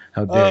manner.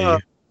 How dare you?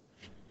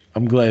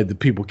 I'm glad the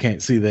people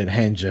can't see that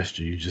hand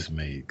gesture you just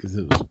made because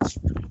it was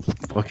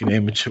fucking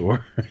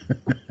immature.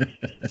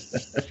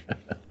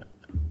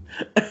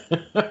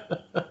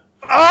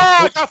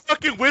 I got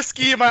fucking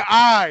whiskey in my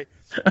eye.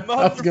 I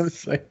was gonna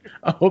say,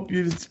 I hope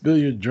you didn't spill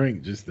your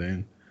drink just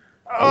then.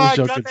 I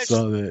wish I could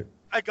saw that.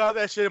 I got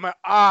that shit in my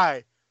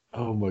eye.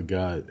 Oh my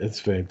god, that's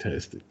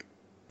fantastic.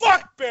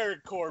 Fuck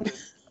Baron Corbin.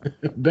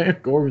 Baron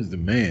Corbin's the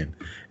man,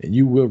 and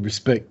you will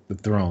respect the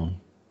throne.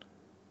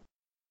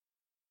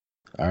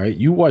 All right,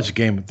 you watch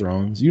Game of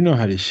Thrones. You know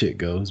how this shit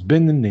goes.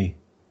 Bend the knee.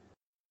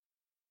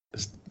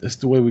 That's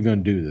the way we're gonna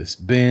do this.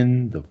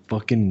 Bend the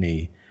fucking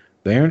knee.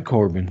 Baron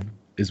Corbin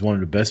is one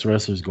of the best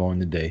wrestlers going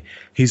today.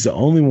 He's the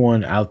only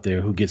one out there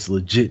who gets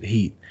legit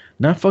heat,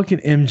 not fucking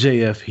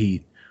MJF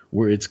heat,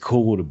 where it's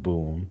cool to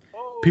boo him.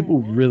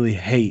 People really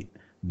hate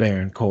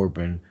Baron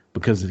Corbin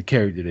because of the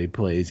character they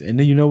plays, and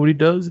then you know what he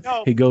does?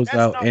 No, he goes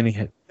out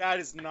and that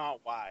is not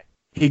why.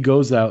 He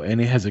goes out and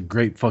he has a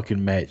great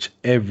fucking match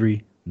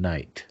every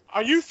night.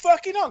 Are you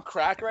fucking on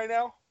crack right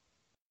now?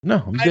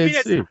 No, I'm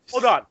dead serious.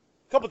 Hold on.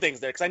 A couple things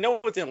there, because I know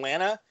it's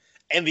Atlanta,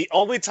 and the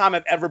only time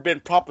I've ever been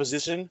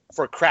propositioned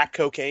for crack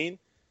cocaine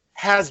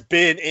has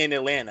been in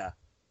Atlanta.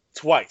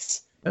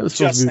 Twice. That was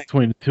supposed to be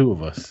between the two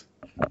of us.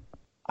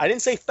 I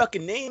didn't say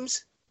fucking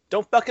names.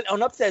 Don't fucking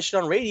own up to that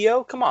shit on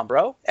radio. Come on,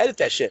 bro. Edit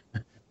that shit.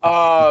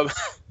 I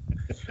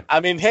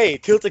mean, hey,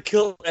 Tilt to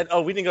Kill. And,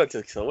 we didn't go to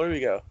Tilt to Kill. Where did we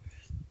go?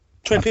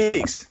 Twin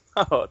Peaks.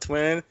 Oh,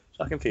 Twin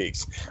fucking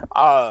Peaks.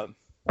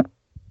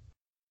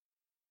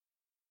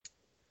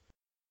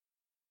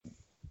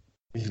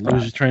 You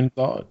lose your train of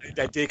thought.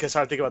 I did because I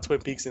started thinking about Twin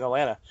Peaks in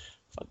Atlanta.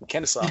 Fucking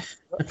Kennesaw.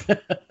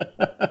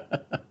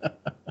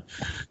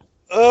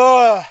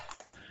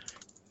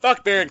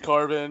 Fuck Baron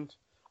Corbin.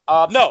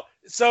 No,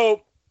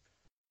 so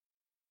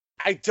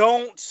I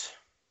guess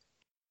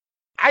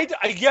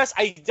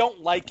I don't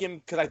like him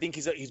because I think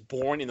he's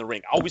boring in the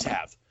ring. I always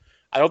have.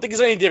 I don't think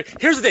he's any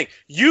different. Here's the thing: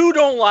 you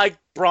don't like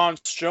Braun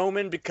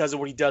Strowman because of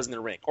what he does in the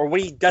ring or what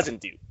he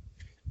doesn't do.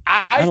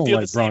 I don't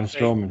like Braun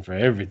Strowman for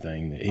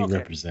everything that he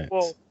represents.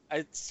 Well,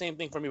 it's the same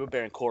thing for me with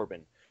Baron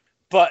Corbin.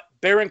 But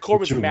Baron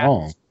Corbin's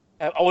matches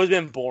have always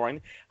been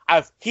boring.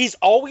 He's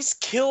always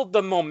killed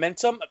the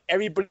momentum of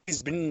everybody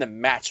he's been in the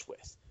match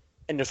with,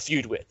 in the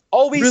feud with.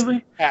 Always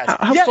really? has.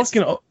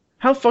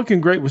 How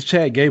fucking great was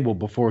Chad Gable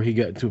before he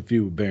got into a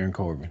feud with Baron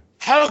Corbin?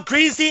 How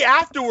great is he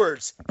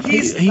afterwards?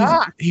 He's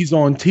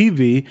on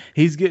TV.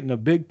 He's getting a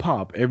big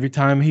pop every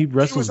time he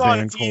wrestles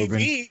Baron Corbin.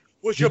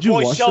 Did you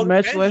watch the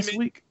match last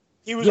week?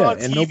 He was on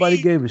TV, and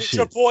nobody gave a shit.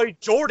 Your boy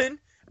Jordan.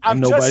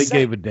 Nobody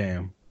gave a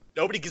damn.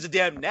 Nobody gives a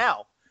damn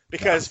now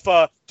because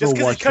go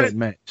watch that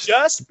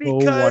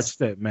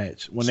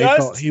match. When they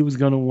thought he was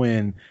gonna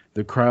win,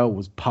 the crowd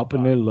was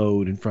popping their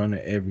load in front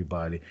of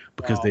everybody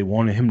because they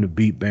wanted him to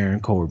beat Baron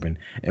Corbin.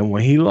 And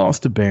when he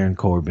lost to Baron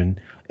Corbin,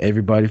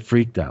 everybody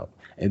freaked out.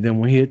 And then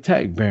when he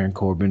attacked Baron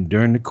Corbin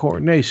during the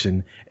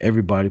coronation,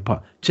 everybody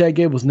popped. Chad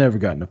Gable's never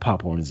gotten a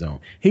pop on his own.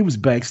 He was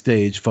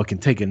backstage fucking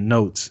taking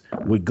notes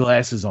with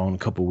glasses on a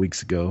couple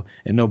weeks ago,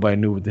 and nobody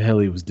knew what the hell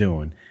he was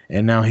doing.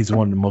 And now he's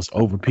one of the most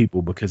over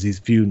people because he's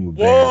feuding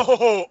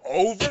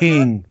with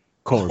King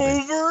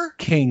Corbin.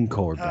 King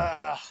Corbin.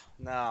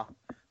 No.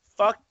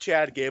 Fuck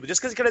Chad Gable. Just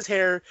because he cut his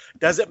hair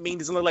doesn't mean he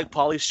doesn't look like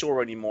Pauly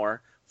Shore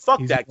anymore.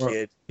 Fuck that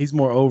kid. He's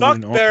more over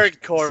than Baron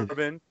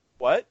Corbin.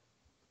 What?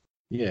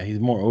 Yeah, he's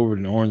more over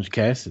than Orange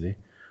Cassidy.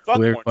 Fuck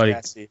Orange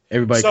Cassidy.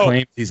 Everybody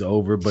claims he's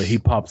over, but he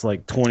pops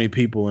like 20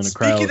 people in a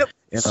crowd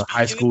in a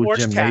high school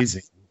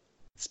gymnasium.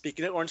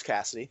 Speaking of Orange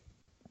Cassidy,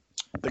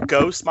 the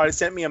Ghost might have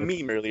sent me a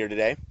meme earlier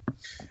today,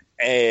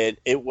 and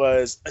it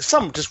was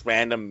some just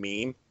random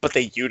meme, but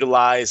they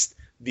utilized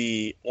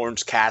the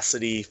Orange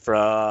Cassidy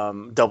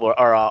from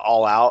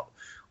All Out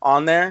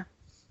on there,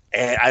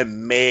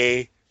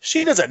 and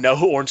she doesn't know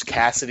who Orange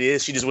Cassidy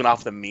is. She just went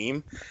off the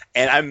meme.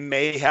 And I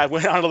may have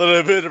went on a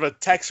little bit of a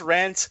text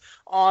rant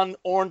on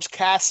Orange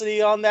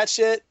Cassidy on that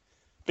shit.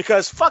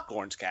 Because fuck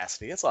Orange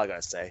Cassidy. That's all I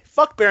gotta say.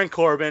 Fuck Baron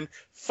Corbin.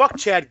 Fuck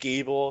Chad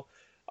Gable.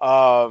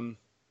 I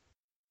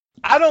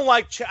don't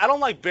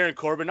like Baron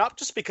Corbin, not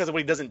just because of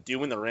what he doesn't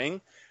do in the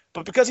ring,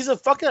 but because he's a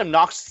fucking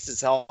obnoxious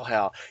as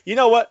hell. You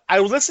know what? I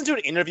listened to an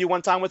interview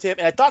one time with him,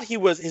 and I thought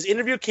his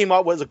interview came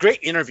out was a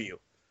great interview.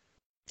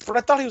 But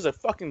I thought he was a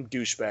fucking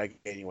douchebag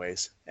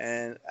anyways.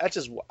 And I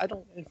don't...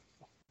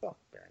 Fuck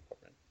Baron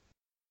Corbin.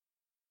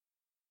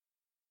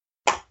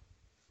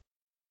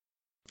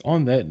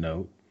 On that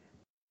note,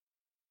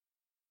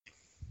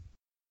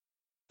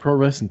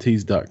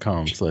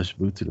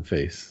 ProWrestlingTees.com/boot to the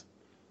face.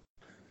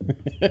 I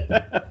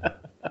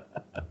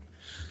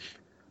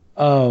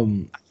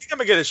think I'm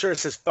gonna get a shirt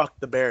that says "Fuck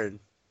the Baron."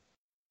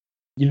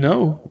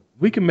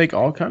 We can make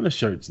all kind of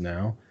shirts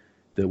now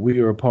that we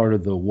are a part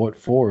of the What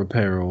For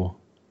apparel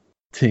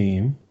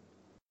team.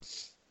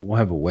 We'll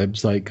have a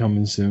website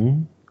coming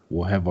soon.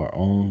 We'll have our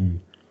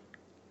own.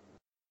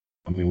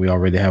 I mean, we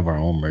already have our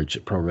own merch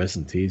at Pro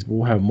Wrestling Tees, but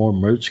we'll have more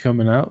merch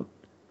coming out.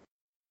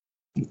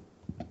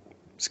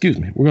 Excuse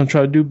me. We're gonna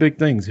try to do big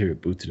things here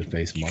at Boot to the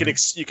Face. You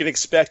can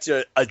expect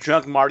a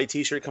Drunk Marty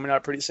T-shirt coming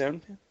out pretty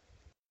soon.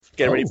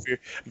 Get ready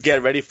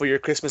for your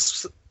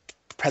Christmas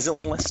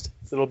present list.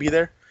 It'll be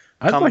there.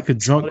 I'd like a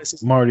Drunk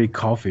Marty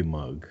coffee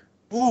mug.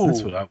 Ooh.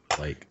 That's what I would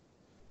like.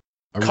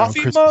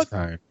 Coffee mug?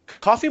 Time.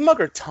 Coffee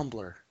mug or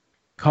tumbler?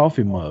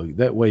 Coffee mug.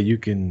 That way you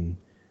can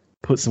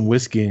put some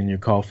whiskey in your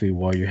coffee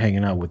while you're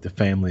hanging out with the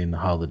family in the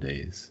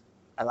holidays.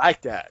 I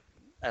like that.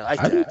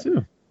 I do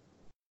too.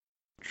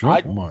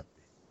 Drunk Marty.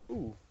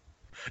 Ooh.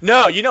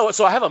 No, you know what?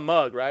 So I have a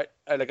mug, right?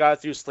 And I got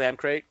it through Slam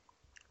Crate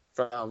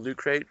from Loot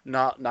Crate,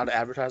 not an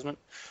advertisement.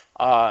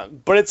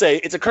 But it's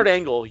a Kurt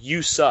Angle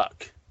 "You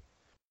Suck."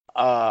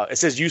 It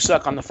says "You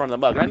Suck" on the front of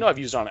the mug. And I know I've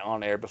used it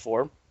on air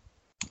before,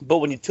 but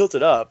when you tilt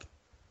it up,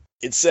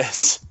 it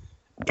says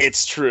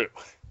 "It's true."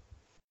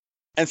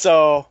 And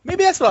so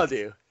maybe that's what I'll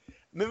do.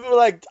 Maybe we're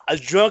like a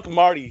Drunk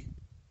Marty,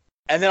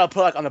 and then I'll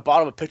put like on the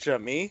bottom a picture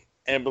of me,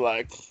 and be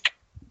like,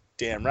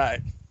 "Damn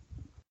right."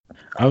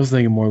 I was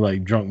thinking more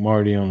like Drunk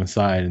Marty on the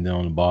side, and then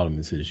on the bottom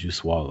it says "You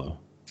swallow."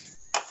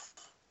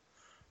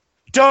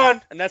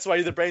 Done! And that's why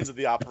you're the brains of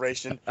the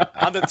operation.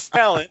 I'm the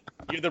talent,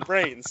 you're the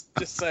brains.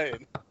 Just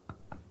saying.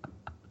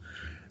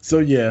 So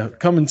yeah,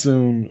 coming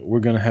soon, we're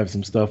going to have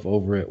some stuff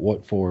over at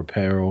What For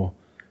Apparel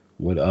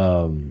with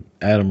Adam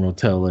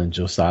Rotella and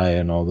Josiah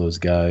and all those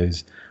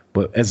guys.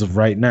 But as of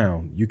right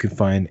now, you can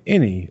find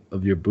any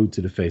of your Boot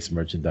to the Face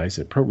merchandise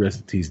at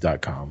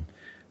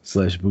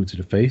ProWrestlingTees.com/Boot to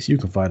the Face. You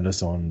can find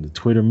us on the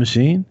Twitter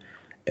machine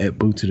at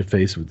Boot to the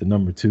Face with the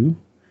number 2.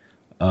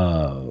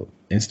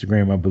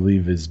 Instagram, I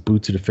believe, is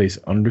Boot to the Face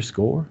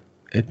 _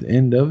 at the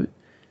end of it.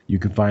 You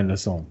can find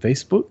us on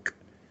Facebook.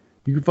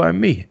 You can find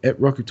me at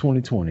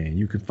Rucker2020, and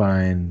you can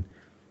find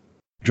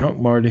Drunk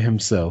Marty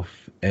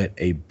himself at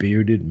A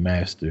Bearded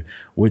Master,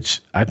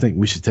 which I think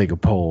we should take a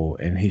poll,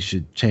 and he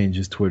should change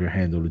his Twitter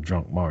handle to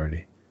Drunk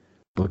Marty,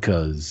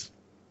 because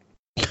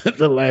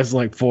the last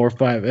 4 or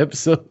 5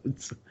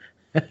 episodes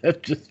have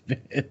just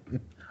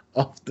been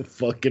off the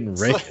fucking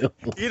rails. So,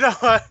 you know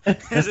what?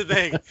 Here's the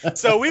thing.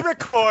 So we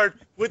record,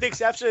 with the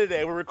exception of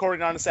today, we're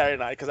recording on a Saturday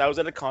night because I was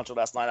at a concert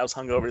last night. I was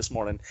hungover this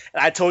morning.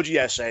 And I told you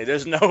yesterday,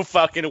 there's no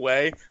fucking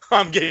way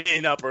I'm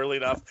getting up early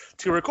enough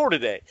to record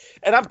today.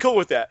 And I'm cool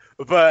with that.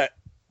 But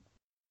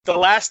the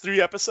last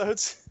 3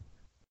 episodes,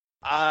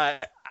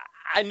 I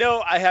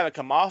know I haven't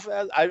come off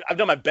as, I've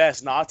done my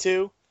best not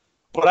to,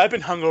 but I've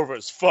been hungover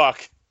as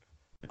fuck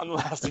on the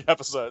last 3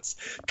 episodes.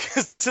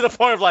 To the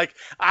point of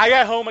I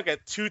got home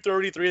at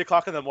 2:30, 3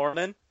 o'clock in the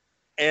morning,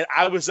 and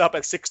I was up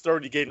at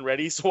 6:30 getting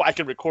ready so I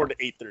can record at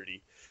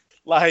 8:30.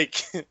 Why you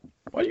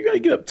gotta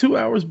get up 2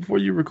 hours before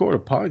you record a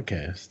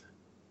podcast?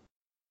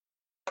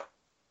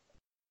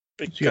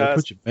 Because you gotta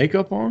put your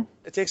makeup on?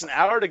 It takes an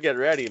hour to get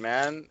ready,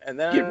 man. And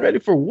then get ready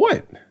for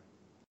what?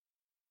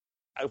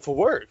 For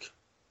work.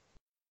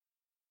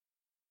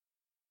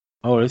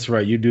 Oh, that's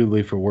right. You do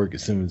leave for work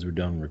as soon as we're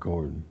done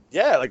recording.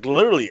 Yeah,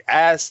 literally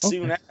as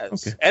soon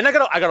as. Okay. And I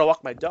gotta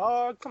walk my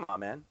dog. Come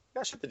on, man. I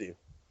got shit to do.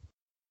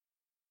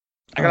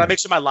 I gotta make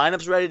sure my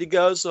lineup's ready to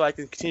go so I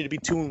can continue to be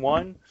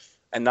 2-1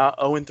 and not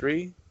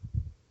 0-3.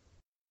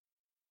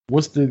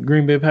 What's the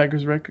Green Bay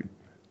Packers record?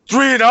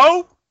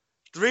 3-0.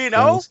 3-0.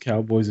 Dallas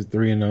Cowboys are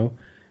 3-0.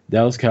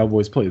 Dallas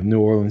Cowboys play the New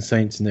Orleans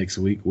Saints next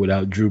week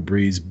without Drew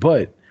Brees,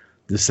 but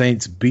the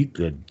Saints beat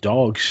the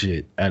dog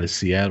shit out of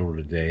Seattle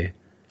today.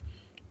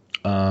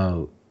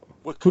 Who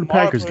the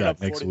Packers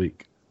got next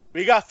week?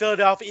 We got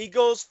Philadelphia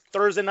Eagles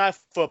Thursday Night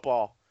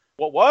Football.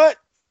 What?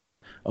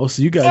 Oh,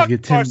 so you guys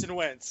get 10. Carson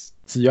Wentz.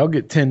 So y'all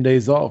get 10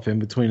 days off in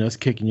between us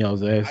kicking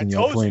y'all's ass and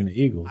y'all playing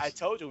the Eagles. I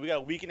told you we got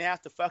a week and a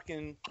half to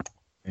fucking.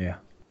 Yeah.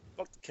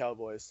 Fuck the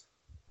Cowboys.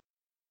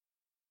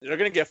 They're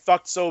gonna get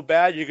fucked so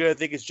bad you're gonna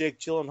think it's Jake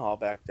Gyllenhaal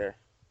back there.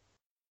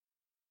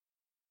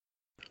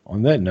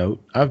 On that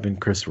note, I've been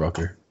Chris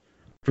Rucker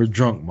for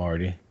Drunk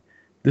Marty.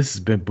 This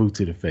has been Boot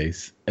to the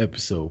Face,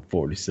 episode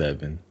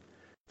 47.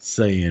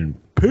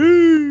 Saying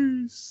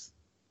peace.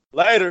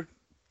 Later.